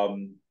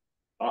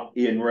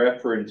in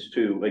reference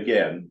to,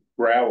 again,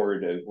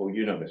 Broward, well,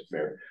 you know, Mr.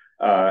 Mayor,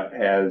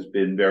 has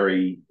been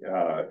very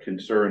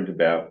concerned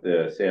about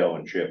the sale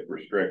and ship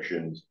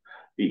restrictions,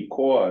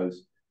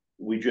 because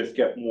we just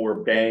get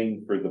more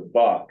bang for the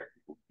buck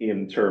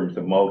in terms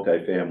of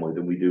multifamily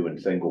than we do in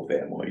single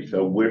family.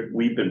 So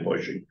we've been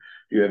pushing.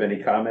 Do you have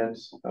any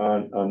comments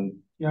on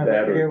that?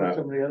 I hear what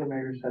some of the other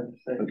mayors had to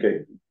say.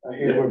 Okay. I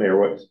hear Mayor,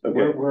 what's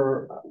okay.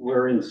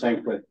 We're in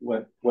sync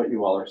with what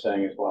you all are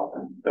saying as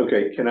well.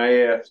 Okay. Can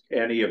I ask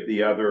any of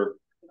the other?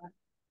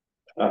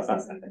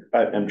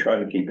 I'm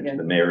trying to keep it to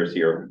the mayors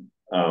here.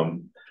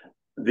 I'm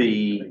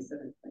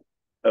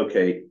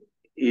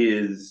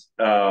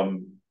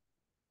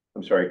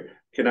sorry.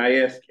 Can I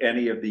ask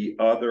any of the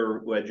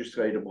other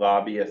legislative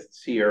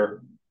lobbyists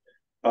here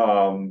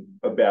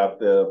about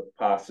the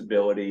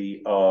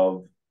possibility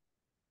of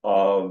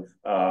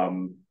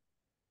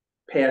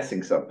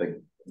passing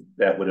something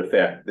that would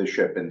affect the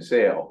ship and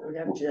sale? We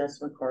have Jess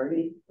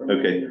McCarty.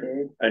 Okay,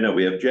 I know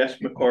we have Jess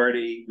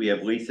McCarty, we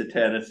have Lisa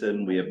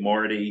Tennyson, we have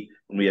Marty,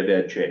 and we have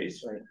Ed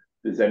Chase. Right.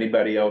 Does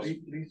anybody else?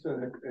 Lisa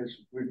has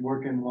been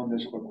working on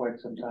this for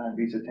quite some time,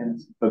 Lisa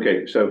Tennyson.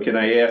 Okay, so can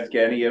I ask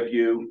any of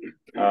you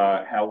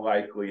how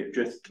likely,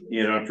 just,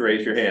 you don't have to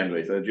raise your hand,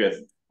 Lisa,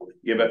 just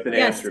give us an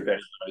answer if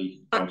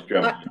anybody wants to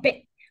jump.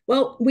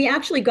 Well, we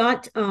actually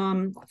got,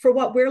 for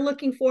what we're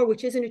looking for,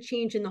 which isn't a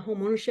change in the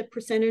home ownership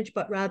percentage,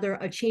 but rather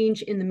a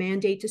change in the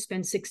mandate to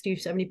spend 60 or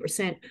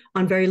 70%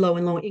 on very low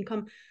and low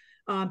income.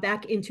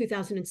 Back in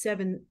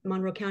 2007,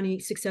 Monroe County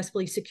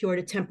successfully secured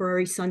a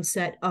temporary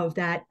sunset of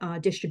that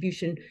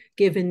distribution,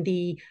 given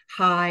the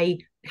high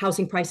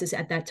housing prices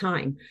at that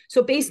time.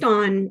 So based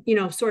on, you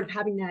know, sort of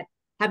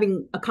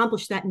having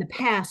accomplished that in the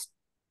past,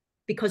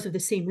 because of the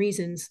same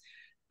reasons,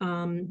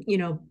 you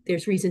know,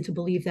 there's reason to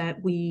believe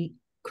that we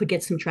could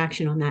get some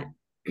traction on that.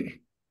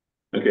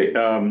 Okay,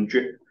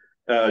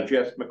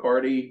 Jess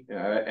McCarty,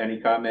 any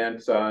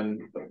comments on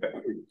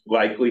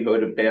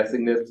likelihood of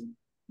passing this?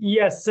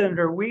 Yes,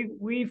 Senator,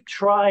 we've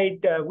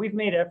tried, we've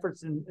made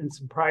efforts in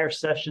some prior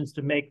sessions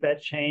to make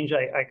that change.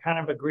 I kind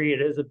of agree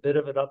it is a bit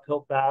of an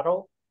uphill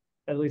battle.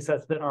 At least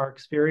that's been our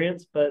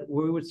experience, but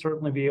we would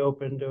certainly be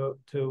open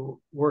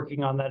to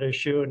working on that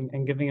issue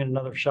and giving it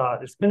another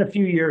shot. It's been a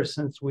few years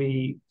since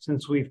we've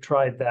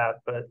tried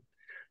that, but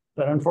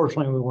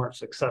unfortunately we weren't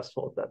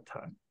successful at that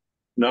time.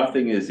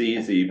 Nothing is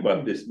easy,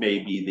 but this may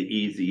be the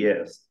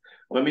easiest.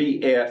 Let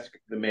me ask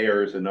the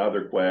mayors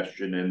another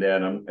question, and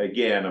then I'm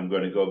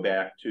going to go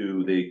back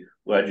to the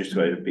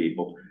legislative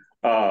people.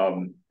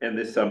 And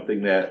this is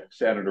something that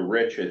Senator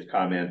Rich has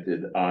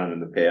commented on in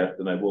the past,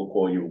 and I will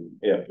call you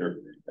at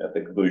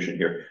the conclusion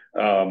here.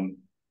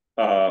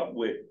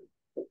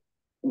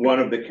 One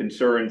of the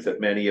concerns that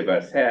many of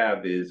us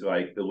have is,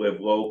 like, the Live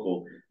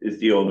Local is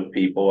dealing with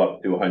people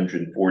up to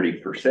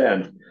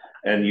 140%,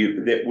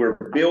 and that we're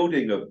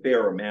building a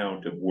fair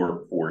amount of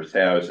workforce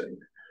housing.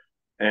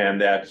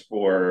 And that's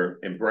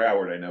in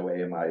Broward, I know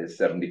AMI is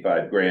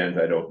 75 grand.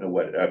 I don't know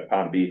what,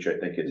 Palm Beach, I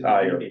think it's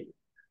higher.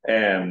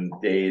 And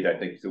Dade, I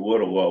think it's a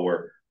little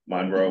lower.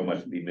 Monroe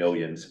must be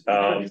millions.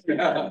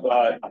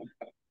 But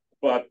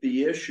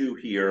the issue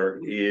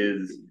here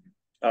is,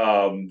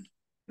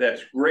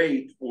 that's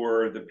great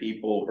for the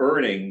people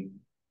earning,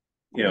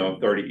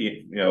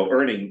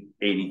 earning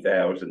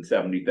 80,000,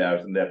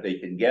 70,000, that they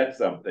can get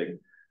something.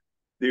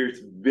 There's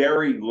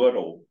very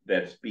little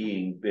that's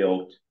being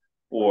built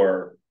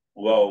for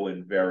low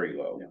and very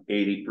low,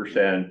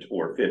 80%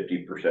 or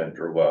 50%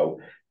 or low.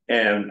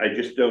 And I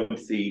just don't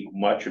see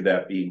much of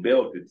that being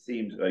built. It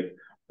seems like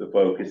the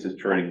focus is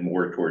turning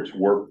more towards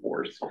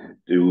workforce.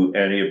 Do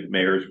any of the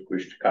mayors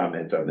wish to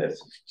comment on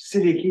this?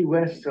 City of Key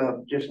West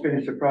just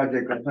finished a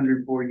project of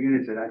 104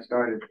 units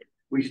that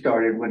we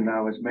started when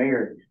I was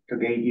mayor. It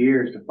took 8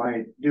 years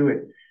to do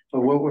it.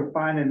 But what we're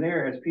finding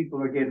there, as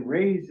people are getting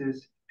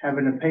raises,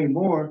 having to pay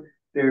more,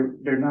 they're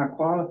not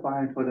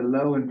qualifying for the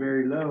low and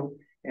very low.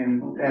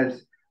 And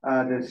as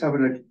some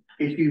of the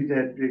issues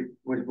that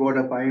was brought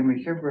up by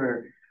Emily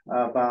Schiffer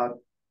about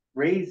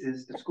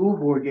raises, the school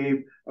board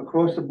gave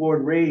across the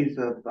board raise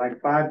of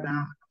like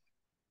 5,000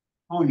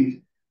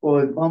 ponies. Well,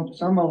 it bumped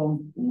some of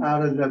them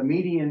out of the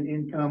median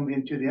income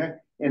into the,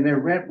 and their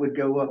rent would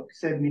go up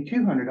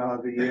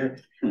 $7,200 a year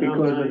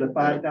because of the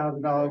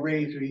 $5,000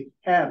 raise we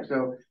have.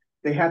 So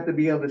they have to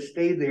be able to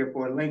stay there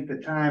for a length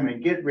of time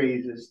and get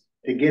raises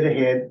to get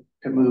ahead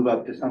to move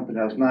up to something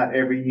else, not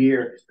every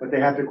year, but they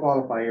have to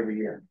qualify every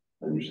year.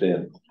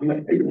 Understand.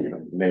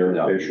 Mayor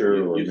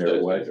Fisher or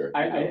Mayor White?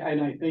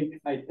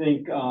 I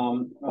think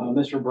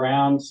Mr.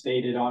 Brown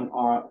stated on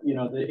our,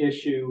 the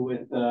issue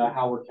with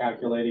how we're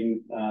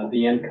calculating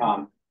the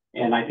income.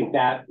 And I think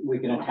that we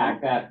can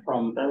attack that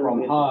from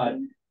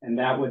HUD, and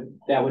that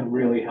would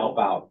really help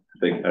out. I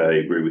think I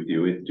agree with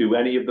you. Do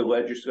any of the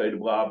legislative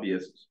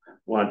lobbyists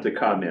want to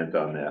comment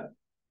on that?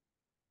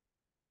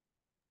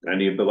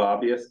 Any of the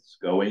lobbyists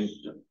going?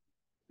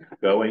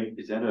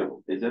 Is that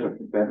a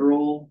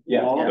federal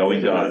law?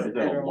 Going on. Is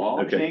that a law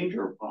Okay. change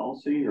or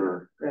policy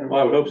or?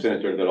 Well, I would hope,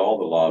 Senator, that all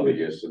the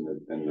lobbyists and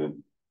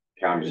the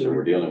counties that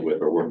we're dealing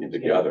with are working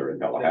together in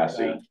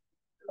Tallahassee.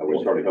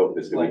 We're starting to hope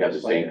that we have the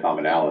same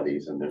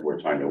commonalities and that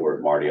we're trying to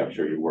work, Marty, I'm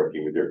sure you're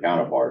working with your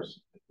counterparts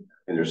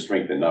and there's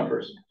strength in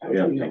numbers.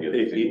 Yeah.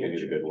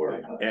 It's good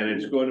work. And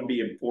it's going to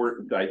be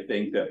important, I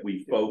think, that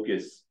we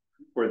focus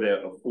for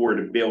the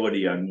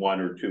affordability on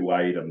one or two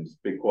items,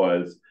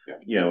 because,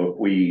 if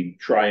we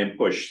try and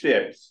push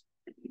 6,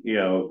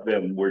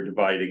 then we're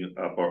dividing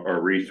up our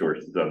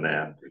resources on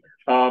that.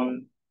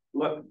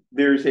 Look,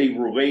 there's a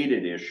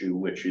related issue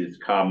which has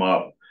come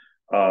up.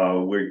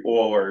 We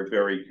all are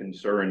very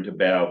concerned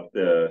about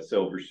the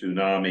silver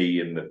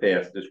tsunami and the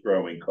fastest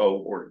growing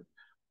cohort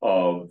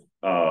of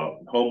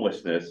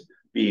homelessness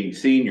being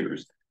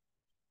seniors.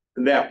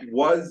 And that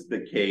was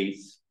the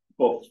case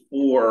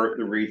before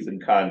the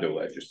recent condo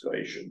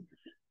legislation.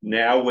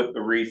 Now with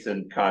the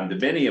recent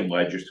condominium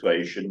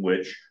legislation,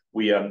 which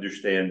we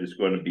understand is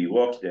going to be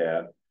looked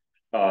at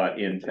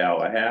in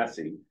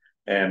Tallahassee.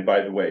 And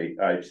by the way,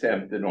 I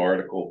sent an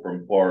article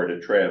from Florida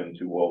Trend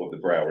to all of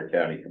the Broward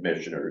County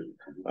commissioners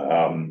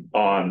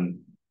on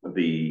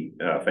the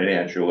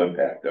financial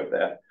impact of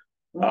that.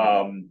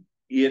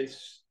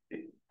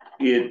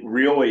 It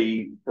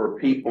really, for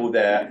people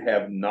that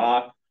have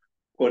not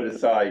put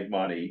aside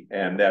money,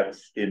 and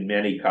that's in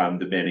many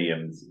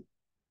condominiums,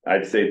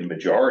 I'd say the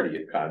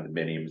majority of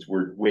condominiums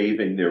were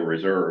waiving their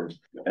reserves,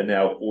 and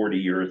now 40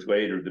 years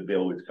later, the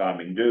bill is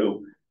coming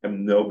due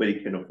and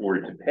nobody can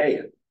afford to pay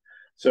it.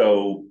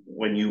 So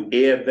when you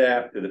add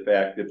that to the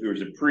fact that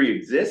there's a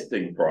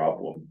pre-existing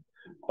problem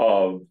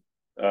of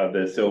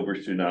the silver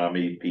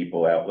tsunami,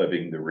 people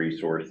outliving the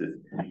resources,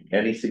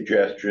 any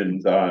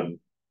suggestions on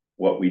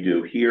what we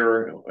do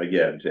here,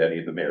 again, to any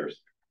of the mayors?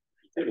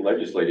 I think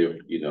legislative,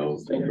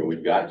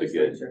 we've got to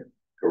get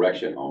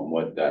correction on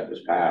what that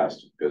was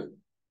passed, because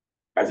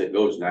as it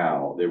goes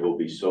now, there will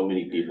be so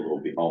many people who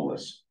will be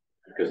homeless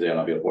because they're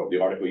not being afforded.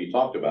 The article you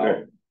talked about,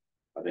 right.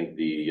 I think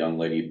the young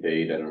lady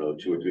paid, I don't know,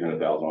 $200,000 or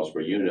 $300,000 per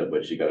unit,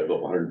 but she got to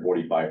go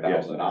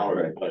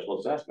 $145,000 in special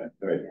assessment.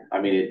 Right. I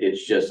mean,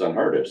 it's just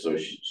unheard of. So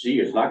she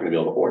is not going to be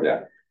able to afford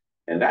that.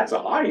 And that's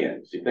a high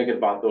end. So you think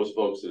about those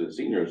folks that are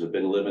seniors have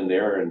been living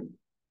there and,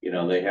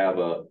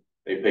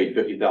 they paid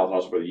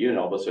 $50,000 for the unit,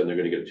 all of a sudden they're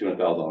going to get a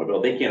 $200,000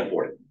 bill. They can't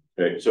afford it.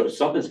 Right. So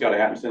something's got to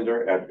happen,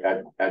 Senator,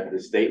 at the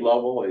state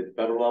level, at the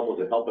federal level,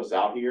 to help us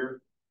out here,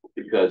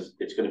 because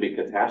it's going to be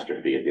a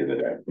catastrophe at the end of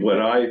the day.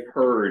 What I've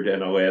heard,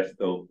 and I'll ask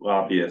the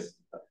lobbyists,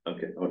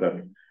 okay, hold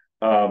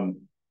on.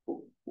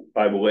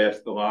 I will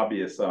ask the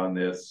lobbyists on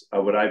this.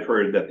 What I've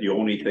heard, that the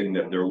only thing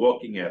that they're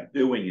looking at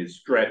doing is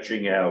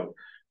stretching out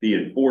the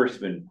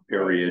enforcement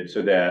period,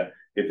 so that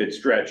if it's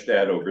stretched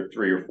out over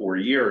 3 or 4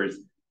 years,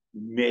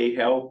 may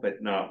help,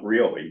 but not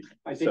really.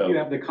 I think you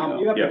have the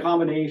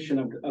combination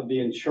of the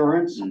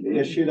insurance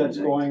issue that's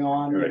going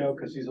on,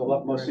 because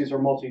most of these are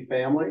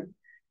multifamily,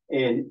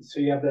 and so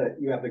you have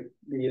the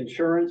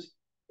insurance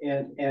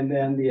and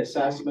then the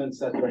assessments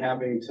that they're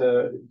having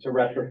to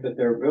retrofit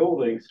their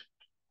buildings.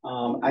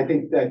 I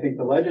think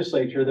the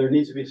legislature, there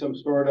needs to be some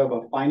sort of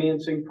a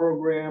financing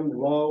program,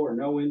 low or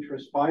no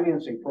interest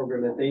financing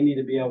program that they need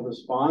to be able to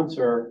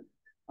sponsor.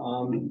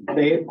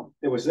 It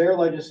was their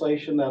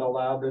legislation that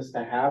allowed this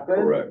to happen.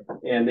 Correct.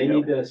 And they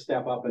need to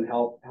step up and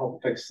help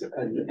fix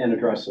and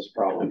address this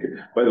problem. Okay.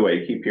 By the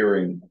way, I keep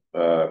hearing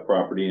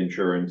property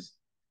insurance.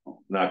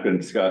 Not going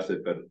to discuss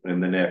it, but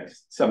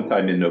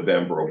sometime in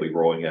November, we'll be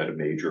rolling out a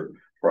major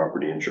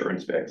property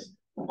insurance fix.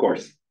 Of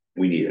course,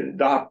 we need it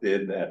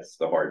adopted. That's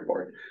the hard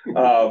part.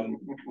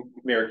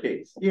 Mayor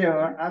Cates.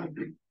 Yeah, I've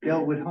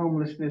dealt with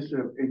homelessness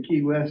in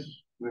Key West,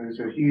 where it's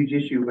a huge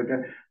issue. But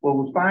what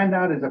we find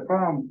out is a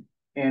problem.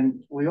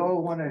 And we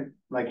all want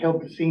to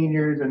help the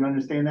seniors and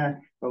understand that,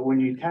 but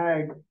when you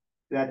tag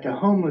that to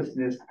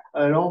homelessness,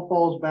 it all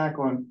falls back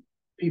on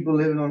people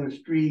living on the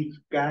streets,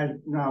 guys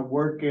not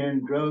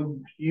working, drug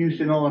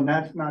use and all, and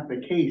that's not the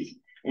case.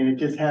 And it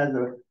just has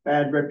a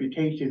bad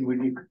reputation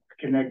when you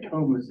connect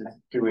homelessness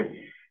to it.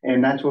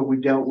 And that's what we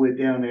dealt with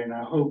down there, and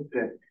I hope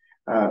that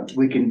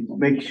we can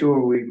make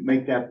sure we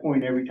make that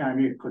point every time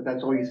here, because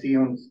that's all you see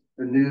on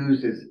the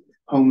news is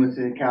homeless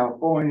in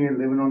California,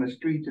 living on the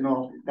streets and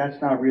all.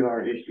 That's not really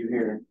our issue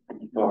here.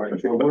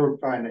 So we're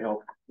trying to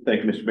help.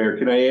 Thank you, Mr. Mayor.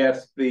 Can I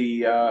ask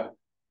the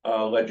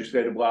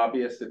legislative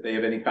lobbyists if they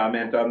have any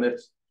comment on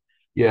this?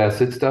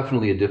 Yes, it's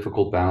definitely a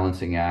difficult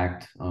balancing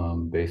act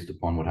based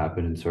upon what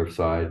happened in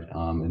Surfside,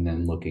 and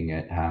then looking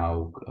at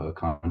how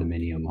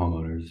condominium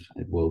homeowners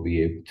will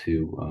be able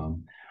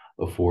to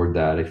afford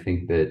that. I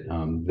think that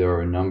there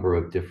are a number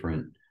of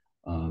different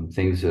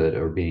things that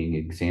are being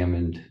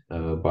examined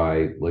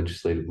by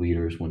legislative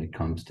leaders when it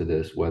comes to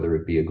this, whether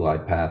it be a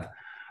glide path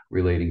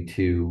relating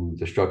to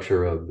the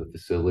structure of the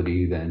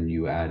facility, then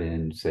you add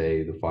in,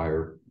 say, the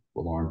fire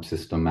alarm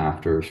system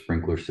after,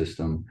 sprinkler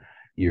system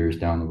years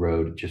down the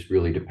road. It just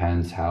really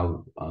depends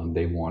how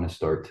they want to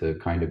start to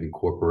kind of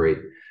incorporate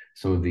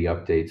some of the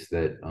updates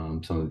that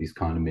some of these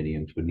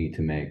condominiums would need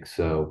to make.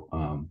 So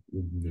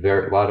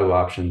there are a lot of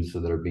options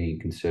that are being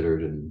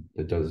considered, and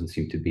there doesn't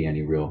seem to be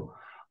any real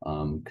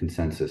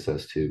consensus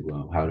as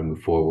to how to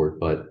move forward.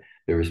 But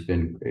there has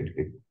been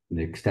an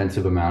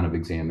extensive amount of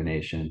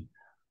examination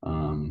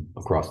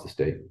across the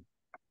state.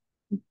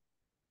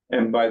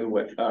 And by the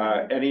way,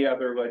 any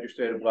other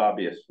legislative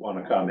lobbyists want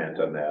to comment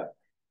on that?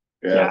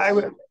 Yes. Yeah, I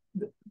would.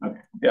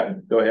 Yeah,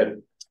 go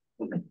ahead.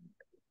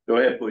 Go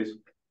ahead, please.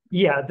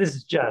 Yeah, this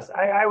is Jess.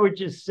 I would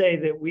just say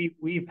that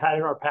we've had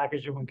in our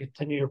package and we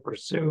continue to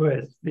pursue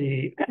as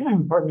the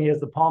pardon me, as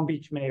the Palm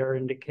Beach mayor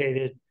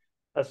indicated,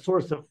 a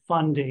source of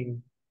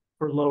funding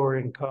for lower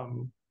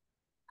income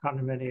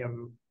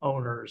condominium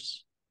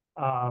owners.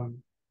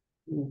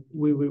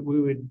 We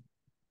would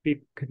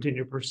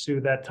continue to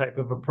pursue that type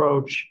of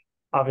approach.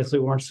 Obviously,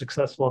 we weren't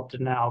successful up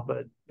to now,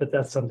 but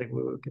that's something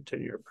we would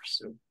continue to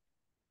pursue.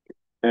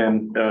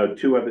 And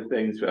two other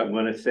things. I'm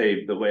going to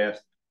save the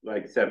last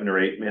like 7 or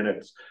 8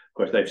 minutes. Of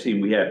course, I've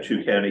seen we have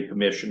 2 county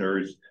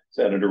commissioners,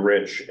 Senator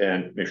Rich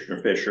and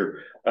Commissioner Fisher,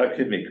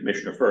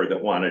 Commissioner Furr,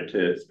 that wanted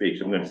to speak.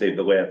 So I'm going to save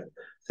the last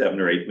 7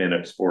 or 8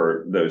 minutes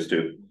for those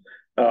 2.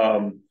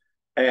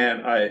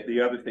 And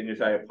the other thing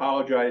is I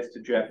apologize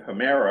to Jeff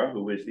Hamera,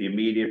 who is the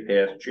immediate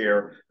past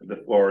chair of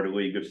the Florida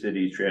League of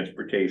Cities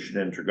Transportation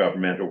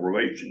Intergovernmental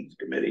Relations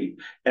Committee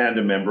and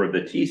a member of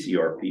the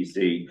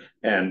TCRPC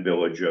and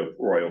Village of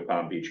Royal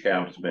Palm Beach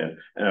Councilman.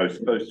 And I was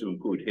supposed to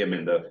include him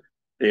in the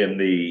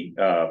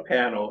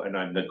panel, and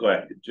I'm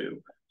neglected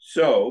to.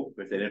 So,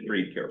 but they didn't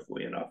read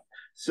carefully enough.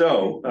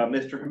 So,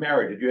 Mr.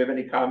 Hamera, did you have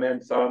any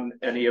comments on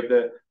any of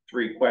the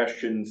 3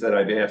 questions that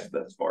I've asked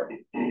thus far?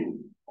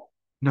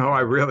 No,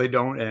 I really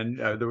don't, and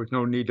there was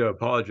no need to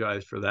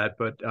apologize for that,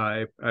 but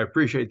I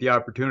appreciate the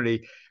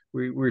opportunity.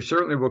 We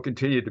certainly will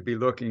continue to be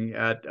looking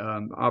at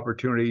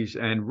opportunities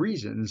and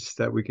reasons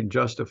that we can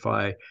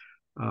justify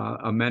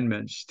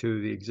amendments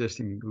to the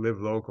existing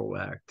Live Local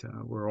Act.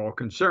 We're all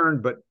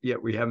concerned, but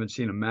yet we haven't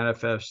seen them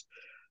manifest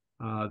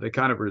the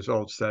kind of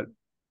results that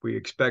we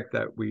expect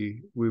that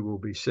we will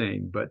be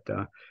seeing. But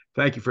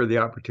thank you for the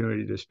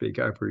opportunity to speak.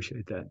 I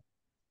appreciate that.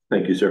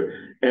 Thank you, sir.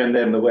 And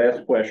then the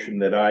last question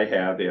that I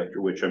have,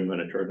 after which I'm going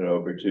to turn it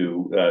over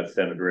to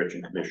Senator Rich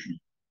and Commissioner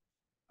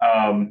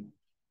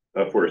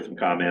for some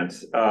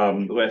comments.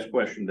 The last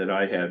question that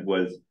I had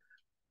was,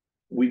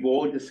 we've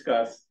all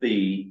discussed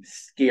the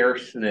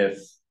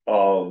scarceness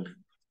of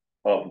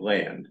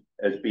land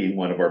as being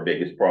one of our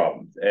biggest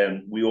problems.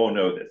 And we all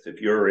know this.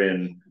 If you're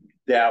in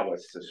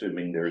Dallas,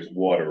 assuming there's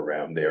water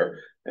around there,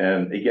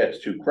 and it gets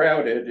too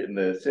crowded in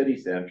the city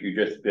center, you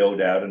just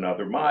build out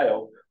another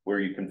mile where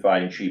you can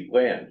find cheap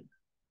land.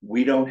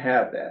 We don't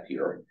have that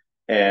here.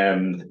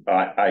 And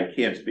I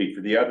can't speak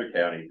for the other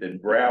counties. In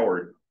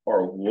Broward,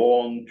 our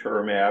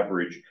long-term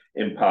average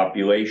in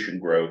population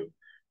growth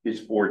is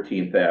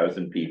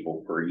 14,000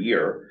 people per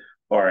year.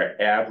 Our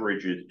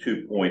average is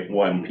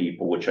 2.1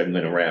 people, which I'm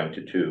going to round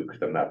to 2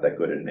 because I'm not that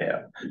good at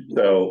math.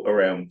 So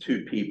around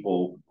 2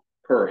 people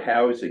per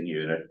housing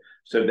unit.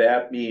 So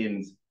that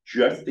means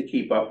just to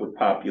keep up with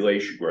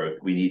population growth,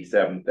 we need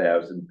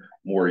 7,000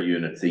 more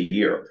units a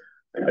year.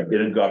 I've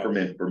been in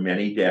government for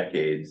many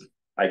decades.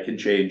 I can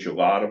change a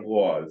lot of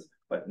laws,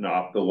 but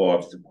not the law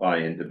of supply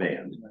and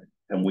demand.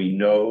 And we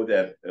know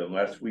that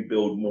unless we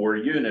build more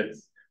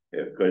units,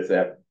 because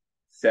that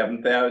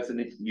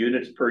 7,000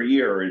 units per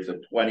year is a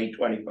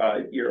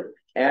 25 year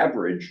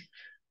average,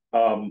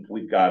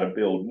 we've got to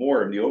build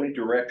more. And the only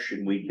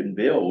direction we can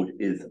build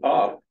is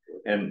up.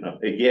 And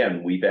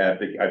again,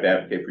 I've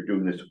advocated for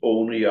doing this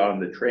only on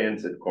the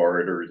transit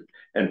corridors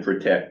and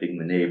protecting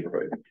the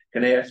neighborhood.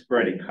 Can I ask for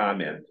any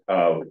comment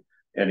of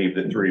any of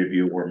the 3 of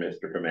you or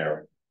Mr.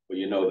 Hamera? Well,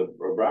 you know, the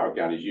Broward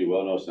County, as you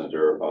well know,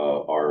 Senator,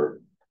 our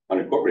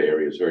unincorporated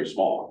area is very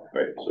small.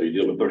 Right. So you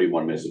deal with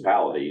 31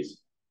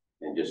 municipalities,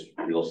 and just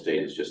real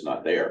estate is just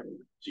not there.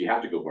 So you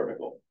have to go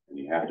vertical, and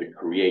you have to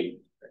create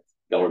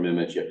government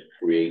limits. You have to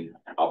create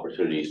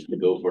opportunities to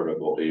go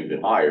vertical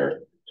even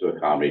higher to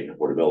accommodate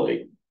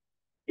affordability.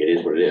 It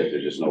is what it is.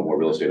 There's just no more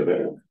real estate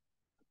available.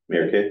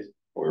 Mayor Cates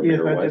or Yes,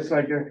 Mayor I'd Weiss? just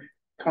like to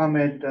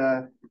comment.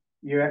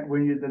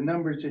 The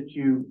numbers that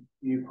you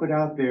you put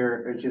out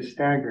there are just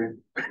staggering.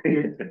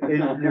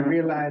 To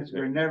realize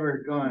we're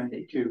never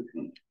going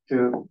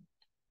to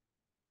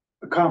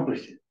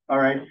accomplish it. All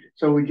right,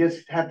 so we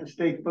just have to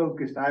stay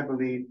focused, I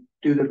believe,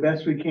 do the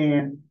best we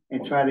can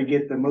and try to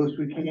get the most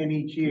we can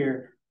each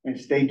year and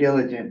stay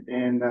diligent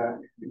and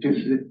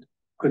just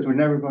because we're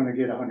never going to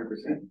get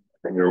 100%.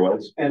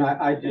 And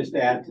I just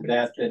add to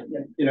that,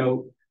 you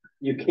know,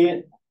 you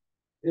can't,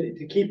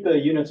 to keep the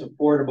units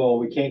affordable,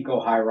 we can't go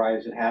high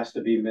rise. It has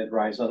to be mid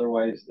rise.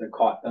 Otherwise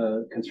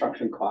the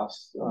construction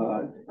costs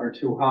are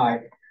too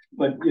high.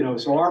 But, you know,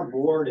 so our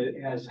board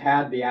has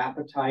had the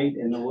appetite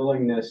and the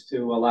willingness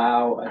to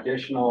allow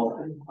additional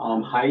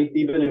height,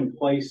 even in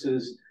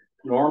places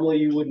normally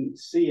you wouldn't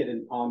see it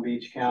in Palm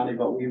Beach County,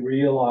 but we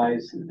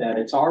realize that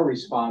it's our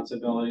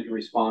responsibility to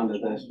respond to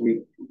this.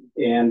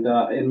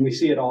 And we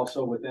see it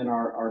also within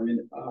our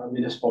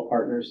municipal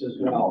partners as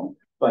well.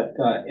 But,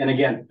 and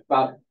again,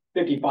 about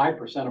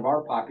 55% of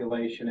our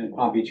population in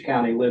Palm Beach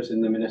County lives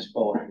in the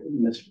municipal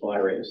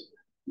areas.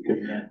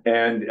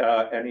 And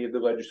any of the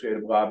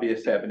legislative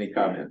lobbyists have any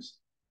comments?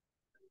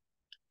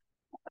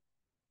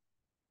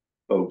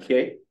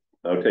 Okay,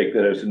 I'll take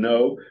that as a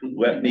no.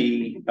 Let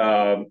me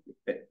I'll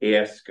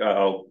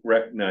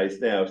recognize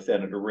now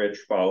Senator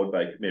Rich, followed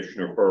by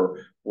Commissioner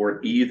Burr, for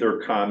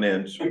either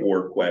comments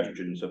or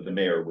questions of the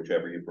mayor,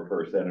 whichever you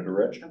prefer. Senator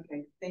Rich.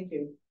 Okay, thank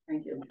you.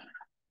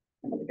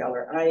 Senator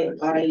Geller.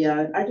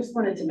 I just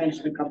wanted to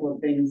mention a couple of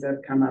things that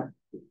have come up.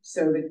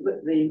 So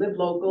the Live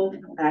Local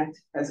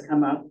Act has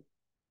come up.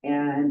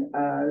 And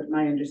our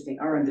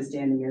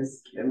understanding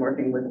is, been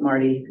working with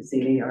Marty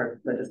Cassini,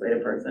 our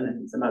legislative person,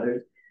 and some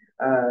others,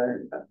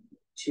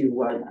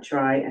 to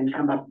try and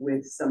come up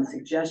with some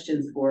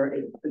suggestions for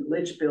the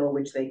glitch bill,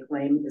 which they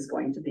claim is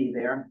going to be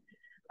there.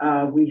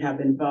 We have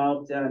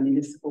involved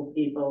municipal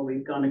people.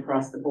 We've gone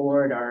across the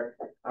board, our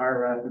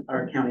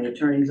county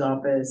attorney's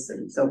office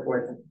and so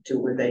forth,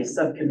 with a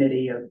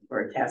subcommittee or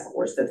a task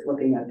force that's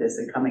looking at this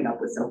and coming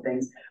up with some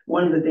things.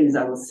 One of the things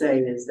I will say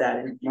is that,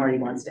 and Marty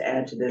wants to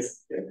add to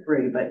this,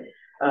 but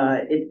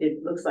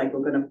it looks like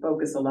we're going to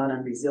focus a lot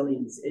on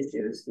resilience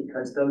issues,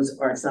 because those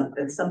are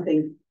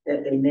something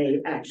that they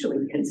may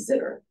actually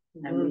consider.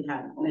 And we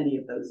have many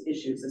of those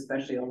issues,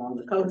 especially along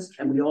the coast,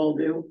 and we all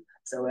do.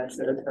 So that's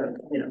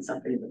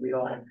something that we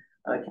all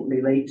can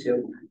relate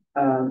to.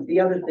 The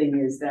other thing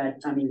is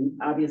that, I mean,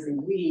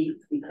 obviously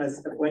because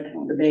of what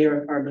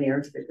our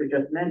mayor Victor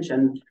just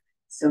mentioned,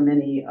 so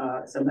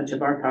much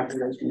of our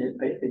population is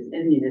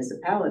in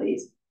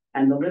municipalities,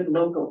 and the Live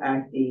Local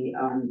Act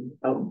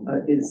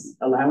is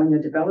allowing the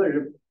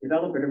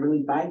developer to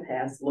really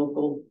bypass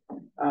local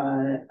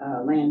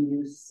land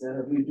use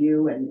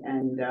review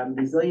and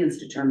resilience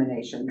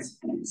determinations.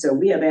 So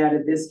we have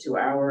added this to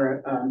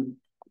our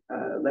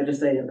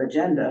legislative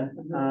agenda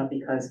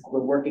because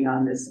we're working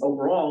on this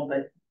overall,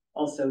 but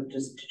also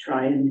just to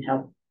try and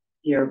help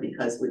here,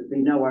 because we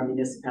know our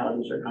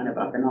municipalities are kind of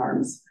up in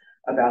arms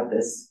about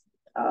this.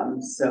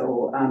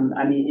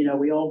 I mean, you know,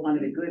 we all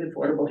wanted a good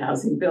affordable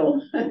housing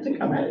bill to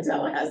come out of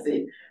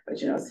Tallahassee,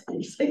 but you know,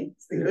 it's the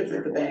good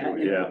with the bad,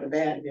 the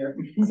bad here.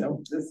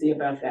 So we'll see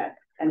about that.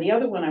 And the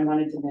other one I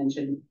wanted to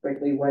mention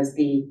quickly was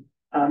the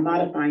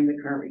modifying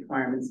the current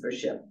requirements for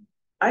SHIP.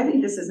 I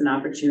think this is an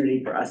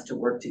opportunity for us to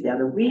work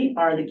together. We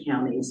are the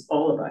counties,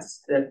 all of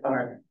us, that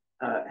are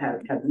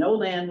have no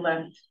land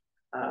left.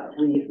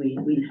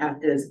 We have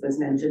to, as was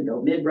mentioned,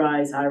 go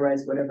mid-rise,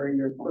 high-rise, whatever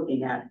you're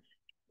looking at.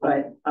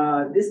 But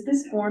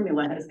this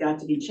formula has got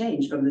to be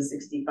changed from the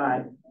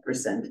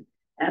 65%,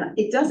 and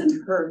it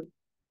doesn't hurt,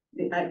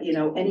 you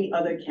know, any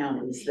other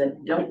counties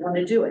that don't want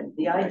to do it.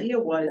 The idea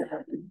was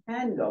that you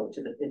can go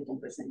to the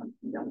 50%.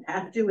 You don't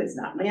have to; it's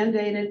not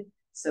mandated.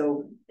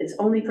 So it's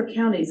only for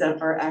counties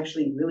that are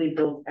actually really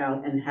built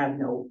out and have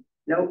no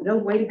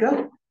way to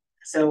go.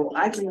 So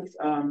I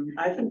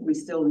think we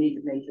still need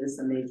to make this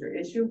a major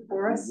issue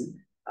for us.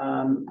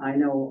 I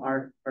know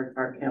our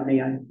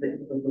county, I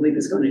believe,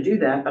 is going to do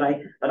that, but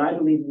I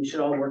believe we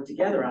should all work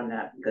together on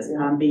that, because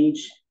Palm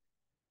Beach,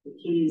 the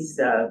Keys,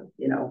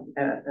 you know,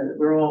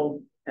 we're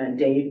all, and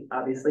Dave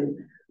obviously,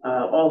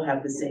 all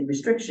have the same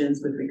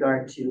restrictions with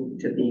regard to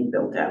being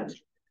built out.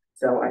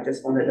 So I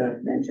just wanted to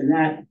mention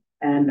that.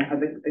 And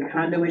the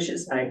condo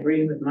issues, I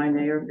agree with my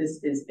mayor.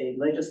 This is a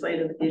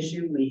legislative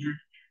issue. We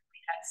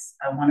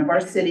had one of our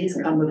cities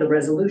come with a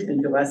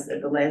resolution to us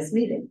at the last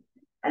meeting.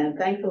 And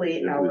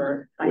thankfully,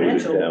 our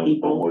financial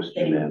people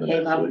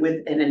came up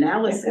with an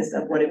analysis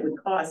of what it would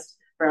cost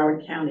for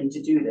our county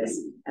to do this.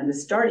 And the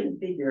starting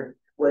figure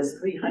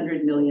was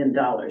 $300 million.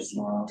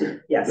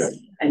 Yes,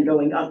 and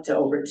going up to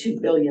over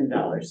 $2 billion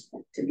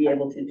to be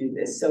able to do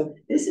this. So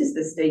this is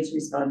the state's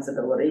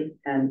responsibility,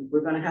 and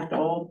we're going to have to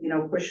all, you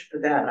know, push for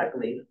that, I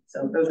believe.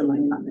 So those are my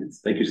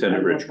comments. Thank you,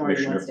 Senator Rich.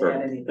 Commissioner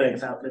Burr.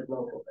 Thanks. About Live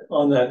Local.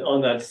 On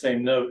that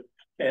same note,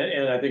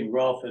 and I think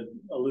Ralph had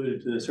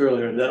alluded to this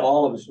earlier, that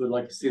all of us would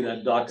like to see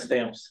that doc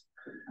stamps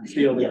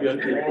feel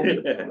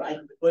good.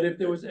 But if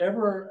there was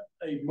ever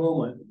a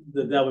moment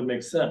that would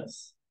make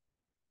sense,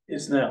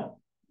 it's now.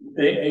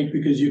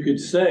 Because you could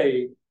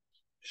say,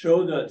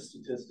 show that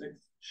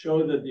statistics,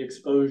 show that the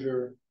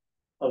exposure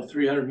of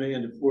 300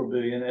 million to 4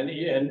 billion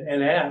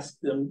and ask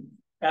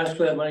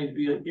for that money to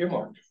be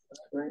earmarked,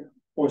 right,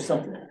 or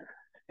something.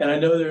 And I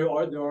know there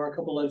are a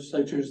couple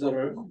legislators that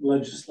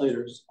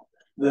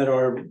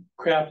are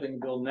crafting a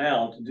bill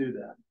now to do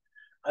that.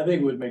 I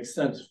think it would make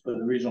sense for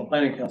the Regional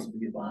Planning Council to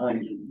get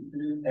behind it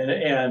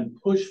and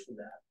push for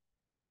that.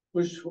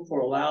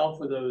 Allow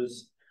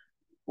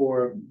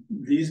for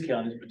these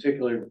counties,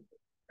 particularly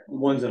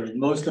ones that are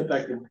most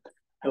affected,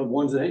 the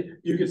ones that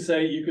you could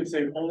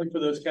say only for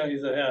those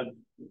counties that have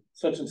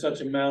such and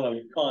such amount of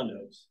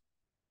condos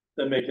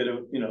that make it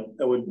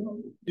that would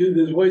do.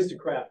 There's ways to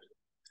craft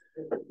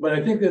it. But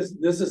I think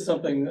this is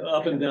something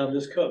up and down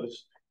this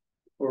coast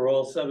for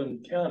all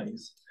 7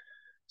 counties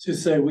to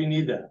say we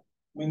need that.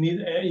 We need,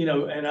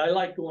 and I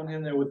like going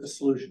in there with the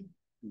solution,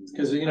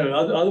 because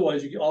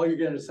otherwise all you're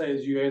going to say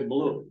is you guys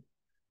blew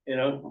it.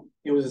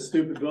 It was a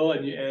stupid bill,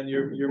 and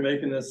you're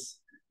making this,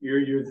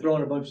 you're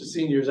throwing a bunch of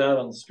seniors out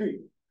on the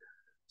street.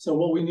 So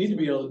what we need to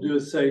be able to do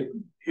is say,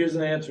 here's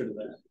an answer to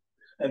that,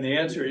 and the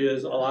answer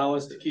is allow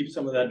us to keep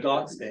some of that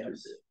dock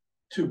stamps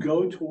to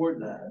go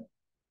toward that,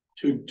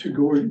 to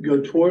go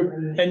toward,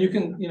 and you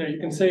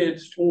can say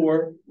it's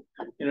for,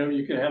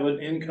 you can have an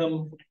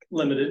income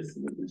limited,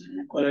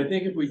 but I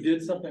think if we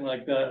did something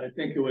like that, I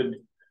think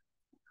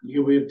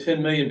we have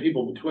 10 million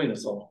people between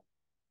us all,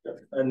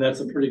 and that's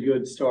a pretty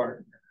good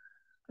start.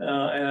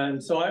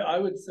 And so I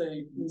would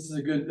say this is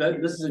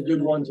a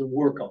good one to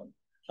work on.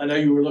 I know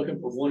you were looking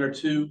for 1 or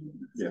 2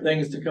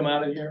 things to come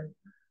out of here.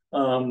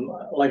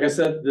 Like I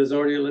said, there's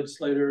already a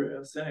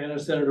legislator and a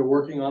senator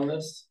working on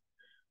this,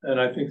 and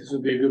I think this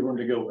would be a good one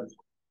to go with.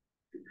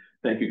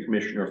 Thank you,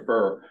 Commissioner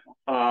Furr.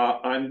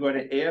 I'm going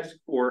to ask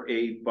for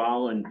a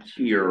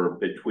volunteer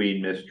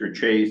between Mr.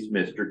 Chase,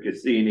 Mr.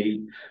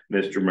 Cassini,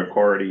 Mr.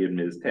 McCarty, and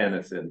Ms.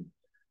 Tennyson.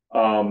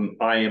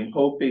 I am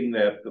hoping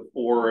that the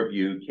 4 of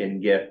you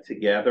can get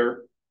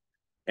together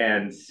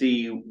and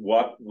see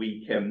what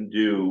we can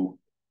do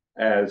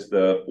as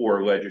the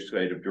 4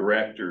 legislative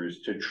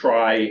directors to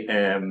try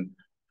and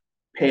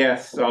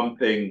pass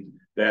something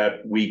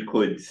that we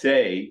could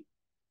say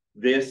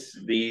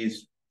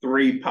these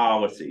 3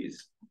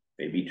 policies,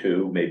 maybe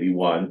 2, maybe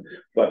 1,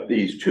 but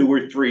these 2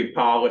 or 3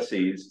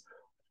 policies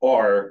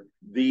are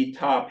the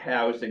top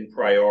housing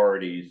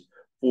priorities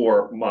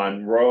for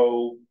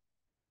Monroe,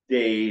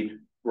 Dade,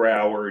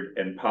 Broward,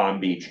 and Palm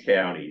Beach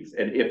counties.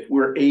 And if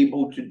we're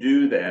able to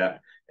do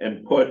that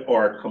and put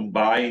our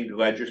combined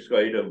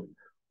legislative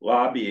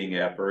lobbying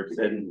efforts,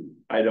 and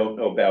I don't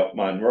know about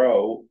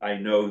Monroe,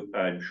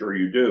 I'm sure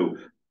you do,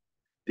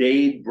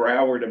 Dade,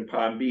 Broward, and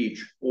Palm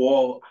Beach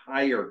all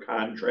hire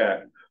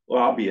contract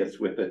lobbyists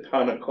with a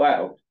ton of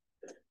clout.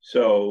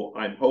 So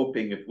I'm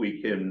hoping if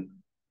we can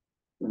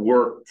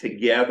work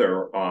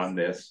together on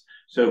this.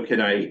 So can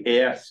I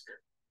ask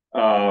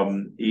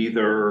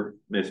either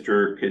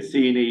Mr.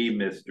 Cassini,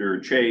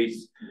 Mr.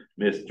 Chase,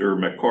 Mr.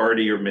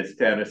 McCarty, or Ms.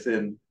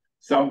 Tennyson,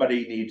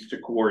 somebody needs to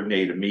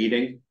coordinate a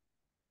meeting?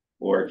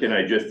 Or can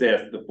I just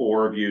ask the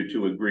 4 of you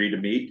to agree to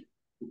meet?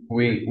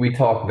 We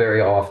talk very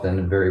often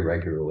and very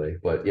regularly,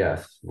 but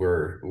yes,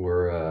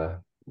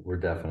 we're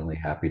definitely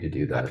happy to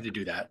do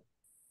that.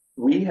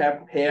 We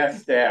have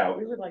passed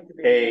out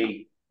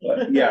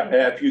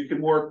if you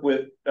can work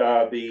with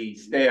the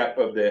staff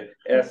of the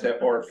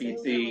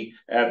SFRPC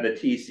and the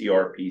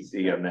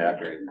TCRPC on that.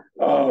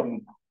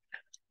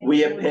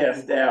 We have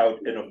passed out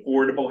an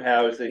affordable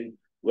housing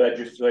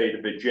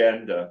legislative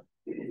agenda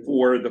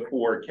for the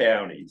 4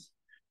 counties.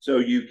 So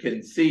you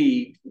can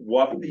see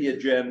what the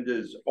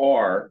agendas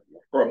are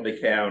from the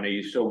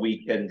counties, so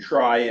we can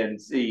try and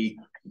see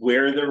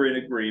where they're in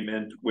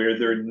agreement, where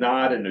they're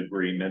not in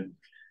agreement,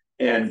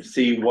 and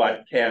see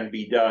what can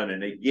be done.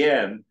 And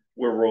again,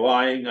 we're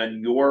relying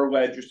on your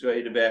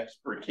legislative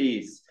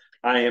expertise.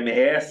 I am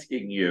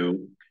asking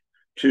you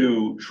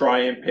to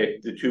try and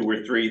pick the 2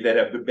 or 3 that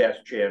have the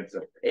best chance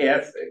of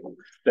passing,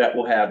 that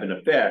will have an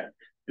effect.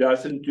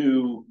 Doesn't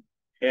do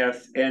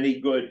us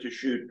any good to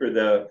shoot for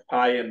the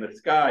pie in the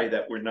sky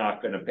that we're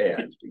not going to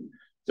pass.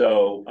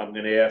 So I'm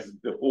going to ask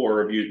the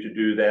 4 of you to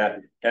do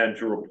that and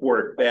to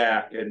report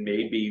back, and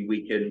maybe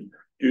we can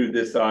do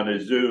this on a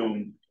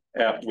Zoom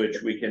at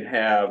which we can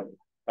have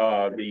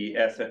the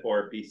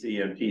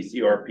SFRPC and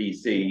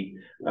TCRPC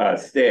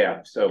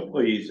staff. So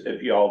please,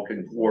 if y'all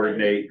can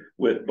coordinate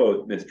with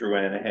both Mr.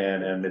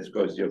 Lanahan and Ms.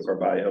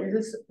 Cosio-Carballo.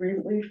 Just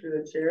briefly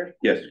through the chair.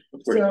 Yes,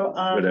 of course, so,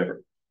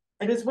 whatever.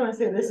 I just want to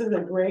say this is a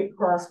great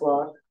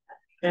crosswalk,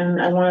 and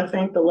I want to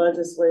thank the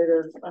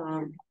legislative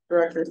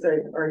directors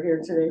that are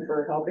here today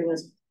for helping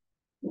us,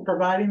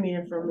 providing the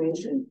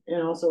information,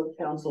 and also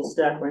council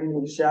staff,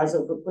 Randy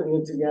Shazzo, for putting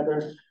it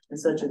together in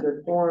such a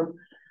good form.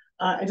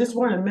 I just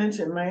want to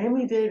mention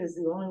Miami-Dade is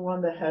the only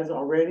one that has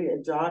already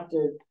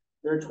adopted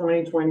their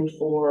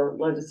 2024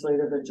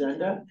 legislative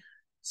agenda.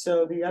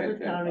 So the other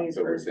counties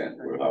are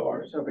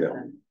ours.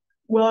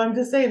 Well, I'm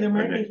just saying there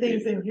might be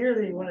things in here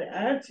that you want to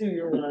add to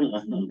your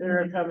ones that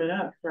are coming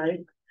up, right?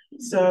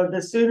 So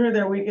the sooner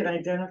that we can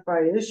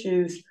identify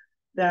issues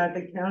that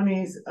the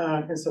counties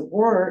can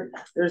support,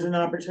 there's an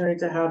opportunity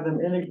to have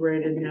them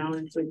integrated now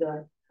into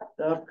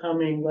the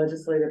upcoming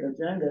legislative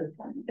agenda.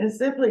 And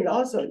simply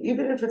also,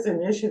 even if it's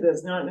an issue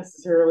that's not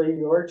necessarily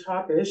your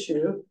top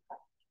issue,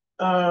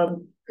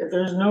 if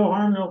there's no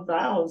harm, no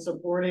foul in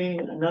supporting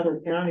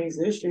another county's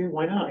issue,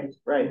 why not,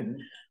 right?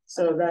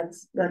 So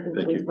that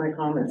concludes my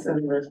comments,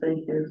 Senator.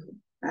 Thank you.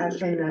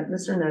 Ashley,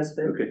 Mr.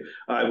 Nesbitt. Okay,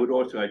 I would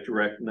also like to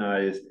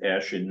recognize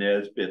Ashley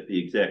Nesbitt,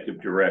 the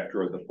Executive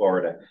Director of the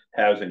Florida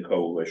Housing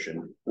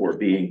Coalition, for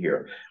being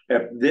here.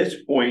 At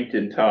this point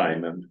in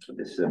time,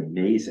 this is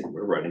amazing,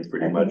 we're running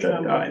pretty much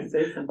on time.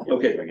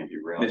 Okay,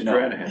 Mr.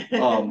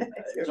 Ranahan.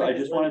 So I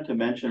just wanted to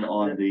mention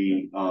on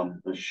the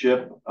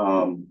SHIP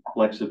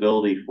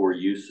flexibility for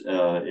use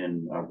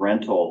in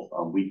rental,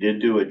 we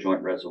did do a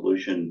joint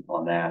resolution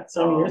on that.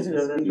 Some years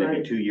ago, that's maybe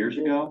right. 2 years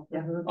ago.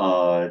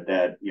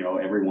 That, you know,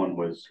 everyone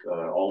was,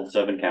 all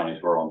 7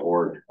 counties were on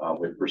board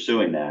with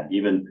pursuing that.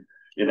 Even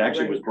it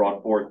actually was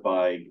brought forth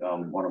by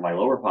one of my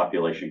lower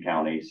population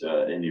counties,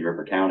 Indian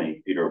River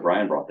County. Peter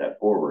O'Brien brought that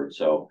forward.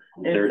 So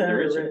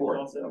there is support.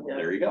 Also, yeah.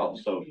 There you go.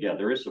 So yeah,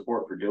 there is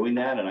support for doing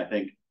that, and I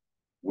think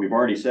we've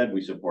already said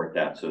we support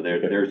that. So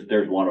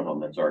there's one of them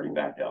that's already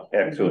backed up.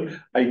 Excellent.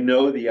 I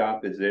know the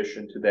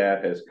opposition to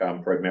that has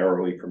come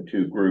primarily from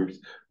 2 groups: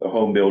 the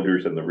home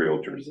builders and the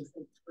realtors.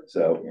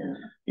 So,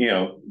 you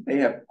know, they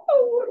have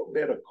a little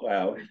bit of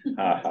clout.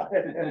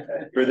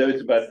 For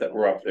those of us that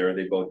were up there,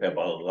 they both have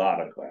a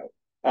lot of clout.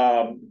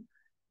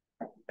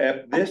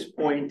 At this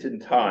point in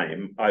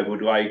time, I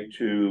would like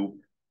to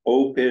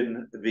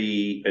open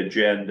the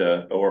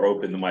agenda or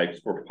open the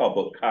mics for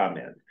public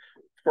comment.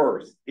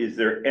 First, is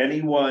there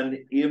anyone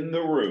in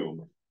the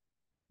room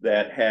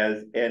that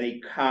has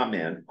any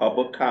comment?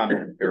 Public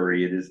comment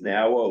period is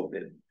now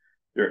open. Is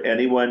there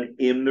anyone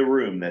in the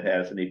room that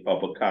has any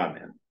public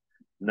comment?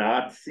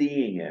 Not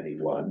seeing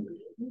anyone,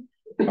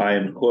 I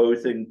am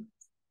closing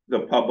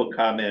the public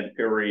comment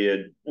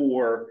period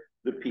for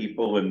the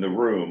people in the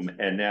room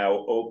and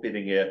now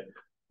opening it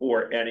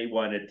for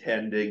anyone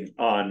attending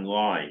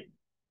online.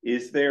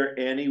 Is there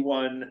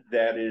anyone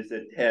that is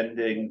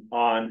attending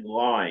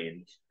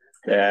online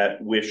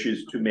that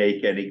wishes to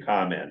make any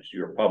comments?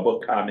 Your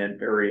public comment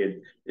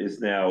period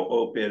is now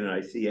open, and I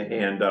see a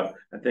hand up.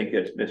 I think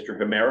it's Mr.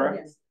 Hamera.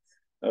 Yes.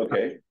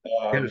 Okay,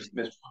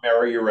 Mr.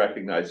 Hamera, you're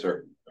recognized,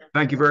 sir.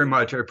 Thank you very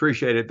much. I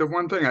appreciate it. The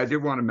one thing I did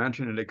want to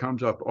mention, and it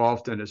comes up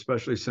often,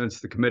 especially since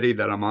the committee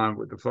that I'm on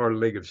with the Florida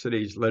League of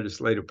Cities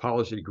Legislative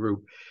Policy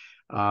Group,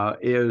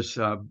 is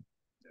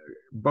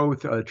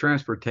both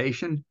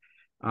transportation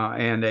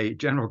and a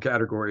general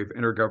category of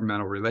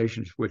intergovernmental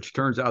relations, which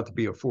turns out to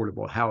be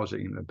affordable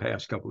housing in the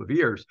past couple of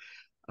years.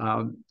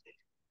 And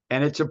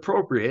it's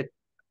appropriate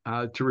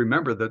to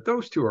remember that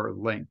those two are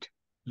linked.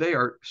 They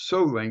are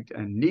so linked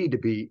and need to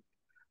be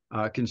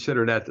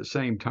considered at the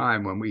same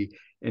time when we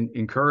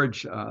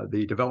encourage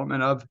the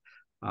development of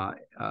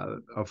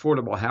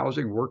affordable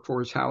housing,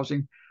 workforce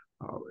housing.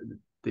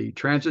 The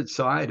transit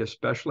side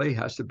especially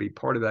has to be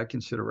part of that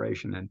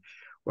consideration. And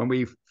when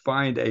we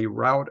find a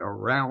route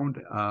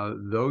around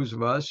those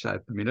of us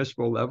at the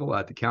municipal level,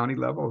 at the county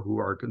level, who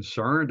are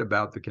concerned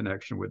about the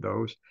connection with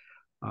those,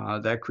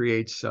 that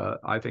creates,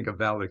 I think, a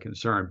valid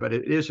concern. But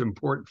it is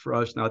important for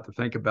us not to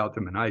think about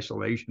them in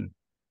isolation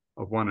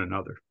of one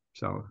another.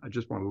 So I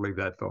just want to leave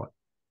that thought.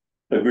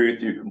 I agree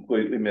with you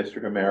completely,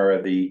 Mr.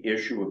 Hamera. The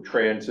issue of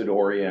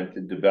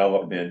transit-oriented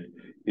development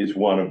is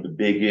one of the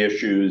big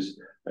issues.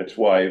 That's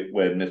why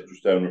when Mr.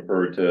 Stone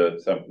referred to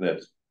something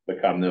that's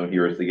become known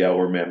here as the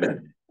Geller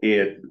Amendment,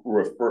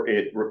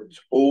 it's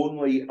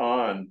only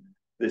on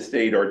the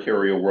state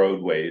arterial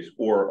roadways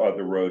or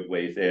other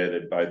roadways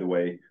added. By the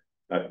way,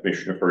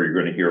 Commissioner Furr, you're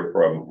going to hear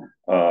from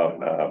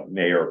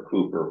Mayor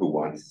Cooper, who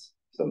wants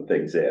some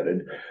things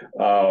added.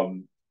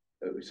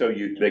 So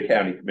the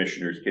county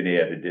commissioners can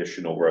add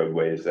additional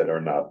roadways that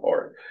are not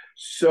part.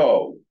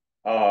 So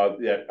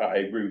yeah, I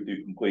agree with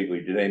you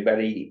completely. Did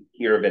anybody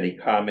hear of any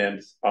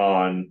comments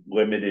on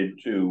limited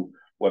to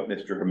what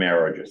Mr.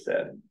 Hamera just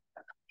said?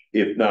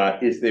 If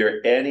not, is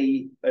there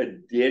any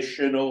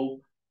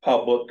additional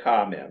public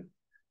comment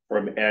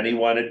from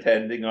anyone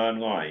attending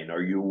online?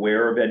 Are you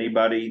aware of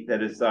anybody that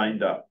has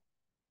signed up?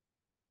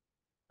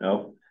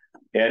 No?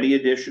 Any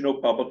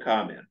additional public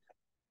comment?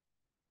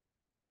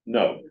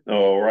 No.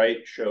 All right.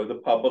 Show the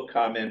public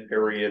comment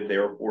period,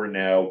 therefore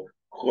now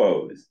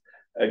closed.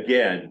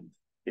 Again,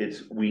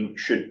 we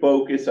should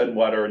focus on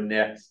what our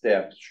next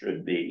steps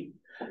should be.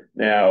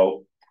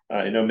 Now,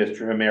 I know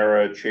Mr.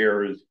 Hamera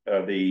chairs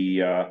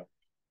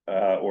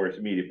or is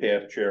immediate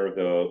past chair of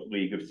the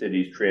League of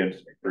Cities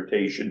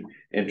Transportation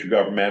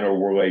Intergovernmental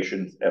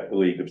Relations at the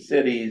League of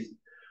Cities.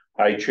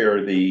 I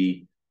chair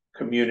the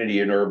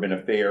Community and Urban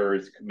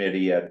Affairs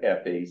Committee at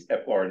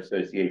Florida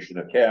Association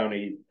of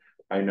Counties.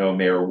 I know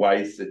Mayor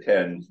Weiss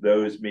attends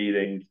those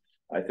meetings.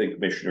 I think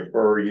Commissioner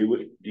Furr,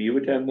 do you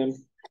attend them?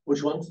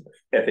 Which ones?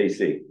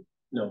 FAC.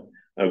 No.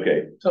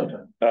 Okay.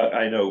 Sometimes.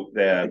 I know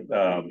that,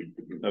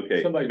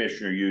 okay,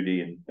 Commissioner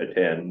Udine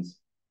attends.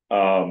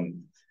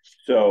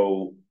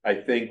 So I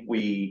think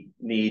we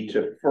need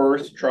to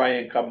first try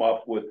and come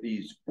up with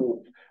these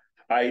 4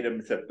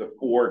 items that the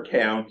 4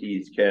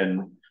 counties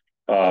can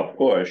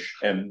push,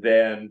 and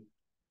then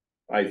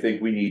I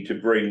think we need to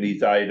bring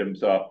these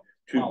items up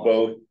to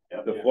both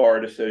the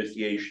Florida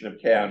Association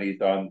of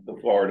Counties on the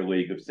Florida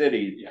League of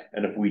Cities.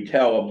 And if we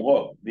tell them,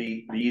 look,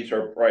 these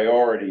are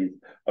priorities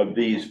of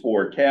these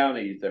 4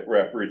 counties that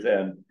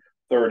represent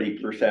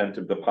 30%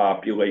 of the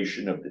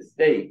population of the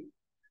state.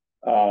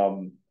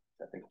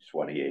 I think it's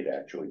 28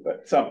 actually,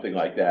 but something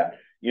like that.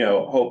 You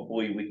know,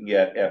 hopefully we can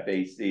get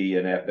FAC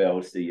and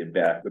FLC and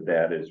back with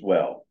that as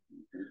well.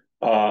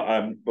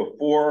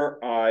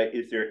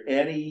 Is there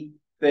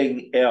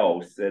anything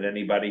else that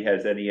anybody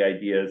has any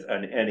ideas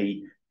on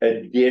any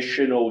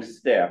additional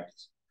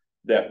steps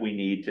that we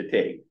need to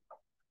take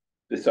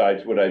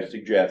besides what I've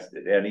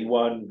suggested?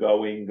 Anyone?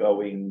 Going,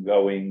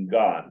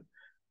 gone.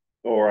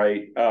 All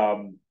right.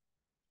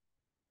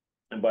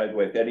 And by the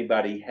way, if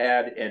anybody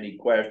had any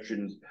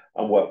questions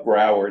on what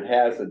Broward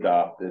has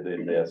adopted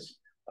in this,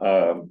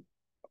 you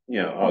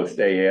know, I'll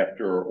stay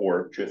after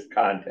or just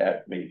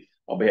contact me.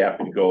 I'll be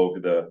happy to go over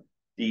the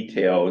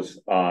details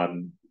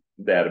on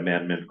that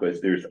amendment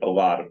because there's a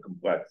lot of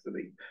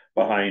complexity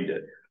behind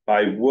it.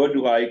 I would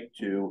like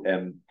to,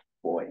 and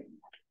boy,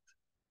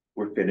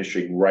 we're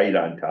finishing right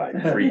on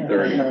time,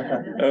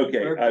 3:30.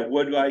 Okay, I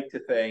would like to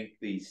thank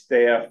the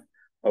staff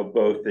of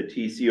both the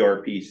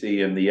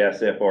TCRPC and the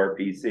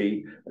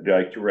SFRPC. I'd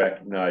like to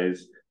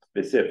recognize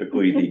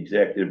specifically the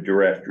executive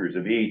directors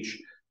of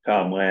each,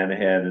 Tom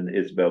Lanahan and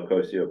Isabel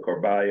Cosio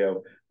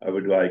Carballo. I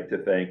would like to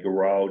thank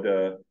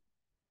Geralda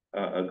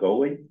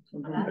Agoli.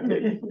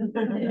 Okay.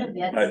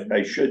 Yes.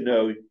 I should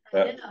know.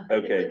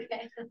 Okay.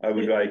 I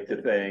would like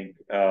to thank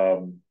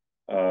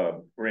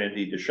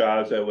Randy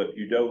DeShazo. If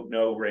you don't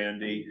know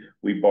Randy,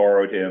 we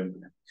borrowed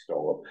him,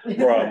 stole him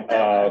from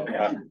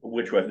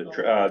which was it?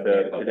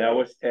 The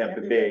Pinellas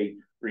Tampa Bay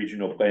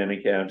Regional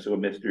Planning Council.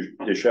 Mr.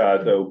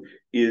 DeShazo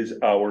is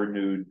our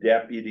new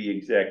Deputy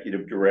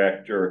Executive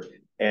Director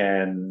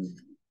and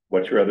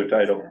what's your other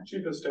title?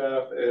 Chief of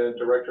Staff and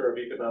Director of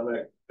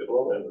Economic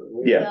Development.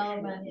 Yeah.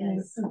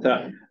 Yes.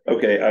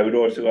 Okay, I would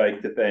also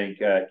like to thank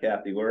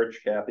Kathy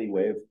Lurch. Kathy,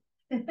 wave.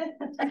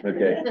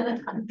 Okay.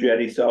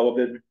 Jenny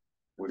Sullivan.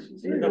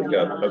 There we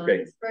go.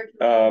 Okay.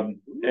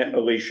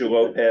 Alicia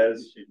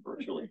Lopez.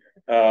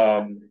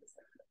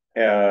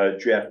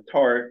 Jeff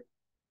Tart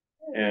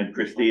and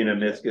Christina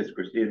Miskus.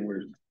 Christina,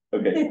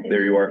 okay,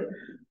 there you are.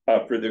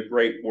 For the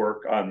great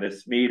work on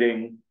this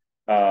meeting.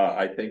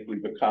 I think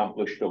we've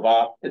accomplished a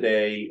lot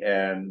today,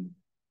 and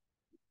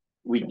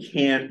we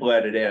can't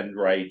let it end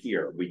right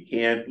here. We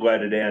can't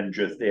let it end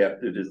just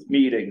after this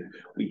meeting.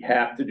 We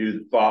have to do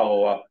the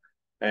follow-up,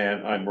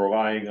 and I'm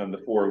relying on the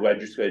 4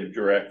 legislative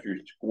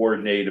directors to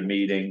coordinate a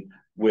meeting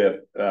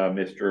with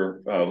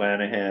Mr.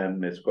 Lanahan,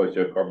 Ms.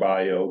 Cosio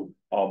Carballo.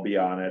 I'll be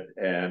on it,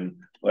 and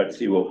let's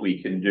see what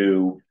we can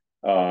do.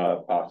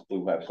 Possibly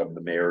we'll have some of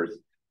the mayors.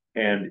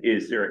 And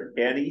is there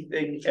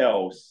anything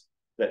else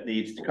that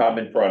needs to come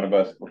in front of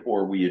us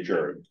before we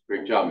adjourn?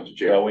 Great job, Mr.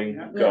 Chair. Going,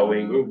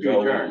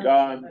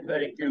 gone.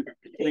 Thank you.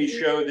 Please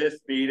show this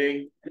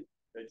meeting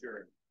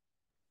adjourned.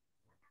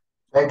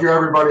 Thank you,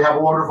 everybody. Have a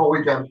wonderful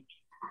weekend.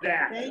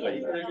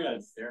 Exactly.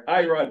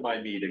 I run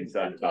my meetings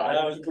on time.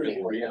 That was pretty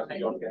cool. Yeah.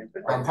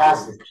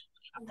 Fantastic.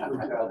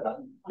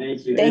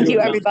 Thank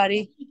you,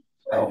 everybody.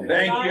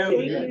 Thank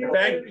you.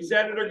 Thank you,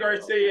 Senator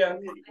Garcia.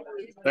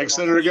 Thanks,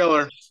 Senator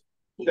Geller.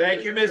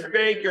 Thank you, Ms.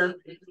 Baker.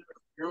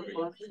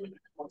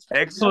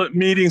 Excellent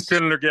meeting,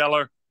 Senator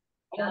Geller.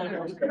 Yeah.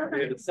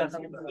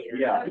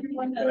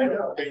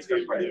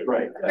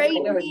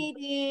 Great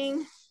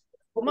meeting.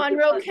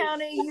 Monroe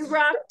County, you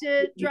rocked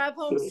it. Drive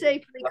home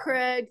safely,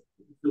 Craig.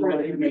 Yeah,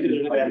 we did it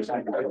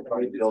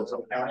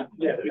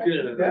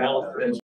in